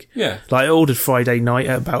super quick. Yeah. Like I ordered Friday night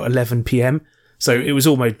at about 11 p.m. So it was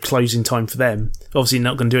almost closing time for them. Obviously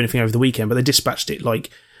not going to do anything over the weekend, but they dispatched it like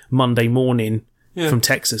Monday morning from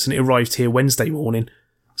Texas and it arrived here Wednesday morning.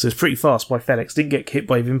 So it's pretty fast by FedEx. Didn't get hit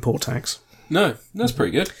by import tax. No, that's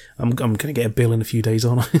pretty good. I'm going to get a bill in a few days,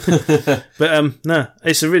 aren't I? But no,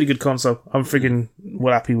 it's a really good console. I'm friggin'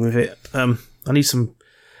 well happy with it. I need some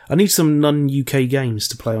non-UK games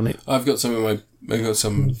to play on it. I've got some in my. I've got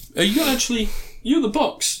some. You got actually. You got the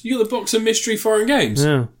box. You got the box of mystery foreign games.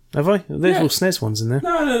 Yeah, have I? There's all SNES ones in there.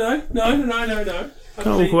 No.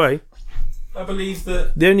 Can't walk away. I believe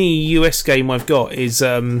that The only US game I've got is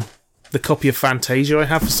the copy of Fantasia I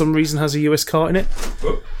have for some reason has a US cart in it.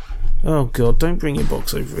 Oh. Oh god, don't bring your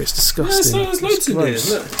box over here. It's disgusting. Yeah, there's loads in there, gross.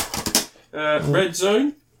 isn't it? Red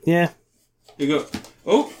Zone. Yeah, You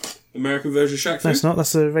got American version of Shaq Fu. no, it's not.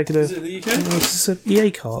 That's a regular. Is it the UK? It's an EA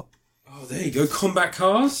cart. Oh, there you go. Combat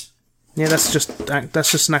Cars. Yeah, that's just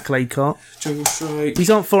an accolade cart. Jungle Strike. These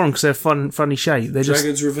aren't foreign because they're funny shape. They're just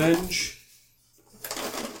Dragon's Revenge.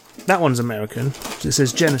 that one's American. It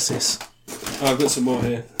says Genesis. Oh, I've got some more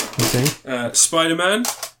here. Okay. Spider-Man.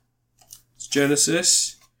 It's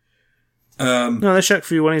Genesis. No, the Shaq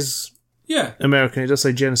Fu one is Yeah. American. It does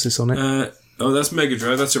say Genesis on it. That's Mega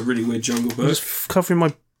Drive. That's a really weird Jungle I'm Book. just covering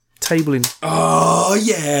my table in. Oh,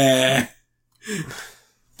 yeah.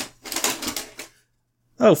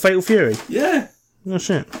 Oh, Fatal Fury. Yeah. Oh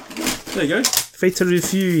shit. There you go. Fatal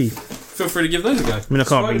Fury. Feel free to give those a go. I mean, I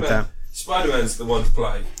can't read that. Spider-Man's the one to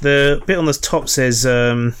play. The bit on the top says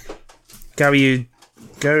Gary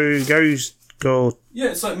goes go.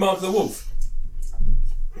 Yeah, it's like Mark the Wolf.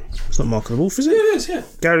 It's not Mark of the Wolf, is Yeah, it? it is, yeah.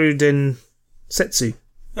 Garu Den Setsu.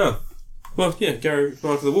 Oh. Well, yeah, Gary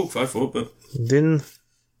Mark of the Wolf, I thought, but... Then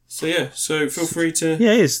So, yeah, so feel free to...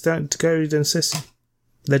 yeah, it is that Garu Den Setsu.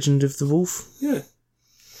 Legend of the Wolf. Yeah.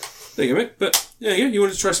 There you go, mate. But, there you go. You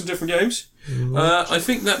wanted to try some different games? I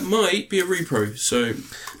think that might be a repro, so...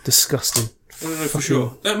 Disgusting. I don't know for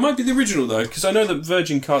sure. That might be the original, though, because I know that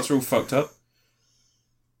Virgin carts are all fucked up.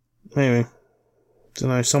 Anyway, don't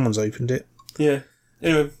know. Someone's opened it. Yeah.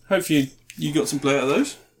 Anyway, hopefully you got some play out of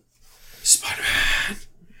those. Spider-Man!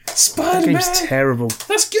 That Spider-Man! game's terrible.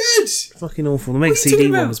 That's good! Fucking awful. The Mega What are you talking CD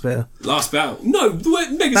about? one was better. Last Battle. No, the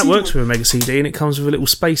Mega That CD works one- with a Mega CD, and it comes with a little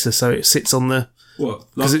spacer, so it sits on the What?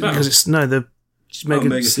 Last Battle? because it's no the Mega,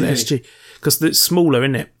 Mega CD. SG because it's smaller,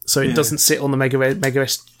 isn't it? So it Yeah. doesn't sit on the Mega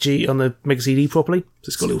SG on the Mega CD properly. So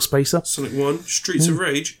it's got a little spacer. Sonic 1, Streets of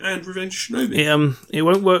Rage, and Revenge of Shinobi. It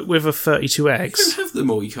won't work with a You 32X. don't have the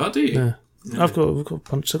multi-card, do you? I've got a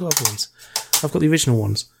bunch of other ones. I've got the original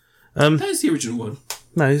ones. That's the original one.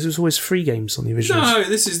 No, there was always free games on the originals. No,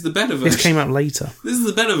 this is the better version. This came out later. This is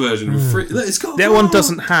the better version. It's got That one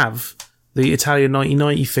doesn't have the Italian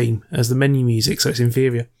 1990 theme as the menu music, so it's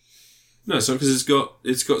inferior. No, it's not because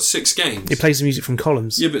it's got 6 games. It plays the music from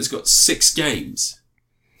columns. Yeah, but it's got 6 games.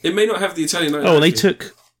 It may not have the Italian. Oh, they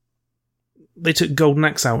took Golden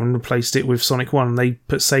Axe out and replaced it with Sonic 1. They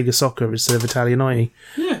put Sega Soccer instead of Italian 90.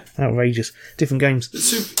 Yeah, Outrageous. Different games.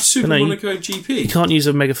 Super No, you- Monaco GP. You can't use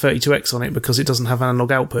a Mega 32X on it because it doesn't have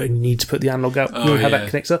analog output and you need to put the analog out. Oh, You know how yeah. that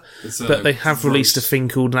connects up? It's, But they have gross. released a thing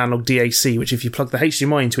called an analog DAC, which if you plug the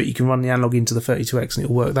HDMI into it, you can run the analog into the 32X and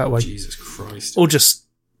it'll work that way. Jesus Christ. Or just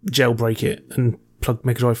jailbreak it and plug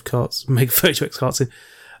Mega Drive carts, Mega 32X carts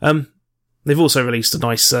in. They've also released a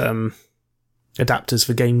nice adapters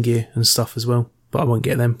for Game Gear and stuff as well, but I won't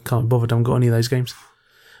get them. Can't be bothered. I haven't got any of those games.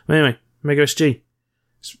 But anyway, Mega SG.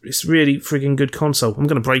 It's really frigging good console. I'm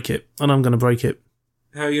going to break it, and I'm going to break it.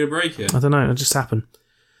 How are you going to break it? I don't know. It'll just happen.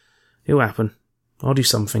 It'll happen. I'll do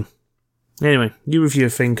something. Anyway, you review a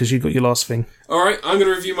thing because you got your last thing. Alright, I'm going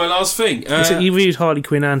to review my last thing. You reviewed Harley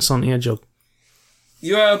Quinn and Sonic the Hedgehog.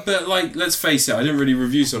 Yeah, but let's face it, I didn't really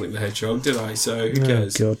review Sonic the Hedgehog, did I? So who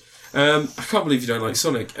cares? Oh, God. I can't believe you don't like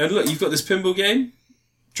Sonic. And look, you've got this pinball game,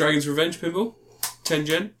 Dragon's Revenge pinball,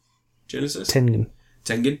 Genesis. Tengen.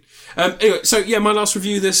 Anyway, so yeah, my last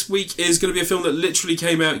review this week is going to be a film that literally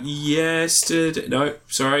came out yesterday. No,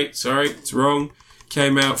 sorry, it's wrong.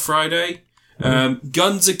 Came out Friday.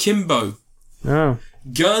 Guns Akimbo. Oh.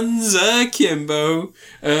 Guns Akimbo.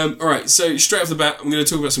 Alright, so straight off the bat, I'm going to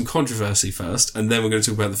talk about some controversy first, and then we're going to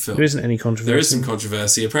talk about the film. There isn't any controversy. There is some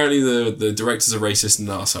controversy. Apparently the director's a racist and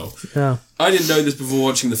an arsehole. Yeah. I didn't know this before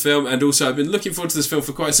watching the film, and also I've been looking forward to this film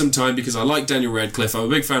for quite some time because I like Daniel Radcliffe. I'm a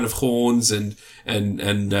big fan of Horns and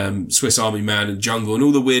Swiss Army Man and Jungle and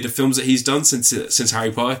all the weirder films that he's done since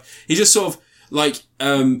Harry Potter. He just sort of like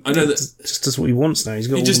I know that Just does what he wants now. He's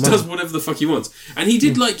got he all just the money. does whatever the fuck he wants, and he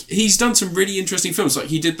did he's done some really interesting films. Like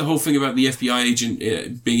he did the whole thing about the FBI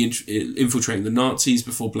agent being infiltrating the Nazis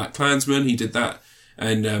before Black Klansman. He did that,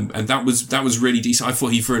 and that was really decent. I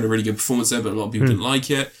thought he threw in a really good performance there, but a lot of people didn't like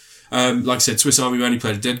it. Like I said, Swiss Army Man, he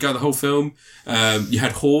played a dead guy the whole film. You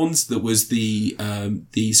had Horns, that was the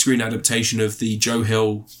screen adaptation of the Joe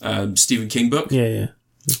Hill Stephen King book. Yeah.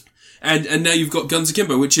 And now you've got Guns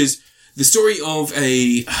Akimbo, which is The story of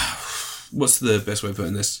a... What's the best way of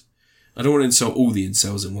putting this? I don't want to insult all the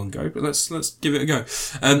incels in one go, but let's give it a go.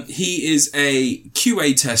 He is a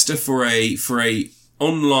QA tester for a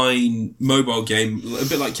online mobile game, a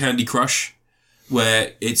bit like Candy Crush,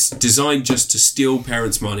 where it's designed just to steal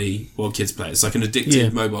parents' money while kids play. It's like an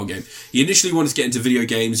addictive mobile game. He initially wanted to get into video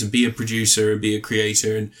games and be a producer and be a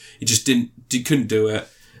creator, and he just couldn't do it.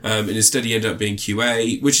 And instead he ended up being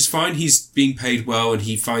QA, which is fine. He's being paid well, and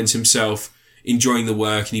he finds himself enjoying the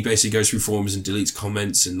work, and he basically goes through forums and deletes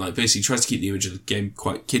comments and like basically tries to keep the image of the game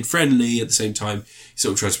quite kid friendly. At the same time, he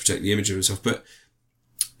sort of tries to protect the image of himself, but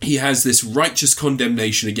he has this righteous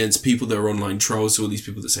condemnation against people that are online trolls. So all these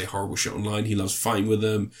people that say horrible shit online, he loves fighting with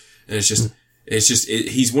them. And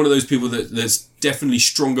he's one of those people that's definitely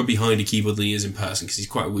stronger behind a keyboard than he is in person, because he's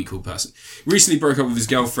quite a weak-willed person. He recently broke up with his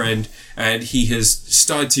girlfriend, and he has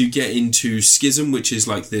started to get into Schism, which is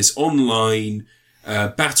like this online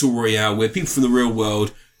battle royale where people from the real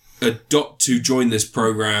world adopt to join this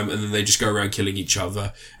program, and then they just go around killing each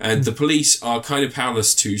other. And the police are kind of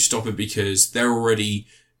powerless to stop it, because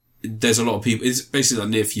there's a lot of people. It's basically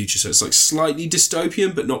like near future, so it's like slightly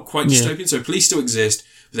dystopian, but not quite dystopian. So police still exist,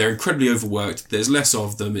 but they're incredibly overworked. There's less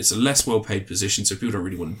of them. It's a less well-paid position, so people don't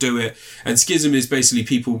really want to do it. And Schism is basically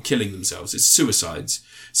people killing themselves. It's suicides.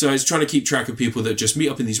 So it's trying to keep track of people that just meet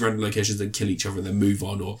up in these random locations, then kill each other and then move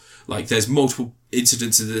on. Or like there's multiple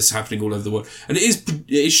incidents of this happening all over the world. And it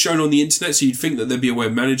is shown on the internet, so you'd think that there'd be a way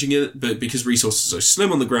of managing it, but because resources are so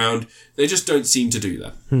slim on the ground, they just don't seem to do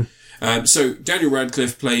that. So Daniel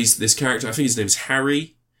Radcliffe plays this character. I think his name is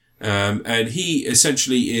Harry. And he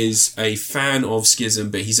essentially is a fan of Schism,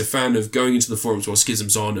 but he's a fan of going into the forums while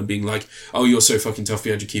Schism's on and being like, oh, you're so fucking tough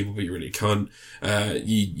behind your keyboard, but you're really a cunt.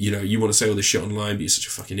 You want to say all this shit online, but you're such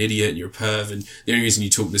a fucking idiot and you're a perv. And the only reason you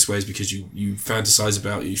talk this way is because you fantasize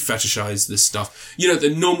about, you fetishize this stuff. You know, the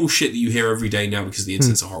normal shit that you hear every day now, because the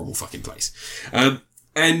internet's a horrible fucking place.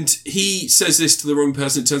 And he says this to the wrong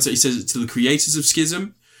person. It turns out he says it to the creators of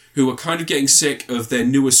Schism, who are kind of getting sick of their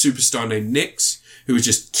newest superstar named Nyx, who is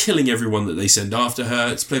just killing everyone that they send after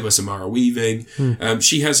her. It's played by Samara Weaving.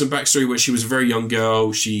 She has some backstory where she was a very young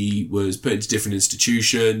girl. She was put into different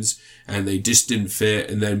institutions, and they just didn't fit.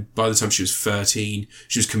 And then by the time she was 13,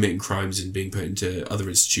 she was committing crimes and being put into other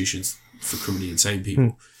institutions for criminally insane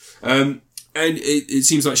people. And it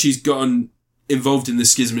seems like she's gotten involved in the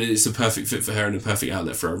Schism, and it's the perfect fit for her and a perfect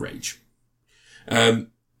outlet for her rage.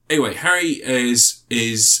 Anyway, Harry is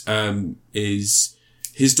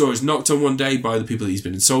his door is knocked on one day by the people that he's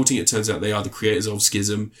been insulting. It turns out they are the creators of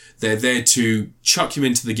Schism. They're there to chuck him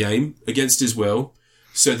into the game against his will,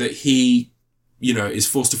 so that he, is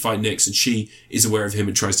forced to fight Nyx, and she is aware of him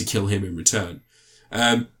and tries to kill him in return.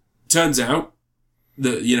 Turns out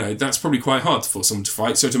that, that's probably quite hard to force someone to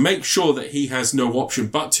fight. So to make sure that he has no option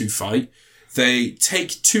but to fight, they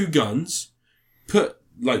take two guns, put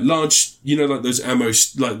like large, like those ammo,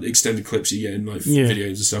 like extended clips you get in like videos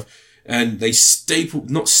and stuff. And they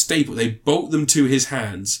they bolt them to his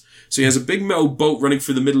hands. So he has a big metal bolt running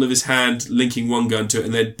through the middle of his hand, linking one gun to it,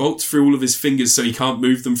 and then bolts through all of his fingers so he can't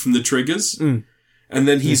move them from the triggers. And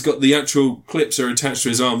then he's got the actual clips are attached to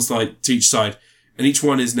his arms, like to each side. And each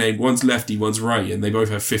one is named, one's lefty, one's right, and they both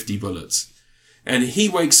have 50 bullets. And he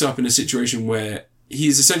wakes up in a situation where he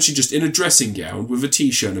is essentially just in a dressing gown with a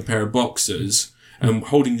t-shirt and a pair of boxers, and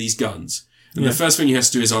holding these guns. And the first thing he has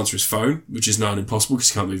to do is answer his phone, which is now impossible because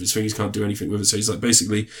he can't move his fingers, can't do anything with it. So he's like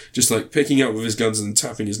basically just like picking up with his guns and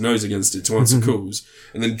tapping his nose against it to answer calls,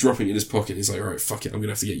 and then dropping it in his pocket. He's like, all right, fuck it, I'm going to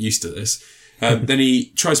have to get used to this. Then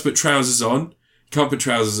he tries to put trousers on. Can't put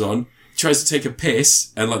trousers on. He tries to take a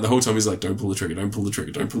piss, and like the whole time he's like, don't pull the trigger, don't pull the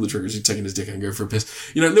trigger, don't pull the trigger. He's taking his dick and going for a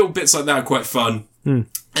piss. Little bits like that are quite fun.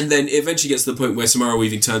 And then it eventually gets to the point where Samara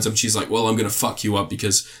Weaving turns up and she's like, well, I'm going to fuck you up,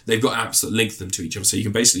 because they've got apps that link them to each other. So you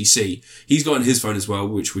can basically see, he's got on his phone as well,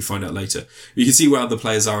 which we find out later. You can see where other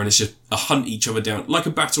players are, and it's just a hunt each other down, like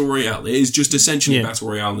a battle royale. It is just essentially a battle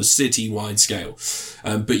royale on a city-wide scale.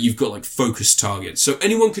 But you've got like focused targets. So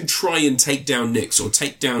anyone can try and take down Nyx or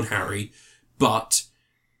take down Harry, but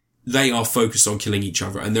they are focused on killing each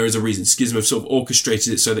other. And there is a reason. Schism have sort of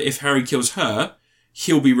orchestrated it so that if Harry kills her,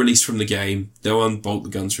 he'll be released from the game. They'll unbolt the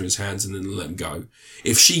guns from his hands and then let him go.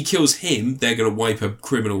 If she kills him, they're going to wipe her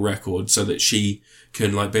criminal record so that she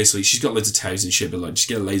can basically, she's got loads of tags and shit, but just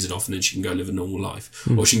get her lasered off and then she can go live a normal life.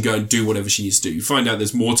 Or she can go and do whatever she needs to do. You find out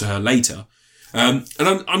there's more to her later. And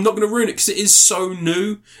I'm not going to ruin it because it is so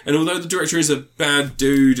new. And although the director is a bad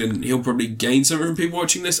dude and he'll probably gain something from people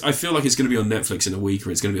watching this, I feel like it's going to be on Netflix in a week,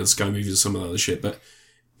 or it's going to be on Sky Movies or some other shit. But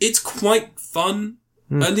it's quite fun.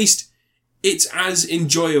 At least it's as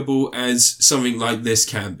enjoyable as something like this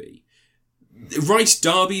can be. Rhys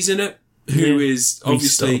Darby's in it. who is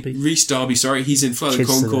obviously Darby. Rhys Darby. Sorry, he's in Flight of the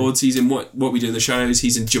Kids Conchords. He's in What We Do in the Shadows.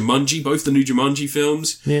 He's in Jumanji, both the new Jumanji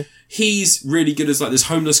films. Yeah. He's really good as like this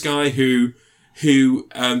homeless guy who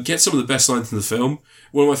gets some of the best lines in the film.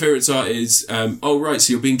 One of my favourites is, oh right,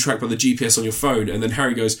 so you're being tracked by the GPS on your phone, and then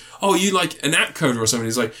Harry goes, oh, are you like an app coder or something?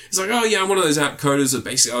 He's like, oh yeah, I'm one of those app coders that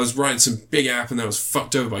basically I was writing some big app and then I was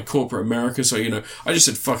fucked over by corporate America, so I just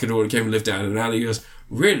said fuck it all and came and lived down in an alley. He goes,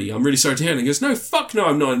 really? I'm really sorry to hear. And he goes, no, fuck no,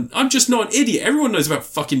 I'm not. I'm just not an idiot. Everyone knows about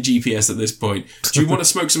fucking GPS at this point. Do you want to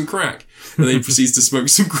smoke some crack? And then he proceeds to smoke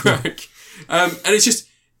some crack. And it's just,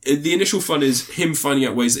 the initial fun is him finding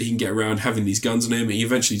out ways that he can get around having these guns on him. He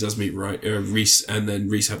eventually does meet Rhys, and then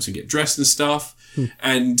Rhys helps him get dressed and stuff.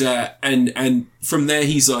 And from there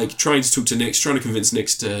he's like trying to talk to Nix, trying to convince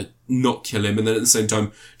Nix to not kill him, and then at the same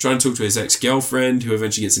time trying to talk to his ex-girlfriend, who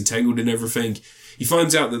eventually gets entangled in everything. He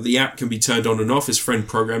finds out that the app can be turned on and off. His friend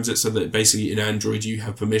programs it so that basically in Android you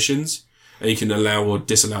have permissions, and you can allow or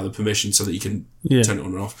disallow the permission so that you can turn it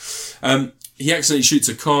on and off. He accidentally shoots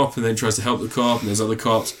a cop and then tries to help the cop, and there's other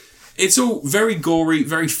cops. It's all very gory,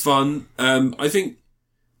 very fun. I think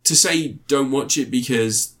to say don't watch it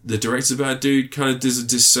because the director's a bad dude kind of does a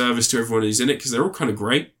disservice to everyone who's in it, because they're all kind of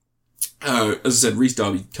great. As I said, Rhys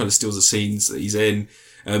Darby kind of steals the scenes that he's in.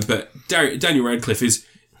 But Daniel Radcliffe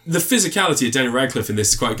the physicality of Daniel Radcliffe in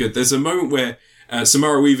this is quite good. There's a moment where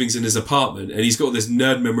Samara Weaving's in his apartment and he's got this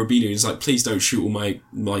nerd memorabilia and he's like, please don't shoot all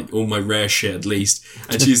my rare shit at least.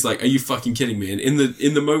 And she's like, are you fucking kidding me? And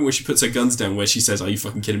in the moment where she puts her guns down, where she says, are you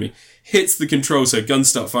fucking kidding me? Hits the control so guns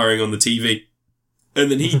start firing on the TV. And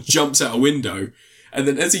then he jumps out a window. And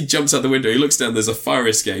then as he jumps out the window, he looks down, there's a fire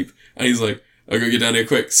escape. And he's like, I gotta get down here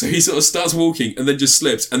quick. So he sort of starts walking and then just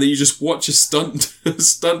slips. And then you just watch a stunt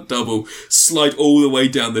double slide all the way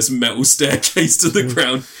down this metal staircase to the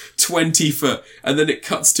ground, 20 foot. And then it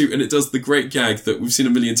cuts to, and it does the great gag that we've seen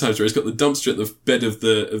a million times where he's got the dumpster at the bed of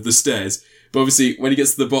the stairs. But obviously when he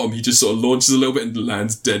gets to the bottom, he just sort of launches a little bit and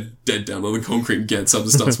lands dead down on the concrete and gets up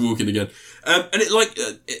and starts walking again. And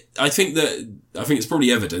I think it's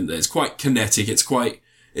probably evident that it's quite kinetic. It's quite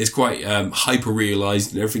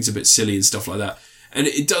hyper-realised and everything's a bit silly and stuff like that. And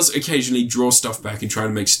it does occasionally draw stuff back and try to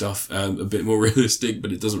make stuff a bit more realistic,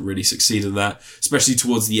 but it doesn't really succeed at that. Especially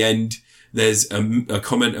towards the end, there's a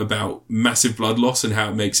comment about massive blood loss and how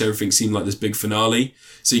it makes everything seem like this big finale.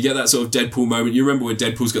 So you get that sort of Deadpool moment. You remember when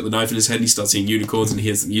Deadpool's got the knife in his head and he starts seeing unicorns and he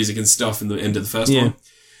hears the music and stuff in the end of the first one?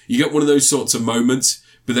 You get one of those sorts of moments,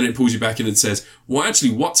 but then it pulls you back in and says, well,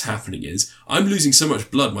 actually what's happening is I'm losing so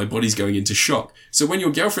much blood, my body's going into shock. So when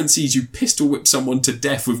your girlfriend sees you pistol whip someone to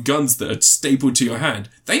death with guns that are stapled to your hand,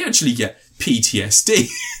 they actually get PTSD.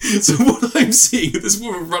 So what I'm seeing is this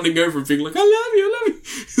woman running over and being like, I love you.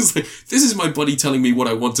 It's like, this is my body telling me what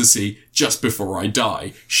I want to see just before I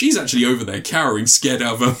die. She's actually over there cowering, scared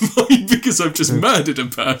out of her mind because I've just murdered a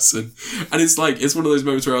person. And it's like, it's one of those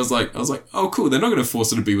moments where I was like, oh cool, they're not going to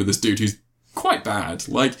force her to be with this dude who's quite bad.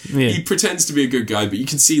 Like, he pretends to be a good guy, but you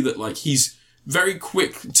can see that, like, he's very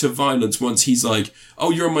quick to violence once he's like,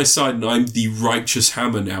 oh, you're on my side and I'm the righteous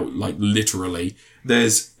hammer now, like, literally.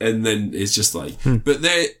 And then it's just like, but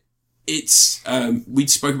we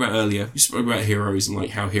spoke about earlier, we spoke about heroes and,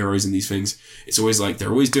 like, how heroes in these things, it's always like,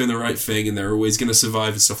 they're always doing the right thing and they're always going to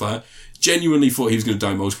survive and stuff like that. Genuinely thought he was going to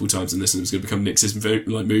die multiple times in this and it was going to become Nix's,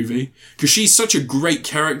 like, movie. Because she's such a great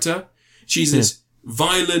character. She's this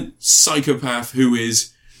violent psychopath who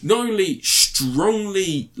is not only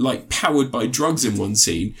strongly, like, powered by drugs in one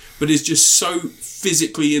scene, but is just so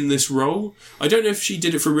physically in this role. I don't know if she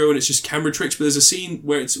did it for real and it's just camera tricks, but there's a scene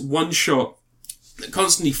where it's one shot that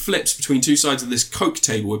constantly flips between two sides of this Coke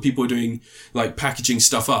table where people are doing, like, packaging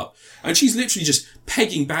stuff up. And she's literally just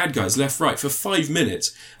pegging bad guys left, right for 5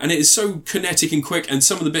 minutes. And it is so kinetic and quick. And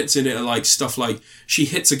some of the bits in it are like stuff like she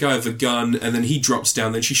hits a guy with a gun and then he drops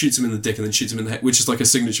down. Then she shoots him in the dick and then shoots him in the head, which is like a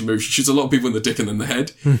signature move. She shoots a lot of people in the dick and then the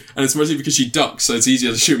head. And it's mostly because she ducks. So it's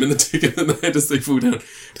easier to shoot them in the dick and then the head as they fall down.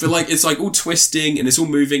 But like, it's like all twisting and it's all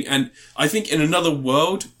moving. And I think in another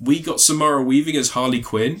world, we got Samara Weaving as Harley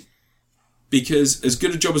Quinn. Because as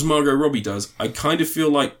good a job as Margot Robbie does, I kind of feel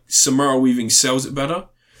like Samara Weaving sells it better.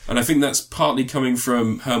 And I think that's partly coming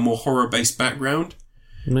from her more horror-based background.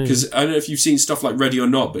 Because I don't know if you've seen stuff like Ready or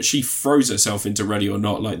Not, but she throws herself into Ready or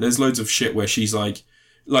Not. Like, there's loads of shit where she's like,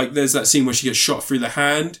 there's that scene where she gets shot through the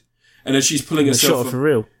hand, and then she's pulling herself. Shot for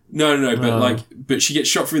real? No, but she gets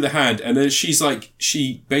shot through the hand, and then she's like,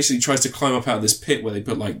 she basically tries to climb up out of this pit where they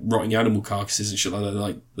put, like, rotting animal carcasses and shit like that,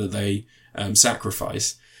 like, that they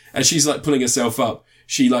sacrifice. And she's, like, pulling herself up.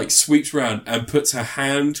 She, like, sweeps around and puts her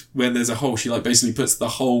hand where there's a hole. She, like, basically puts the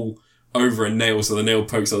whole over a nail, so the nail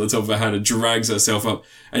pokes out the top of her hand and drags herself up,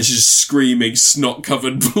 and she's just screaming,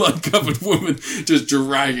 snot-covered, blood-covered woman, just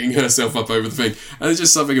dragging herself up over the thing. And there's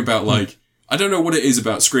just something about, like, I don't know what it is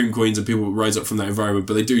about Scream Queens and people who rise up from that environment,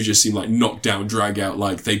 but they do just seem like knocked down, drag out,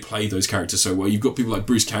 like they play those characters so well. You've got people like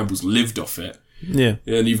Bruce Campbell's lived off it. Yeah.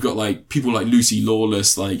 And you've got like people like Lucy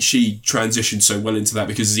Lawless, like she transitioned so well into that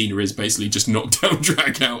because Xena is basically just knocked down,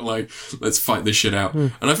 drag out, like let's fight this shit out.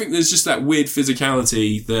 And I think there's just that weird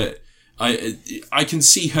physicality that I can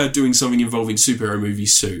see her doing something involving superhero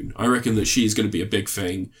movies soon. I reckon that she is going to be a big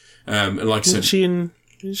thing. And like I said, is she in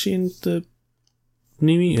the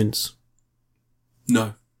New Mutants?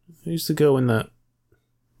 No. Who's the girl in that?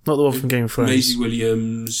 Not the one from Game of Thrones. Maisie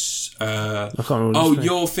Williams. I can't remember. Oh,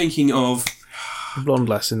 you're thinking of the blonde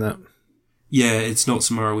lass in that. Yeah, it's not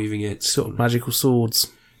Samara Weaving. It's sort of magical swords.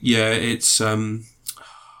 Yeah, it's what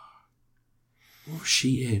was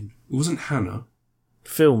she in? It wasn't Hannah.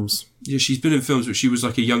 Films. Yeah, she's been in films, but she was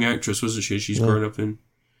like a young actress, wasn't she? She's grown up being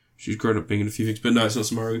in a few things, but no, it's not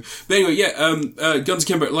Samara Weaving. But anyway, yeah, Guns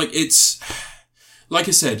Akimbo, like it's like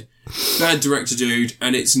I said, bad director, dude,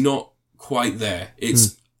 and it's not quite there.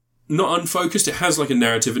 It's not unfocused. It has like a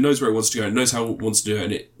narrative. It knows where it wants to go. It knows how it wants to do it,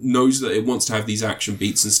 and it knows that it wants to have these action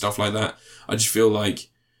beats and stuff like that. I just feel like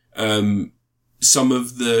some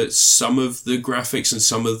of the graphics and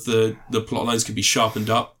some of the plot lines could be sharpened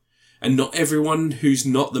up, and not everyone who's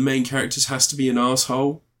not the main characters has to be an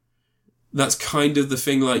asshole. That's kind of the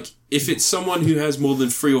thing. Like, if it's someone who has more than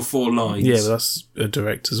 3 or 4 lines... Yeah, but that's a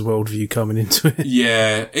director's worldview coming into it.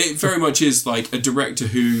 Yeah, it very much is like a director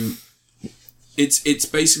who... It's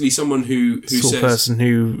basically someone who says... Sort of person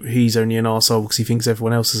who he's only an arsehole because he thinks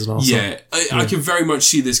everyone else is an arsehole. Yeah, I can very much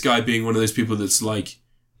see this guy being one of those people that's like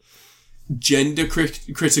gender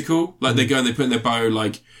critical. Like, they go and they put in their bio,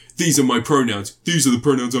 like, these are my pronouns. These are the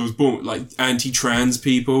pronouns I was born with. Like, anti-trans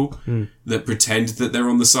people that pretend that they're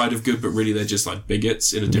on the side of good, but really they're just like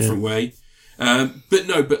bigots in a different way.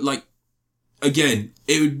 But like, again,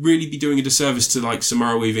 it would really be doing a disservice to like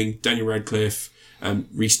Samara Weaving, Daniel Radcliffe,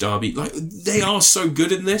 Rhys Darby. Like, they are so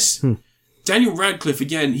good in this. Daniel Radcliffe,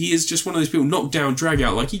 again, he is just one of those people knocked down, drag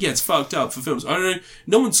out. Like, he gets fucked up for films. I don't know.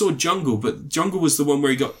 No one saw Jungle, but Jungle was the one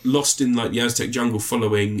where he got lost in like the Aztec jungle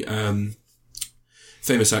following,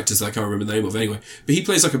 famous actors that I can't remember the name of anyway. But he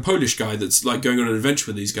plays like a Polish guy that's like going on an adventure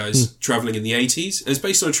with these guys, traveling in the 80s. And it's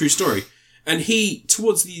based on a true story. And he,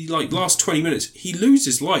 towards the like last 20 minutes, he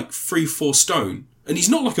loses like 3-4 stone. And he's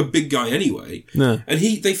not like a big guy anyway. No. And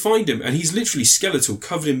they find him and he's literally skeletal,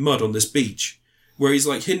 covered in mud on this beach, where he's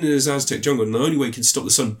like hidden in his Aztec jungle, and the only way he can stop the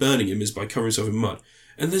sun burning him is by covering himself in mud.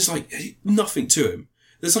 And there's like nothing to him.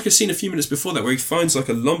 There's like a scene a few minutes before that where he finds like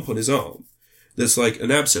a lump on his arm that's like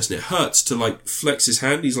an abscess, and it hurts to like flex his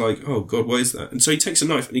hand. He's like, oh God, what is that? And so he takes a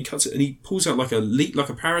knife and he cuts it and he pulls out like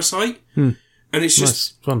a parasite. And it's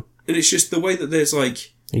just fun. And it's just the way that there's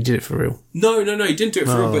like... He did it for real. No, he didn't do it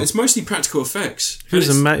for real, but it's mostly practical effects.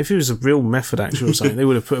 If he was a real method actor or something, they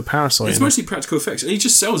would have put a parasite in. It's mostly practical effects, and he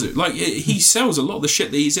just sells it. Like, he sells a lot of the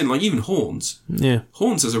shit that he's in, like even Horns. Yeah.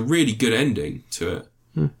 Horns has a really good ending to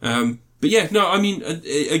it. But yeah, no, I mean,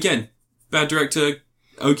 again, bad director,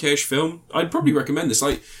 okay-ish film. I'd probably recommend this.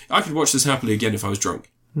 Like, I could watch this happily again if I was drunk.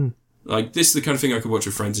 Like, this is the kind of thing I could watch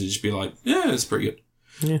with friends and just be like, yeah, it's pretty good.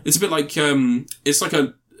 Yeah. It's a bit like, it's like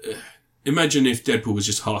a... imagine if Deadpool was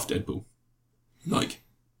just half Deadpool.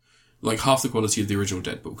 Like half the quality of the original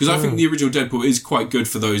Deadpool. Because I think the original Deadpool is quite good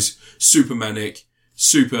for those super manic,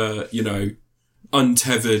 super,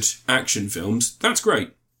 untethered action films. That's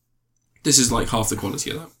great. This is like half the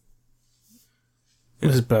quality of that.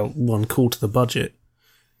 This is about 1/4 the budget.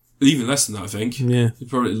 Even less than that, I think. Yeah.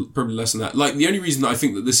 Probably less than that. Like, the only reason that I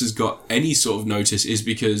think that this has got any sort of notice is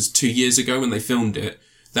because 2 years ago when they filmed it,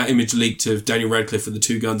 that image leaked of Daniel Radcliffe with the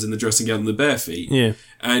 2 guns in the dressing gown and the bare feet. Yeah.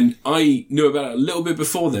 And I knew about it a little bit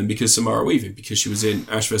before then because Samara Weaving, because she was in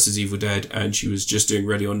Ash vs. Evil Dead and she was just doing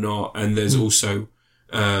Ready or Not. And there's also,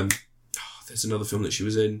 there's another film that she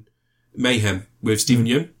was in, Mayhem, with Stephen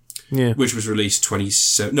Yeun. Yeah. Which was released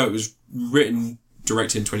it was written,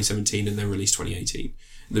 directed in 2017 and then released 2018.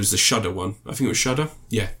 There was the Shudder one. I think it was Shudder.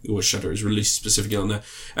 Yeah, it was Shudder. It was released specifically on there.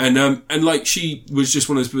 And like, she was just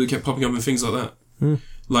one of those people that kept popping up in things like that.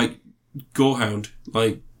 Like Gorehound,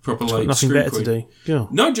 like proper like nothing Scream better Queen. to do. Yeah.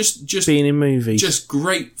 No, just being in movies. Just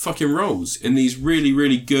great fucking roles in these really,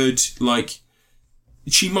 really good, like,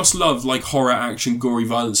 she must love like horror, action, gory,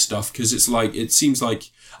 violent stuff because it's like, it seems like,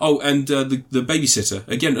 and the Babysitter,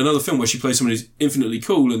 again, another film where she plays someone who's infinitely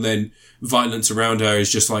cool and then violence around her is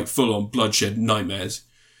just like full on bloodshed nightmares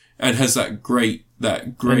and has that great.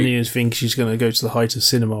 And you think she's going to go to the height of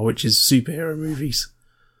cinema, which is superhero movies.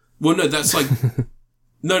 Well, no, that's like,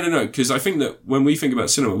 No, because I think that when we think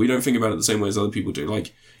about cinema, we don't think about it the same way as other people do.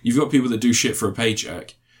 Like, you've got people that do shit for a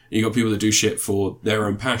paycheck, and you've got people that do shit for their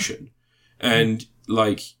own passion. And,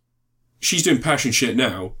 like, she's doing passion shit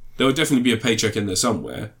now. There will definitely be a paycheck in there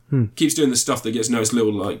somewhere. Keeps doing the stuff that gets noticed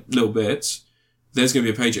little bits. There's going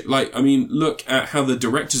to be a paycheck. Like, I mean, look at how the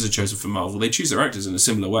directors are chosen for Marvel. They choose their actors in a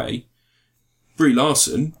similar way. Brie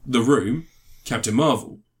Larson, The Room, Captain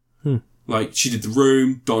Marvel. Like, she did The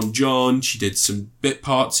Room, Don John, she did some bit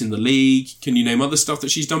parts in The League. Can you name other stuff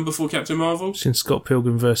that she's done before Captain Marvel? She's in Scott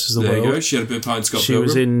Pilgrim versus the There World. you go, she had a bit part in Scott She Pilgrim.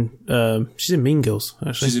 was in, she's in Mean Girls,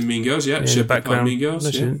 actually. She's in Mean Girls, yeah. She had a bit part in Mean Girls,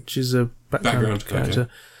 She's a background character.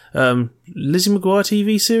 Okay. Lizzie McGuire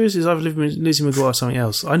TV series is either living with Lizzie McGuire or something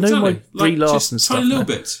else. I know my Brie Larson just stuff. Tiny little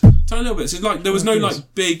bits. It's like, there was no,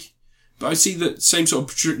 like, big... But I see that same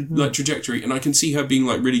sort of trajectory, and I can see her being,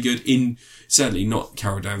 like, really good in... Sadly, not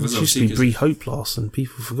Carol Danvers. She used to be Brie Hope Larson.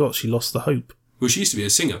 People forgot she lost the hope. Well, she used to be a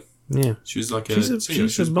singer. Yeah. She was like a singer.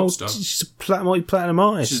 She was a pop star. She's a multi-platinum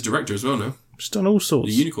artist. She's a director as well now. She's done all sorts.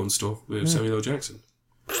 The Unicorn Store with Samuel L. Jackson.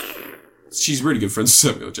 She's really good friends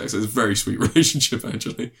with Samuel L. Jackson. It's a very sweet relationship,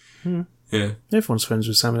 actually. Yeah. Everyone's friends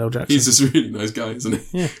with Samuel L. Jackson. He's just a really nice guy, isn't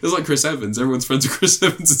he? Yeah. It's like Chris Evans. Everyone's friends with Chris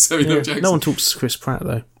Evans and Samuel L. Jackson. No one talks to Chris Pratt,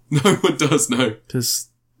 though. No one does, no. Because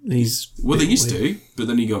he's... Well, they used to, but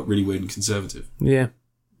then he got really weird and conservative. Yeah.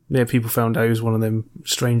 Yeah, people found out he was one of them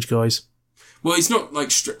strange guys. Well, he's not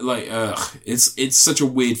like it's such a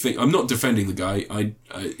weird thing. I'm not defending the guy.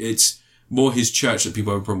 It's more his church that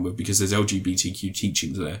people have a problem with because there's LGBTQ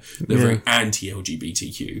teachings there. They're very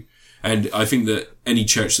anti-LGBTQ. And I think that any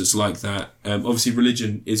church that's like that, obviously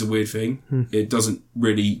religion is a weird thing. It doesn't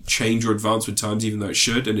really change or advance with times, even though it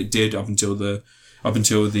should, and it did up until the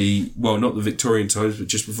well, not the Victorian times, but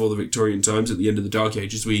just before the Victorian times, at the end of the Dark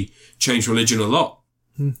Ages, we changed religion a lot.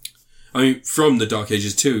 I mean, from the Dark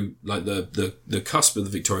Ages to, like, the cusp of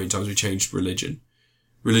the Victorian times, we changed religion.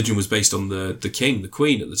 Religion was based on the king, the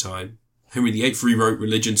queen at the time. Henry VIII rewrote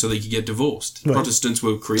religion so they could get divorced. Right. Protestants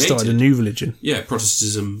were created. Started a new religion. Yeah,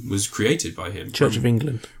 Protestantism was created by him. Church of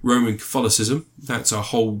England. Roman Catholicism, that's a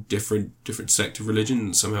whole different sect of religion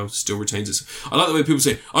and somehow still retains its... I like the way people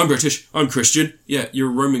say, I'm British, I'm Christian. Yeah, you're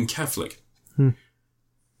a Roman Catholic.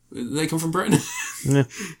 They come from Britain. Yeah.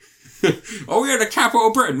 Oh yeah, the capital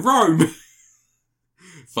of Britain, Rome.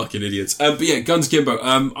 Fucking idiots. But yeah, Guns Akimbo.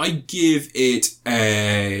 I give it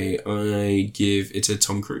a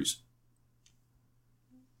Tom Cruise.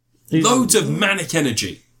 Loads of manic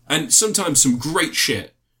energy. And sometimes some great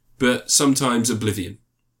shit. But sometimes oblivion.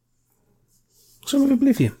 What's wrong with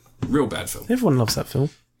Oblivion? Real bad film. Everyone loves that film.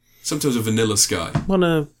 Sometimes a Vanilla Sky.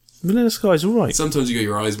 Vanilla Sky's alright. Sometimes you got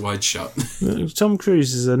your eyes wide shut. Tom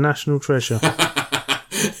Cruise is a national treasure.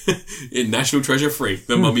 In National Treasure 3,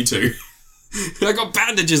 The Mummy 2. I got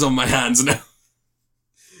bandages on my hands now.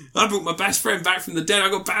 I brought my best friend back from the dead. I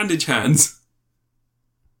got bandage hands.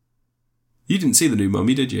 You didn't see the new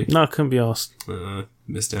Mummy, did you? No, I couldn't be asked.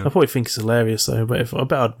 Missed out. I probably think it's hilarious though, but I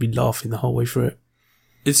bet I'd be laughing the whole way through it.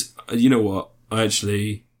 It's, you know what? I'm going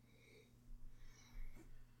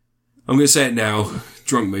to say it now.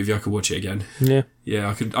 Drunk movie, I could watch it again. Yeah. Yeah,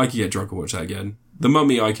 I could get drunk and watch that again. The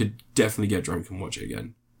Mummy, I could definitely get drunk and watch it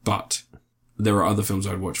again. But there are other films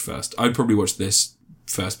I'd watch first. I'd probably watch this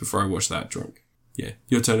first before I watch that drunk. Yeah.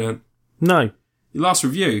 Your turn, Ant. No. Your last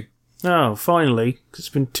review. Oh, finally. It's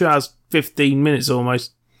been 2 hours, 15 minutes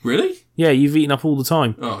almost. Really? Yeah, you've eaten up all the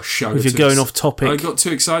time. Oh, shut If you're going off topic. I got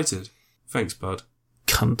too excited. Thanks, bud.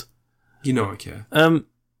 Cunt. You know I care. I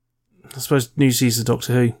suppose new season of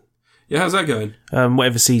Doctor Who. Yeah, how's that going?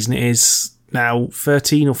 Whatever season it is now,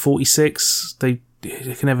 13 or 46. They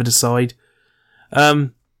can never decide.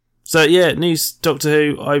 So yeah, new Doctor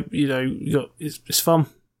Who. It's fun.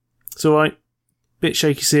 It's alright. Bit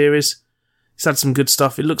shaky series. It's had some good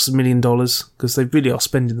stuff. It looks $1 million because they really are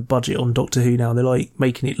spending the budget on Doctor Who now. They're like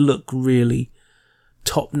making it look really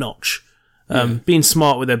top notch. Being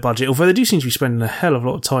smart with their budget, although they do seem to be spending a hell of a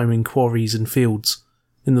lot of time in quarries and fields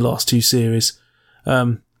in the last 2 series.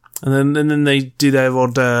 And then they do their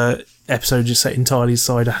odd episode just set entirely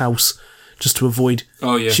inside a house just to avoid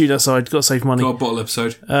shooting outside. Got to save money. Got a bottle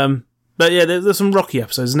episode. But yeah, there's some rocky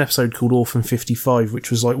episodes. There's an episode called Orphan 55,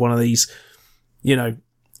 which was like one of these,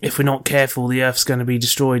 if we're not careful, the Earth's going to be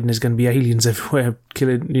destroyed and there's going to be aliens everywhere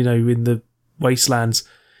killing, in the wastelands.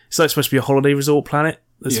 It's like supposed to be a holiday resort planet.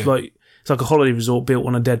 It's like a holiday resort built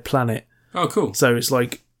on a dead planet. Oh, cool. So it's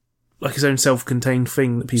like its own self-contained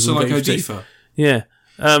thing that people. So like go Odifa. Yeah.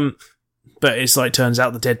 But it's like, turns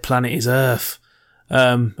out the dead planet is Earth.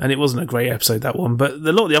 And it wasn't a great episode, that one. But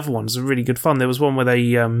a lot of the other ones are really good fun. There was one where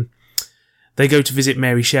they go to visit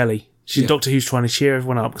Mary Shelley. Doctor Who's trying to cheer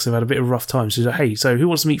everyone up because they've had a bit of a rough time. So she's like, hey, so who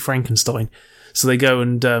wants to meet Frankenstein? So they go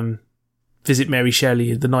and visit Mary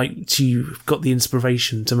Shelley the night she got the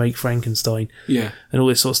inspiration to make Frankenstein. Yeah. And all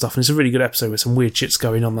this sort of stuff. And it's a really good episode with some weird shit's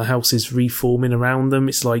going on. The house is reforming around them.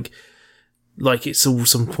 It's like it's all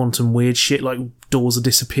some quantum weird shit, like doors are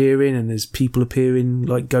disappearing and there's people appearing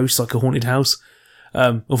like ghosts, like a haunted house.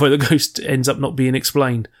 Although the ghost ends up not being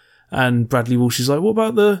explained. And Bradley Walsh is like, what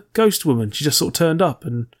about the ghost woman? She just sort of turned up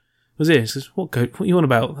and was here. He says, what are you on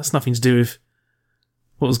about? That's nothing to do with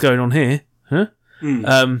what was going on here. Huh?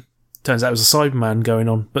 Turns out it was a Cyberman going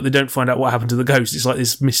on, but they don't find out what happened to the ghost. It's like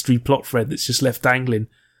this mystery plot thread that's just left dangling.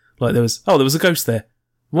 Like there was a ghost there.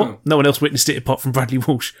 What? Oh. No one else witnessed it apart from Bradley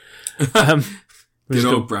Walsh. Good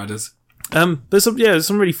old Bradders. There's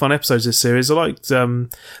some really fun episodes of this series. I liked, a lot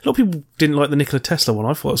of people didn't like the Nikola Tesla one.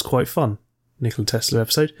 I thought it was quite fun. Nikola Tesla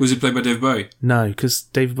episode. Was it played by David Bowie? No, because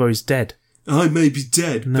David Bowie's dead. I may be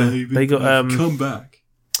dead, no, baby. They got, come back.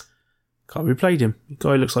 Can't remember who played him. The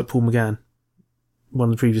guy who looks like Paul McGann. One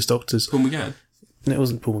of the previous Doctors. Paul McGann? No, it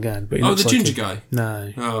wasn't Paul McGann. But the ginger guy?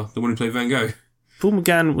 No. Oh, the one who played Van Gogh? Paul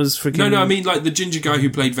McGann was freaking... No, I mean like the ginger guy who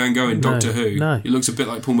played Van Gogh in Doctor Who. No. He looks a bit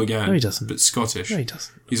like Paul McGann. No, he doesn't. But Scottish. No, he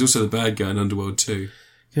doesn't. He's also the bad guy in Underworld 2.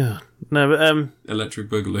 Yeah. No, but... Electric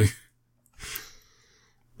Boogaloo.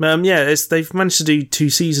 They've managed to do 2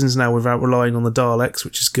 seasons now without relying on the Daleks,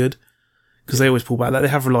 which is good. Because they always pull back that. They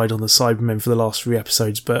have relied on the Cybermen for the last 3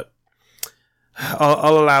 episodes, but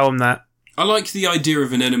I'll allow them that. I like the idea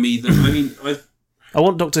of an enemy that, I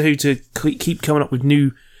want Doctor Who to keep coming up with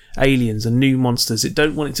new aliens and new monsters. I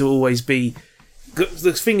don't want it to always be...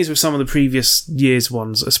 The thing is with some of the previous years'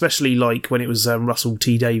 ones, especially like when it was Russell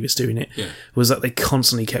T Davies doing it, was that they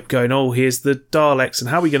constantly kept going, oh, here's the Daleks, and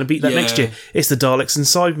how are we going to beat that next year? It's the Daleks and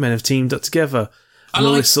Cybermen have teamed up together. And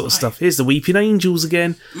all this sort of stuff. Here's the Weeping Angels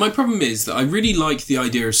again. My problem is that I really like the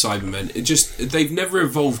idea of Cybermen. They've never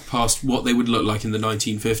evolved past what they would look like in the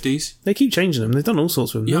 1950s. They keep changing them. They've done all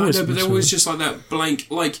sorts of them. Yeah, I know, but they're always just like that blank.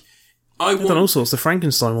 They've done all sorts. The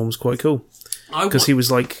Frankenstein one was quite cool because he was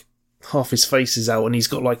like half his face is out and he's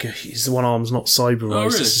got like his one arm's not cyberized. Oh, really?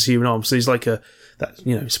 It's his human arm, so he's like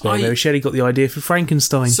Mary Shelley got the idea for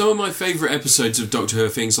Frankenstein. Some of my favourite episodes of Doctor Who are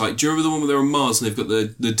things like, do you remember the one where they're on Mars and they've got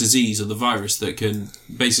the disease or the virus that can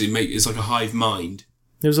basically it's like a hive mind?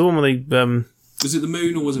 There was the one where they... was it the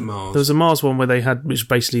Moon or was it Mars? There was a Mars one where they had, which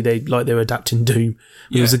basically they were adapting Doom.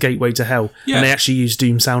 It was a gateway to hell. Yeah. And they actually used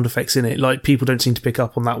Doom sound effects in it. Like, people don't seem to pick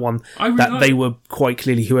up on that one. They were quite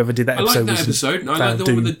clearly, whoever did that episode. I like that episode. I like the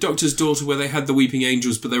one with the Doctor's daughter where they had the Weeping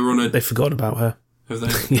Angels, but they were on a... They forgot about her. Have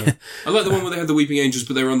they? Yeah. I like the one where they had the Weeping Angels,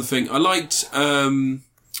 but they were on the thing. I liked...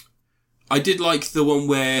 I did like the one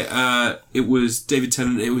where it was David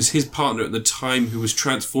Tennant. It was his partner at the time who was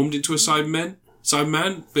transformed into a Cyberman,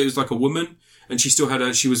 but it was like a woman, and she still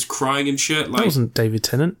had she was crying and shit. Like, that wasn't David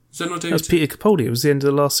Tennant. Was that not David? That was Peter Capaldi. It was the end of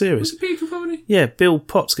the last series. Was it Peter Capaldi? Yeah, Bill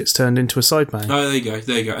Potts gets turned into a Cyberman. Oh, there you go.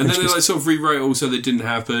 And then they sort of rewrote it all so that it didn't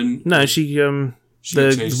happen. No,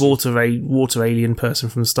 the water alien person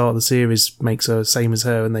from the start of the series makes her same as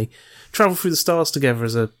her, and they travel through the stars together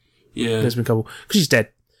as a lesbian couple because she's dead.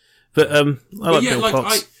 But I like Bill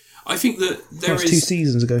Potts. I think that there is 2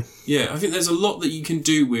 seasons ago. Yeah, I think there's a lot that you can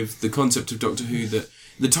do with the concept of Doctor Who. That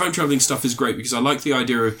the time traveling stuff is great because I like the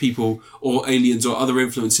idea of people or aliens or other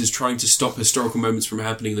influences trying to stop historical moments from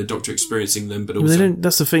happening. The Doctor experiencing them, but also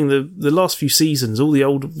that's the thing. The last few seasons, all the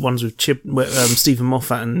old ones with Stephen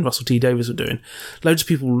Moffat and Russell T Davies were doing, loads of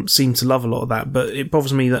people seem to love a lot of that. But it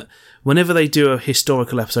bothers me that whenever they do a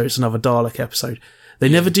historical episode, it's another Dalek episode. They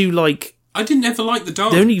never do like. I didn't ever like the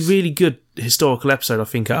Daleks. The only really good historical episode I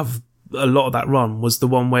think out of a lot of that run was the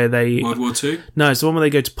one where they... World War II? No, it's the one where they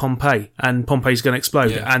go to Pompeii and Pompeii's going to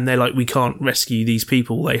explode and they're like, we can't rescue these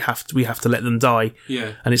people. We have to let them die.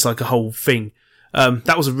 Yeah. And it's like a whole thing.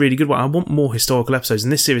 That was a really good one. I want more historical episodes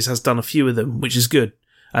and this series has done a few of them, which is good.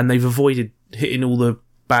 And they've avoided hitting all the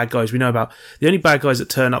bad guys we know about. The only bad guys that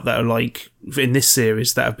turn up that are like in this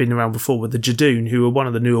series that have been around before were the Jadoon, who are one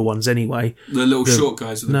of the newer ones anyway. The little short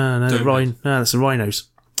guys. That's the rhinos.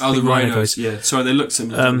 Oh, the rhinos, yeah. Sorry, they look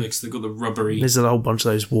similar because they've got the rubbery... There's a whole bunch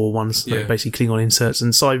of those war ones, like basically Klingon inserts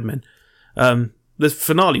and Cybermen. The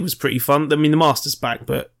finale was pretty fun. I mean, the Master's back,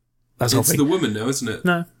 but that's not It's the woman now, isn't it?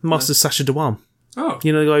 No, the Master's Sacha Dhawan. Oh.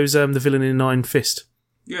 You know the guy who's the villain in Iron Fist?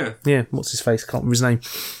 Yeah. Yeah, what's his face? Can't remember his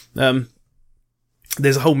name.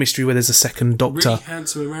 There's a whole mystery where there's a second Doctor. Really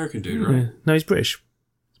handsome American dude, right? Yeah. No, he's British.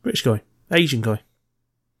 He's a British guy. Asian guy.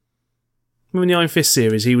 Remember in the Iron Fist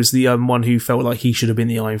series, he was the one who felt like he should have been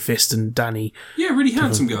the Iron Fist, and Danny. Yeah, really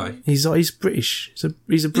handsome guy. He's British.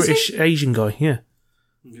 He's a British Asian guy. Yeah.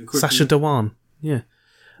 Sacha Dhawan. Yeah.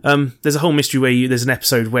 There's a whole mystery where there's an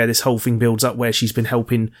episode where this whole thing builds up where she's been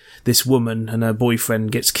helping this woman and her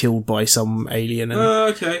boyfriend gets killed by some alien.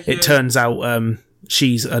 And it turns out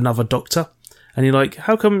she's another doctor. And you're like,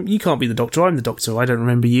 how come you can't be the doctor? I'm the doctor. I don't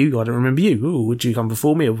remember you. I don't remember you. Ooh, would you come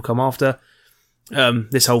before me or come after?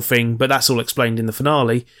 This whole thing. But that's all explained in the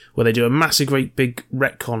finale where they do a massive, great big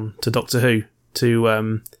retcon to Doctor Who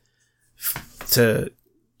to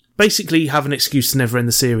basically have an excuse to never end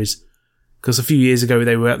the series. Because a few years ago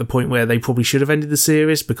they were at the point where they probably should have ended the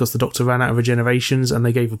series because the Doctor ran out of regenerations and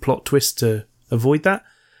they gave a plot twist to avoid that.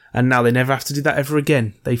 And now they never have to do that ever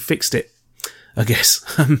again. They fixed it, I guess.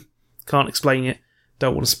 Can't explain it.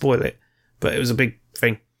 Don't want to spoil it. But it was a big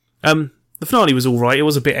thing. The finale was alright. It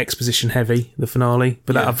was a bit exposition heavy, the finale.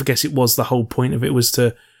 But I guess it was the whole point of it was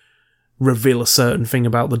to reveal a certain thing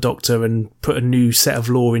about the Doctor and put a new set of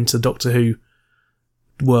lore into Doctor Who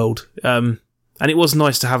world. And it was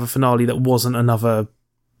nice to have a finale that wasn't another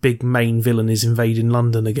big main villain is invading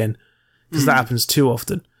London again. Because that happens too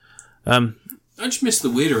often. I just miss the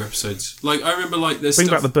weirder episodes. Like, I remember, like, there's Bring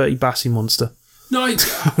back the Bertie Bassey monster. No, I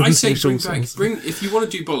say bring if you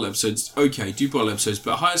want to do bottle episodes, okay, do bottle episodes,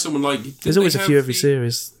 but hire someone like... There's always a few every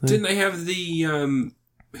series. Didn't they have the...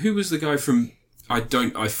 who was the guy from... I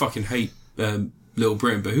fucking hate Little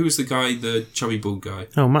Britain, but who was the guy, the chubby bald guy?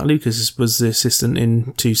 Oh, Matt Lucas was the assistant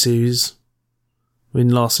in 2 series. In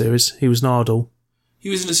last series, he was Nardole. He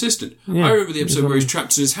was an assistant. Yeah, I remember the episode where he was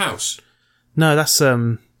trapped in his house. No, that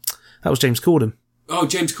was James Corden. Oh,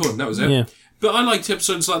 James Corden, that was it. Yeah. But I liked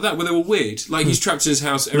episodes like that where they were weird. Like, he's trapped in his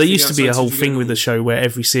house. There used to be a whole thing with the show where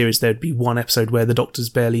every series there'd be one episode where the Doctor's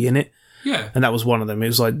barely in it. Yeah. And that was one of them. It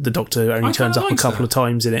was like the Doctor only turns up a couple of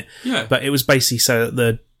times in it. Yeah. But it was basically so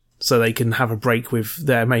that so they can have a break with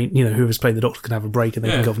their main, whoever's playing the Doctor can have a break and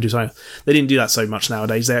they can go off and do something. They didn't do that so much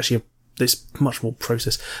nowadays. They actually have this much more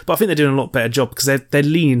process. But I think they're doing a lot better job because they're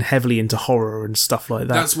leaning heavily into horror and stuff like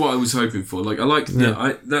that. That's what I was hoping for. Like, I like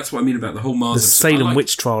that's what I mean about the whole Mars the Salem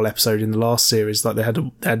witch trial episode in the last series. Like, they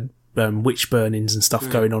had witch burnings and stuff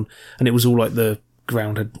going on, and it was all like the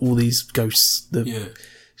ground had all these ghosts,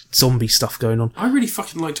 zombie stuff going on. I really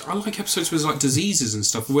fucking liked. I like episodes where there's like diseases and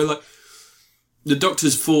stuff where like the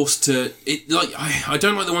Doctor's forced to. I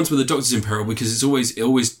don't like the ones where the Doctor's in peril because it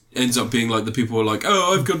always ends up being like the people are like,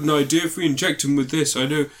 oh, I've got an idea if we inject him with this. I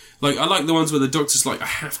know. Like, I like the ones where the Doctor's like, I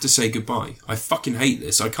have to say goodbye. I fucking hate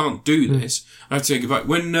this. I can't do this. I have to say goodbye.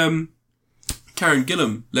 When Karen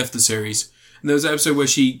Gillan left the series, and there was an episode where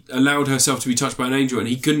she allowed herself to be touched by an angel, and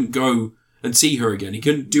he couldn't go and see her again. He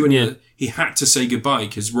couldn't do any of that. He had to say goodbye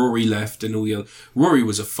because Rory left and all the other... Rory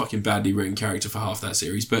was a fucking badly written character for half that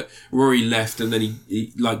series, but Rory left and then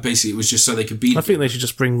he like, basically it was just so they could beat him. I think they should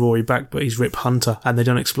just bring Rory back, but he's Rip Hunter, and they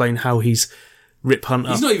don't explain how he's Rip Hunter.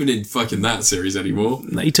 He's not even in fucking that series anymore.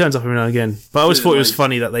 No, he turns up every now and again. But I always thought it was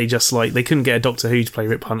funny that they just, like, they couldn't get a Doctor Who to play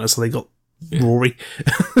Rip Hunter, so they got Rory.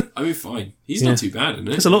 I mean, fine. He's not too bad, isn't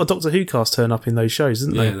it? There's a lot of Doctor Who cast turn up in those shows,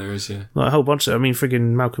 isn't there? Yeah, there is, Like a whole bunch of... I mean,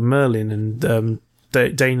 friggin' Malcolm Merlin and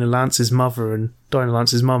Dana Lance's mother and Dinah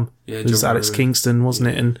Lance's mum. It was Alex Kingston, wasn't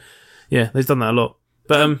it? And yeah, they've done that a lot.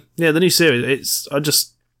 But the new series,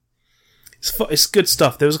 it's good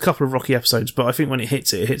stuff. There was a couple of rocky episodes, but I think when it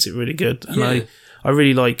hits it really good. And I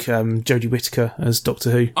really like Jodie Whittaker as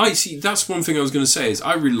Doctor Who. I see. That's one thing I was going to say is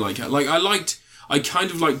I really like her. Like, I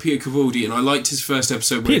kind of like Peter Capaldi, and I liked his first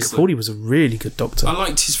episode. Peter Capaldi was a really good Doctor. I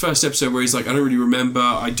liked his first episode where he's like, I don't really remember,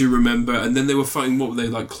 I do remember, and then they were fighting, what were they,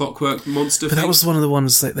 like Clockwork Monster? But that was one of the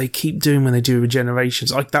ones that they keep doing when they do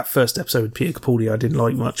regenerations. Like that first episode with Peter Capaldi, I didn't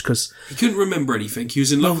like much because he couldn't remember anything. He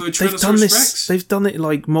was in love with a Tyrannosaurus Rex. They've done it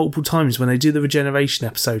like multiple times when they do the regeneration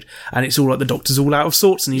episode, and it's all like the Doctor's all out of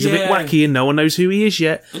sorts and he's a bit wacky and no one knows who he is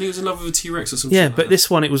yet. And he was in love with a T-Rex or something. Yeah, but this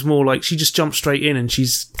one it was more like she just jumped straight in and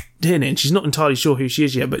she's in it, and she's not entirely sure who she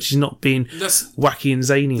is yet, but she's not being wacky and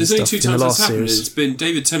zany and stuff. There's only 2 times that's happened. It's been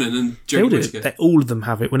David Tennant and Jodie Whittaker. All of them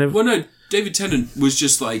have it. Whenever. Well, no, David Tennant was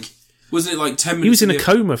just like, wasn't it like 10 minutes? He was in a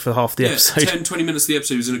coma for half the episode. 10-20 minutes of the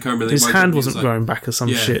episode he was in a coma. His hand wasn't growing back or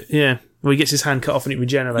some shit. Yeah, well, he gets his hand cut off and it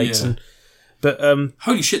regenerates. Yeah. But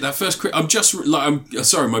holy shit, that first... I'm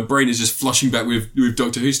sorry, my brain is just flushing back with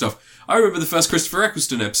Doctor Who stuff. I remember the first Christopher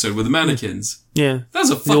Eccleston episode with the mannequins. Yeah. That was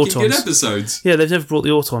a fucking good episode. Yeah, they've never brought the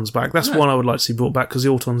Autons back. That's one I would like to see brought back because the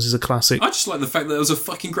Autons is a classic. I just like the fact that it was a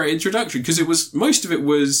fucking great introduction because most of it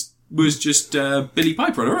was just Billie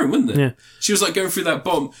Piper on her own, wasn't it? Yeah. She was like going through that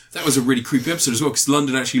bomb. That was a really creepy episode as well because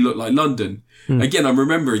London actually looked like London. Again, I'm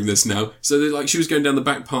remembering this now. So like she was going down the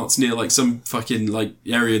back parts near like some fucking like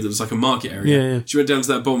area that was like a market area. Yeah. She went down to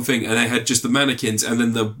that bomb thing and they had just the mannequins and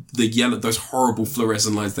then the yellow, those horrible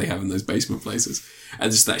fluorescent lights they have in those basement places.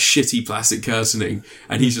 And just that shitty plastic curtaining.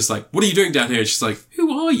 And he's just like, what are you doing down here? And she's like,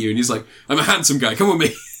 who are are you? And he's like, I'm a handsome guy, come with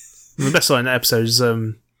me. And the best line in that episode is,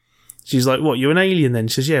 she's like, what, you're an alien then?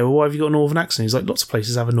 She says, yeah, well, why have you got a northern accent? He's like, lots of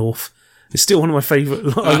places have a north. It's still one of my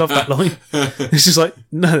favourite. I love that line. It's just like,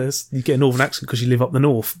 no, you get a northern accent because you live up the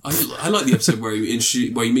north. I like the episode where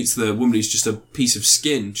he meets the woman who's just a piece of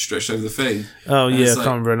skin stretched over the thing. Oh, yeah, I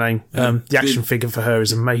can't remember her name. The action figure for her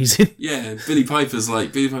is amazing. Yeah, Billy Piper's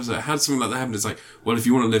like, how did something like that happen? It's like, well, if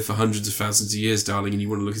you want to live for hundreds of thousands of years, darling, and you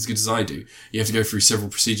want to look as good as I do, you have to go through several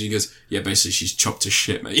procedures. He goes, yeah, basically she's chopped to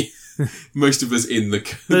shit, mate. Most of us in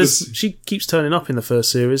the... She keeps turning up in the first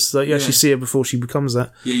series. Like, you actually see her before she becomes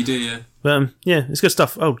that. Yeah, you do, yeah. But, yeah, it's good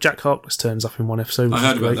stuff. Oh, Jack Harkness turns up in one episode. I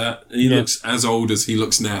heard about that. And he looks as old as he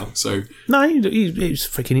looks now, so... No,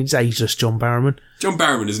 he's ageless, John Barrowman. John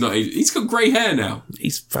Barrowman is not ageless. He's got grey hair now.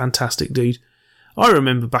 He's a fantastic dude. I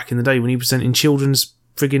remember back in the day when he was presenting children's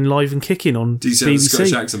friggin' Live and Kicking on BBC. Did he have a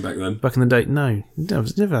Scottish accent back then? Back in the day, no. He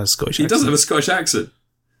never had a Scottish accent. He doesn't have a Scottish accent.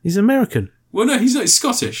 He's American. Well, no, he's not. He's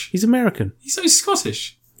Scottish. He's American. He's not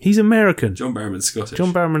Scottish. He's American. John Barrowman's Scottish.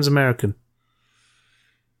 John Barrowman's American.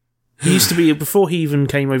 He used to be, before he even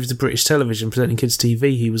came over to British television presenting kids'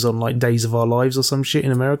 TV, he was on like Days of Our Lives or some shit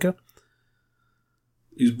in America.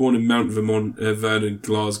 He was born in Mount Vernon,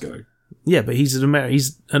 Glasgow. Yeah, but he's an American.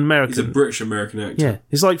 He's a British-American actor. Yeah,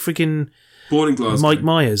 he's like freaking born in Glasgow. Mike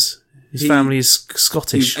Myers. His family is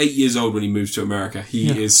Scottish. He was 8 years old when he moved to America.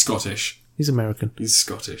 He is Scottish. He's American. He's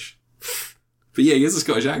Scottish. But yeah, he has a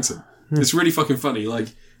Scottish accent. It's really fucking funny. Like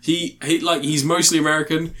he's mostly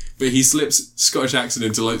American, but he slips Scottish accent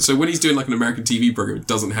into like. So when he's doing like an American TV program, it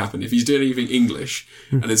doesn't happen. If he's doing anything English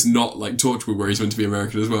and it's not like Torchwood where he's meant to be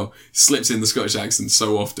American as well, he slips in the Scottish accent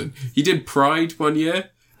so often. He did Pride one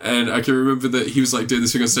year. And I can remember that he was like doing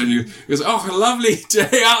this thing on stage and he goes, oh, a lovely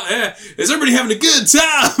day out there. Is everybody having a good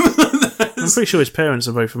time? I'm pretty sure his parents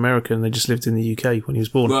are both American. They just lived in the UK when he was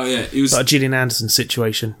born. Well, yeah. It was like a Gillian Anderson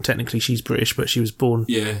situation. Technically, she's British, but she was born.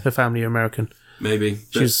 Yeah. Her family are American. Maybe.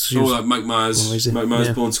 She was like Mike Myers. Mike Myers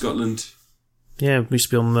born Scotland. Yeah, we used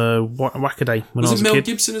to be on the Wackaday when I was a kid. Was it Mel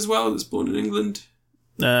Gibson as well that's born in England?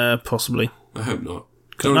 Possibly. I hope not.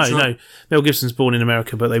 No. Mel Gibson's born in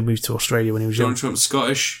America, but they moved to Australia when he was young. Donald Trump's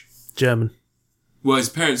Scottish. German. Well, his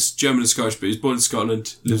parents German and Scottish, but he's born in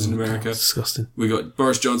Scotland, lives in America. God, disgusting. We got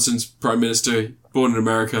Boris Johnson's Prime Minister, born in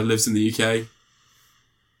America, lives in the UK.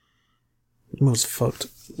 World's fucked.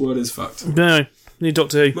 World is fucked. No, new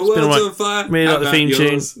Doctor Who. My world's on fire. Really like the theme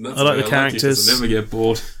tune. I like the characters. I never get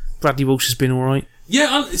bored. Bradley Walsh has been alright.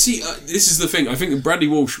 Yeah, this is the thing. I think Bradley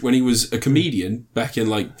Walsh, when he was a comedian back in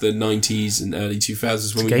like the 90s and early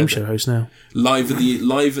 2000s, when he's a game show host now. Live at the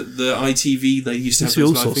ITV, they used to have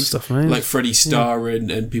all those sorts of stuff, man. Like Freddie Starr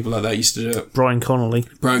and people like that used to do it. Brian Connolly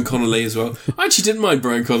as well. I actually didn't mind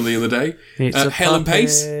Brian Connolly in the day. Hale &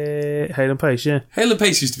 Pace. Hale & Pace, yeah. Hale &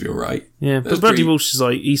 Pace used to be alright. Yeah, but Bradley Walsh is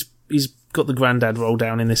like he's got the granddad role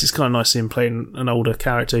down in this. It's kind of nice to see him playing an older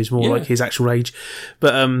character who's more like his actual age.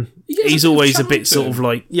 But he's always a bit sort of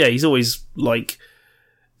like, he's always like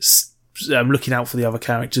looking out for the other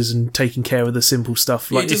characters and taking care of the simple stuff.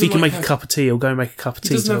 Like if he can make a cup of tea, he'll go make a cup of tea.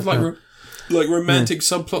 He doesn't have like romantic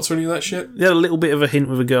subplots or any of that shit. He had a little bit of a hint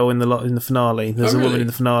with a girl in the finale. There's a woman in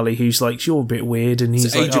the finale who's like, you're a bit weird, and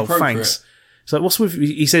he's like, oh, thanks. So what's with,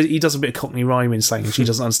 he says he does a bit of Cockney rhyming slang and she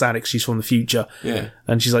doesn't understand it because she's from the future. Yeah.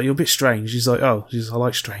 And she's like, you're a bit strange. She's like, I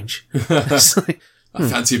like strange. I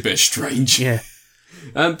fancy a bit strange. Yeah.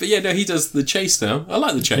 But yeah, no, he does The Chase now. I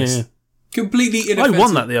like The Chase. Yeah. Completely inoffensive. I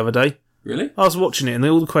won that the other day. Really? I was watching it and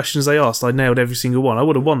all the questions they asked, I nailed every single one. I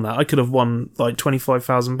would have won that. I could have won like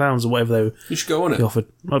 £25,000 or whatever they You should go on it. Offered.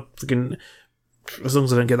 As long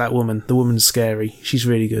as I don't get that woman. The woman's scary. She's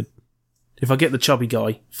really good. If I get the chubby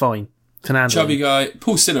guy, fine. Chubby guy,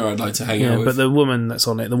 Paul Sinner, I'd like to hang out with. But the woman that's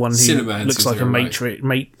on it, the one who Cineman looks like a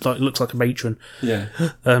looks like a matron. Yeah,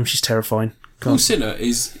 she's terrifying. Paul Sinner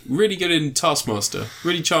is really good in Taskmaster,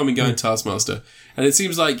 really charming guy in Taskmaster, and it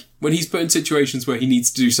seems like when he's put in situations where he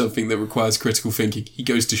needs to do something that requires critical thinking, he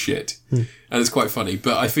goes to shit, and it's quite funny.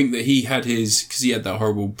 But I think that he had because he had that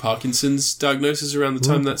horrible Parkinson's diagnosis around the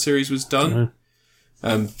time that series was done.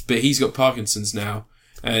 But he's got Parkinson's now.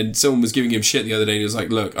 And someone was giving him shit the other day and he was like,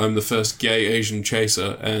 look, I'm the first gay Asian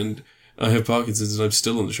chaser and I have Parkinson's and I'm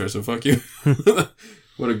still on the show, so fuck you.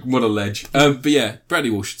 What a ledge. But yeah,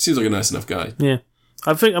 Bradley Walsh seems like a nice enough guy. Yeah.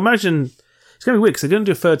 Imagine it's going to be weird because they're going to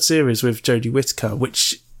do a third series with Jodie Whittaker,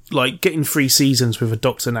 which, like, getting 3 seasons with a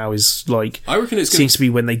Doctor now is, like, I reckon it's seems to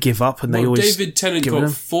be when they give up and they always... David Tennant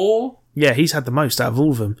got 4 Yeah, he's had the most out of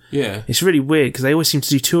all of them. Yeah. It's really weird because they always seem to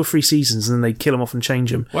do 2 or 3 seasons and then they kill him off and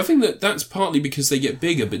change him. Well, I think that's partly because they get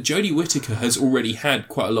bigger, but Jodie Whittaker has already had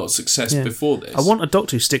quite a lot of success before this. I want a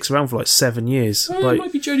Doctor who sticks around for like 7 years. Oh, it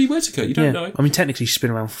might be Jodie Whittaker. You don't know. I mean, technically she's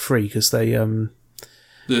been around for free because they The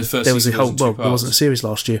first there was a season whole wasn't two there wasn't a parts. series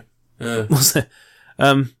last year, was there?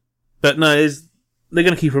 But no, they're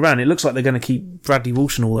going to keep her around. It looks like they're going to keep Bradley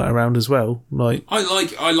Walsh and all that around as well. Like, I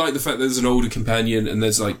like the fact that there's an older companion and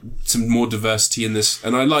there's like some more diversity in this,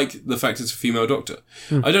 and I like the fact it's a female Doctor.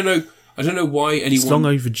 I don't know why anyone. it's long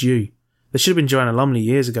overdue. There should have been Joanna Lumley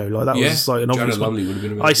years ago. Like that was like an Joanna obvious one. Lumley would have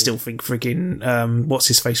been amazing. I still think frigging what's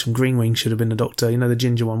his face from Green Wing should have been the Doctor. You know, the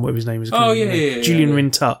ginger one, whatever his name is. Oh, yeah. Julian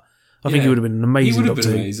Rintut. I think he would have been an amazing He would have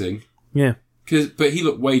Doctor. been amazing. Yeah. But he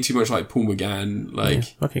looked way too much like Paul McGann.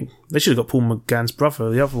 Like, They should have got Paul McGann's brother,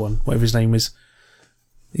 the other one, whatever his name is.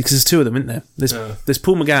 Because there's 2 of them, isn't there? There's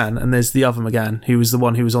Paul McGann and there's the other McGann, who was the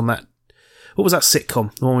one who was on that. What was that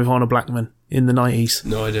sitcom? The one with Arnold Blackman in the 90s.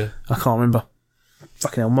 no idea. I can't remember.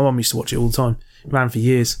 Fucking hell, my mum used to watch it all the time. It ran for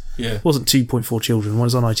years. Yeah. It wasn't 2.4 Children, one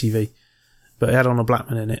was on ITV. But it had Arnold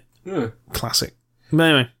Blackman in it. Yeah. Classic. But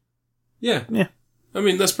anyway. Yeah. Yeah. I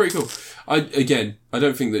mean, that's pretty cool. I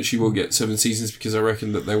don't think that she will get 7 seasons because I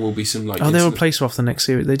reckon that there will be some like. They'll replace her off the next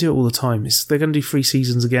series. They do it all the time. They're going to do 3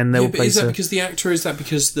 seasons again. They'll but replace is that her. because the actor? Is that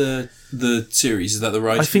because the series? Is that the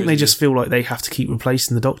right? I think they just feel like they have to keep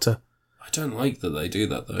replacing the Doctor. I don't like that they do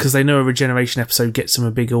that though. Because they know a Regeneration episode gets them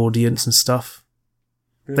a big audience and stuff.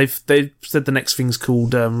 They've said the next thing's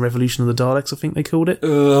called Revolution of the Daleks, I think they called it.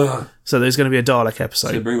 So there's going to be a Dalek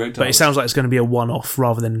episode. So bring back Daleks. But it sounds like it's going to be a one-off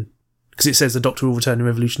rather than... Because it says the Doctor will return in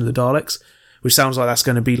Revolution of the Daleks, which sounds like that's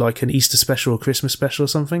going to be like an Easter special or Christmas special or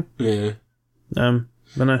something. Yeah. But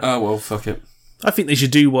no. Oh, well, fuck it. I think they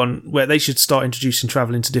should do one where they should start introducing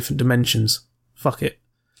travel into different dimensions. Fuck it.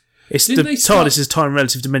 It's Didn't the they start- TARDIS is time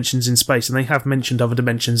relative dimensions in space, and they have mentioned other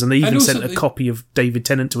dimensions, and they even also sent a they- copy of David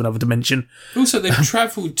Tennant to another dimension. Also, they've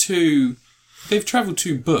travelled to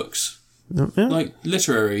books. Yeah. Like,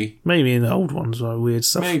 literary, Maybe in the old ones are weird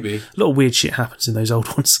stuff. maybe. A lot of weird shit happens in those old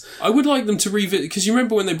ones. I would like them to revisit, because you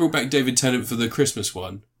remember when they brought back David Tennant for the Christmas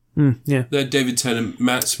one? Yeah. They had David Tennant,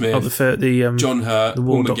 Matt Smith, Oh, the John Hurt, the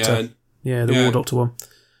War Paul Doctor. McGann. Yeah, the Yeah. War Doctor one.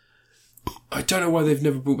 I don't know why they've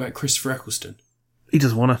never brought back Christopher Eccleston. He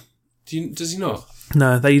doesn't want to. Does he not?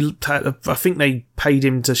 No, I think they paid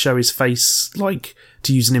him to show his face, like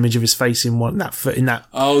to use an image of his face in that.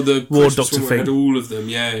 Oh, the War Christmas Doctor one where it had thing. all of them.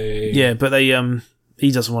 Yeah. Yeah, but they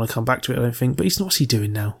he doesn't want to come back to it. I don't think. But what's he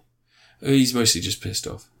doing now? He's mostly just pissed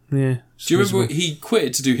off. Yeah. Do you remember he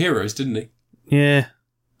quit to do Heroes, didn't he? Yeah,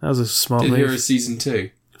 that was a smart Did move. Heroes season 2.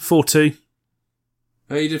 4-2.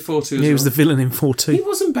 Oh, he did 4 2 as He well. was the villain in 4-2. He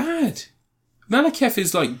wasn't bad. Malekith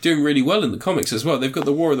is like doing really well in the comics as well. They've got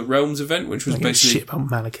the War of the Realms event, which was I don't give a basically shit about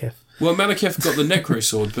Malekith. well, Malekith got the Necro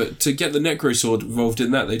Sword, but to get the Necro Sword involved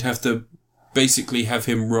in that, they'd have to basically have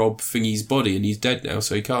him rob Thingy's body, and he's dead now,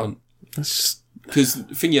 so he can't. That's just Because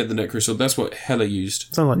Thingy had the Necro Sword. That's what Hela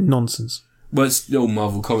used. sounds like nonsense. Well, it's all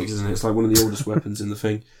Marvel Comics, isn't it? It's like one of the oldest weapons in the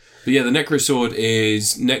thing. But yeah, the Necro Sword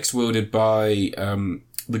is next wielded by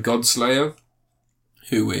the Godslayer,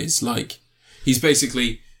 who is like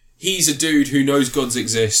he's a dude who knows gods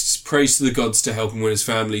exist, prays to the gods to help him when his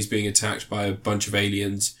family's being attacked by a bunch of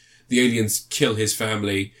aliens. The aliens kill his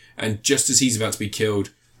family, and just as he's about to be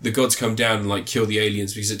killed, the gods come down and like kill the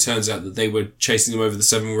aliens because it turns out that they were chasing them over the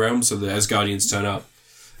Seven Realms, so the Asgardians turn up.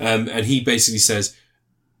 And he basically says,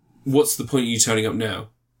 what's the point of you turning up now?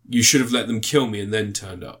 You should have let them kill me and then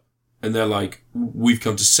turned up. And they're like, we've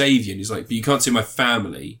come to save you. And he's like, but you can't save my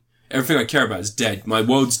family. Everything I care about is dead. My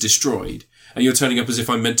world's destroyed. And you're turning up as if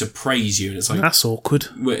I'm meant to praise you. And it's like, That's awkward.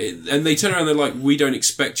 and they turn around and they're like, we don't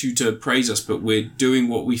expect you to praise us, but we're doing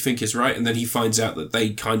what we think is right. And then he finds out that they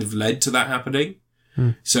kind of led to that happening.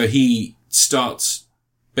 So he starts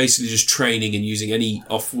basically just training and using any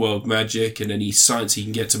off-world magic and any science he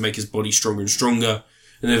can get to make his body stronger and stronger.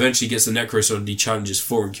 And then eventually gets the Necro Sword and he challenges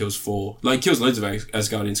 4 and kills 4. Like, kills loads of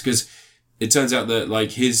Asgardians because it turns out that,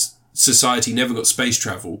 like, his society never got space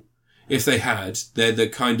travel. If they had, they're the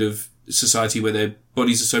kind of society where their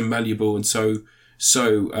bodies are so malleable and so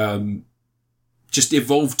just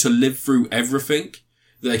evolved to live through everything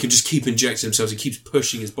that they can just keep injecting themselves. He keeps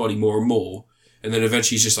pushing his body more and more. And then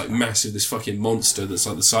eventually he's just like massive, this fucking monster that's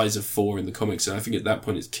like the size of 4 in the comics. And I think at that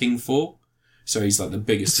point it's King 4. So he's like the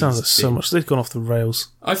biggest. It sounds like so much. They've gone off the rails.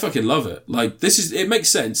 I fucking love it. Like, it makes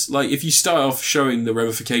sense. Like, if you start off showing the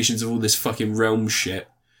ramifications of all this fucking realm shit,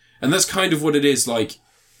 and that's kind of what it is, like,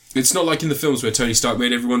 it's not like in the films where Tony Stark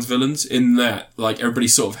made everyone's villains, in that, like, everybody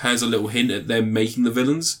sort of has a little hint at them making the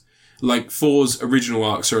villains. Like, Thor's original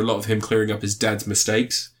arcs are a lot of him clearing up his dad's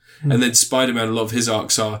mistakes. And then Spider-Man, a lot of his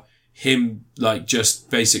arcs are him, like, just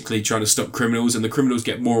basically trying to stop criminals, and the criminals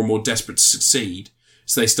get more and more desperate to succeed.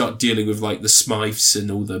 So they start dealing with, like, the Smythes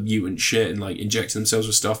and all the mutant shit and, like, injecting themselves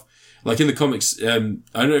with stuff. Like, in the comics, I don't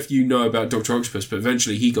know if you know about Dr. Octopus, but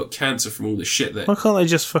eventually he got cancer from all the shit that... Why can't they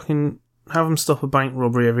just fucking have them stop a bank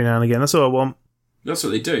robbery every now and again? That's all I want. That's what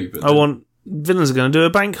they do. But I want... Villains are going to do a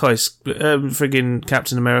bank heist. Friggin'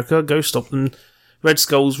 Captain America, go stop them. Red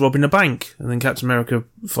Skull's robbing a bank. And then Captain America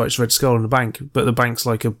fights Red Skull in the bank. But the bank's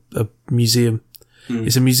like a museum.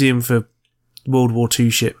 It's a museum for World War II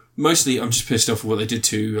shit. Mostly, I'm just pissed off with what they did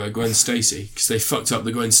to Gwen Stacy, because they fucked up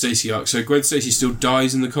the Gwen Stacy arc. So Gwen Stacy still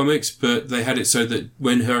dies in the comics, but they had it so that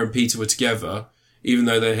when her and Peter were together, even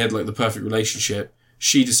though they had, like, the perfect relationship,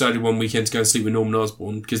 she decided one weekend to go and sleep with Norman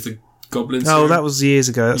Osborn, because the goblins... Oh, that was years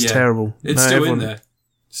ago. That's terrible. It's still in there.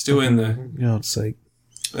 Still in there. God's sake.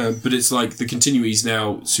 But it's like the continuities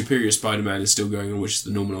now, Superior Spider-Man is still going on, which is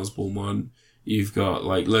the Norman Osborn one. You've got,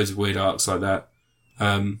 like, loads of weird arcs like that.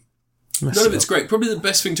 None of it's great. Probably the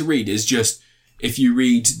best thing to read is just if you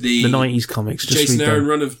read the 90s comics. Just Jason read Aaron them.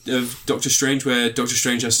 run of Doctor Strange, where Doctor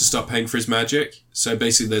Strange has to stop paying for his magic. So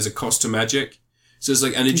basically, there's a cost to magic. So it's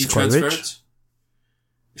like energy He's quite transference.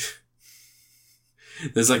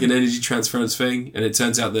 There's like an energy transference thing, and it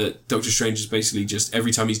turns out that Doctor Strange is basically just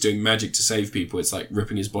every time he's doing magic to save people, it's like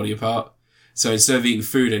ripping his body apart. So instead of eating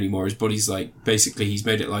food anymore, his body's like basically he's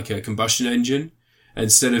made it like a combustion engine.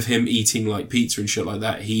 Instead of him eating like pizza and shit like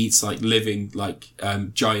that, he eats like living, like,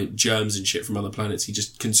 giant germs and shit from other planets. He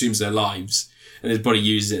just consumes their lives, and his body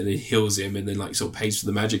uses it and it heals him and then like sort of pays for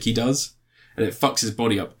the magic he does. And it fucks his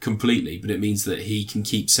body up completely, but it means that he can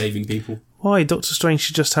keep saving people. Why? Doctor Strange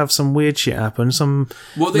should just have some weird shit happen. Some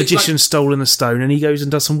magician stolen the stone and he goes and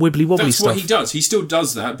does some wibbly-wobbly stuff. That's what he does. He still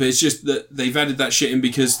does that, but it's just that they've added that shit in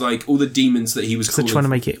because like all the demons that he was calling... They're trying to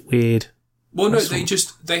make it weird. Well, no,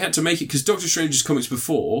 they had to make it, because Doctor Strange's comics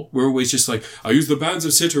before were always just like, I use the bands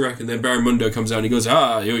of Cyttorak, and then Baron Mundo comes out and he goes,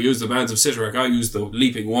 you use the bands of Cyttorak, I use the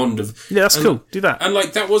leaping wand of... Yeah, that's cool. Do that. And,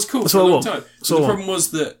 like, that was cool that's for a long time. So the problem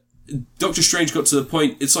was that Doctor Strange got to the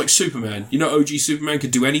point, it's like Superman. You know, OG Superman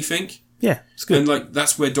could do anything? Yeah, it's good. And, like,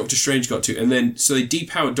 that's where Doctor Strange got to. And then, so they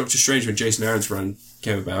depowered Doctor Strange when Jason Aaron's run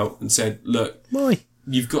came about and said, look... Why?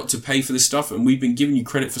 You've got to pay for this stuff, and we've been giving you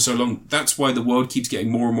credit for so long. That's why the world keeps getting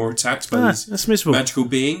more and more attacked by these magical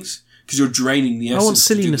beings, because you're draining the essence. I want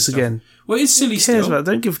silliness again. Well, it's silly still. About it?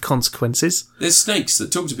 Don't give consequences. There's snakes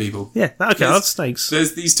that talk to people. Yeah, okay, I love snakes.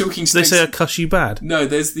 There's these talking snakes. They say I cuss you bad. No,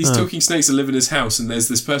 there's these talking snakes that live in his house, and there's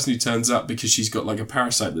this person who turns up because she's got like a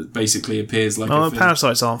parasite that basically appears like a thing.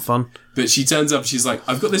 Parasites aren't fun. But she turns up and she's like,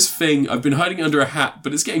 I've got this thing, I've been hiding it under a hat,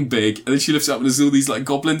 but it's getting big. And then she lifts it up and there's all these like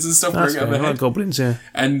goblins and stuff growing out of her head. I like goblins, yeah.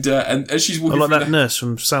 And as she's walking through that nurse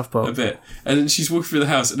from South Park. A bit. And then she's walking through the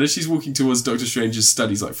house, and as she's walking towards Doctor Strange's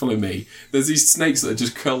studies, like, follow me, there's these snakes that are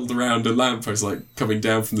just curled around a lamppost, like, coming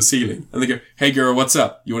down from the ceiling. And they go, hey girl, what's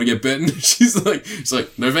up? You want to get bitten? She's like,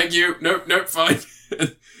 no thank you. Nope, fine.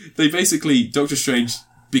 They basically, Doctor Strange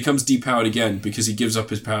becomes depowered again because he gives up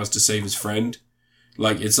his powers to save his friend.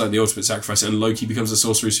 Like, it's like the ultimate sacrifice, and Loki becomes the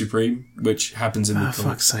Sorcerer Supreme, which happens in the comics.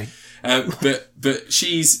 Fuck's sake. But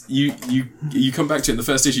she's, you come back to it in the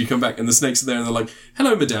first issue, you come back and the snakes are there and they're like,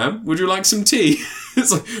 hello madame, would you like some tea? It's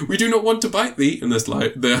like, we do not want to bite thee. And there's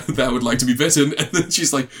like, that would like to be bitten. And then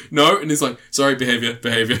she's like, no. And it's like, sorry, behaviour.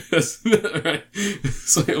 Right.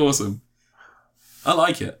 It's like, awesome. I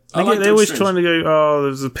like it. They're always trying to go,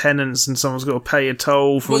 there's a penance and someone's got to pay a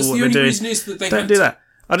toll for what they're doing. The only reason is that they don't do that.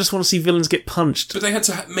 I just want to see villains get punched. But they had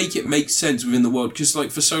to make it make sense within the world, because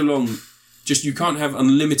like for so long, just you can't have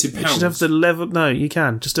unlimited powers. You should have the level. No, you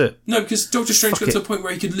can. Just do it. No, because Doctor Strange got to the point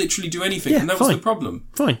where he could literally do anything, and that was the problem.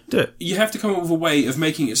 Fine, do it. You have to come up with a way of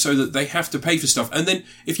making it so that they have to pay for stuff, and then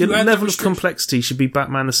if you add level of complexity should be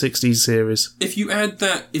Batman the '60s series. If you add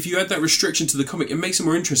that restriction to the comic, it makes it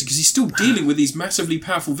more interesting because he's still dealing with these massively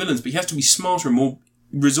powerful villains, but he has to be smarter and more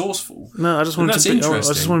resourcul. No, I just want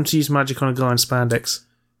him to use magic on a guy in spandex.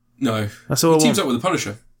 No, that's all. He teams up with the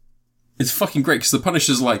Punisher. It's fucking great because the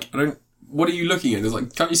Punisher's like, what are you looking at? It's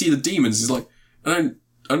like, can't you see the demons? He's like, I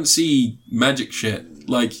don't see magic shit.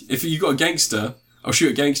 Like, if you got a gangster, I'll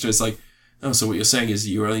shoot a gangster. It's like, oh, so what you're saying is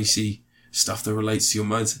that you only see stuff that relates to your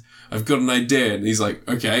mindset. I've got an idea. And he's like,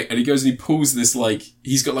 okay. And he goes and he pulls this, like,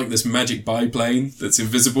 he's got like this magic biplane that's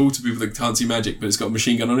invisible to people that can't see magic, but it's got a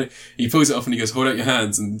machine gun on it. He pulls it off and he goes, hold out your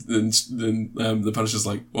hands. And then the Punisher's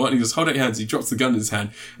like, what? And he goes, hold out your hands. He drops the gun in his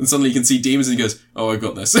hand and suddenly he can see demons and he goes, oh, I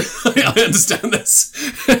got this. I understand this.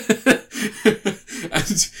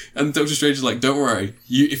 and Doctor Strange is like, don't worry.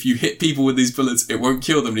 If you hit people with these bullets, it won't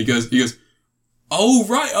kill them. And he goes, oh,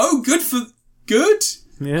 right. Oh, good.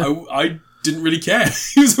 Yeah. didn't really care.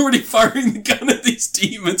 He was already firing the gun at these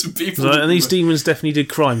demons and people. Right, and these demons definitely did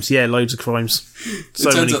crimes. Yeah, loads of crimes.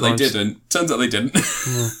 So Turns many out crimes. they didn't.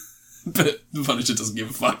 But the Punisher doesn't give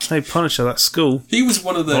a fuck. Hey, Punisher, that school. He was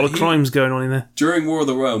one of the... A lot of crimes going on in there. During War of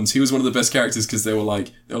the Realms, he was one of the best characters because they were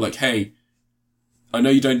like, hey, I know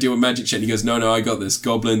you don't deal with magic shit. And he goes, no, I got this.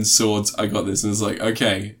 Goblins, swords, I got this. And it's like,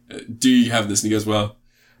 okay, do you have this? And he goes, well,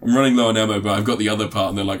 I'm running low on ammo, but I've got the other part.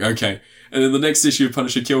 And they're like, okay. And then the next issue of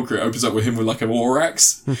Punisher Kill Crew opens up with him with like a war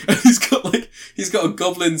axe. And he's got a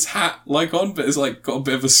goblin's hat like on, but it's like got a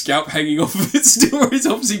bit of a scalp hanging off of it still, where he's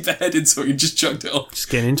obviously beheaded, so he just chucked it off. Just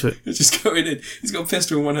getting into it. Just going in. He's got a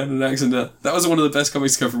pistol in one hand and an axe, and that was one of the best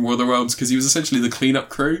comics to come from War of the Realms, because he was essentially the cleanup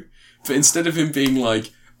crew. But instead of him being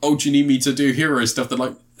like, oh, do you need me to do hero stuff? They're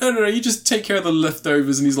like, no, you just take care of the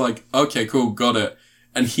leftovers. And he's like, okay, cool, got it.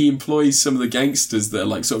 And he employs some of the gangsters that are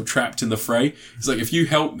like sort of trapped in the fray. He's like, if you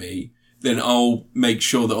help me, then I'll make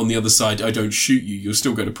sure that on the other side I don't shoot you. You'll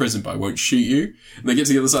still go to prison, but I won't shoot you. And they get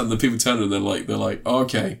to the other side and the people turn and they're like, oh,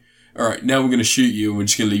 okay, all right, now we're going to shoot you and we're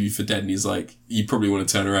just going to leave you for dead. And he's like, you probably want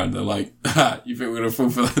to turn around. And they're like, you think we're going to fall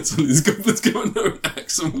for that? So these goblins go on no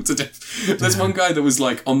axe and all to death. There's one guy that was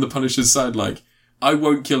like on the Punisher's side, like, I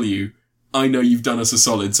won't kill you. I know you've done us a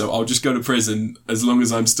solid, so I'll just go to prison. As long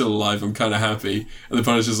as I'm still alive, I'm kind of happy. And the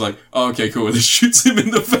Punisher's like, oh, okay, cool. And then shoots him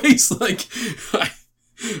in the face. Like,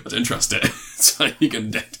 I don't trust it. So you're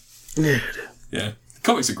going dead. Yeah. The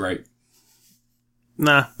comics are great.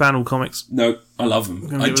 Nah, ban all comics. No, I love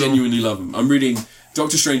them. I genuinely love them. I'm reading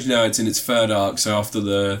Doctor Strange now. It's in its third arc. So after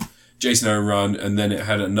the Jason Aaron run, and then it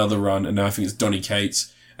had another run, and now I think it's Donny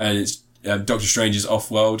Cates, and it's Doctor Strange's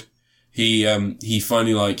Off-World. He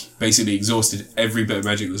finally like basically exhausted every bit of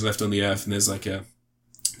magic that's left on the earth, and there's like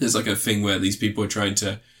a thing where these people are trying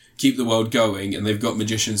to keep the world going, and they've got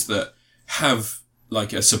magicians that have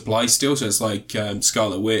like a supply still. So it's like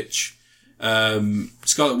Scarlet Witch,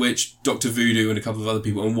 Dr. Voodoo, and a couple of other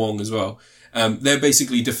people, and Wong as well. They're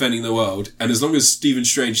basically defending the world, and as long as Stephen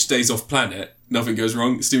Strange stays off planet, nothing goes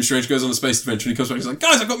wrong. Stephen Strange goes on a space adventure and he comes back and he's like,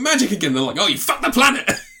 guys, I've got magic again. They're like, oh, you fucked the planet.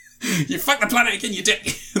 You fucked the planet again, you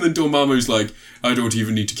dick. And then Dormammu's like, I don't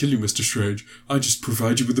even need to kill you, Mr. Strange. I just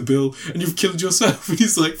provide you with a bill and you've killed yourself. And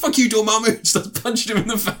he's like, fuck you, Dormammu. Just punched him in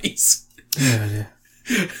the face. Yeah.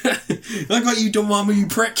 I got you, Dormammu, you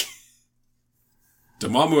prick.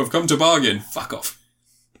 Dormammu have come to bargain. Fuck off.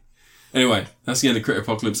 Anyway, that's the end of Crit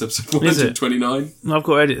Apocalypse episode 129. I've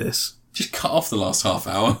got to edit this. Just cut off the last half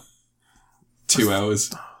hour. 2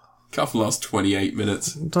 hours. Cut off the last 28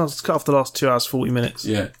 minutes. Let's cut off the last 2 hours, 40 minutes.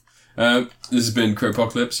 Yeah. This has been Crit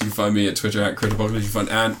Apocalypse. You can find me at Twitter at Crit Apocalypse. You can find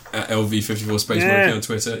Ant at LV54 Space Monkey on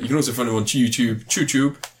Twitter. You can also find him on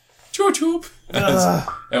YouTube.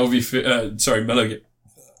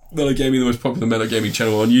 Mellow Gaming, the most popular Mellow Gaming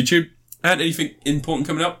channel on YouTube. And anything important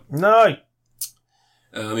coming up? No.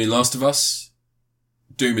 Last of Us,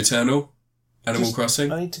 Doom Eternal, Animal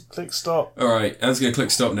Crossing. I need to click stop. Alright, Anne's going to click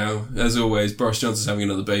stop now. As always, Boris Johnson's having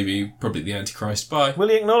another baby, probably the Antichrist. Bye. Will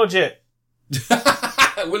he acknowledge it?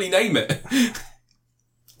 Will he name it?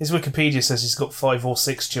 His Wikipedia says he's got 5 or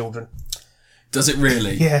 6 children. Does it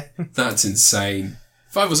really? Yeah. That's insane.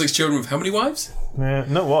 5 or 6 children with how many wives?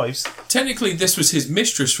 No wives. Technically, this was his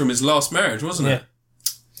mistress from his last marriage, wasn't it?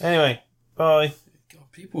 Anyway, bye.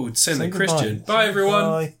 God, people would say they're Christian. Bye, everyone.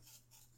 Bye.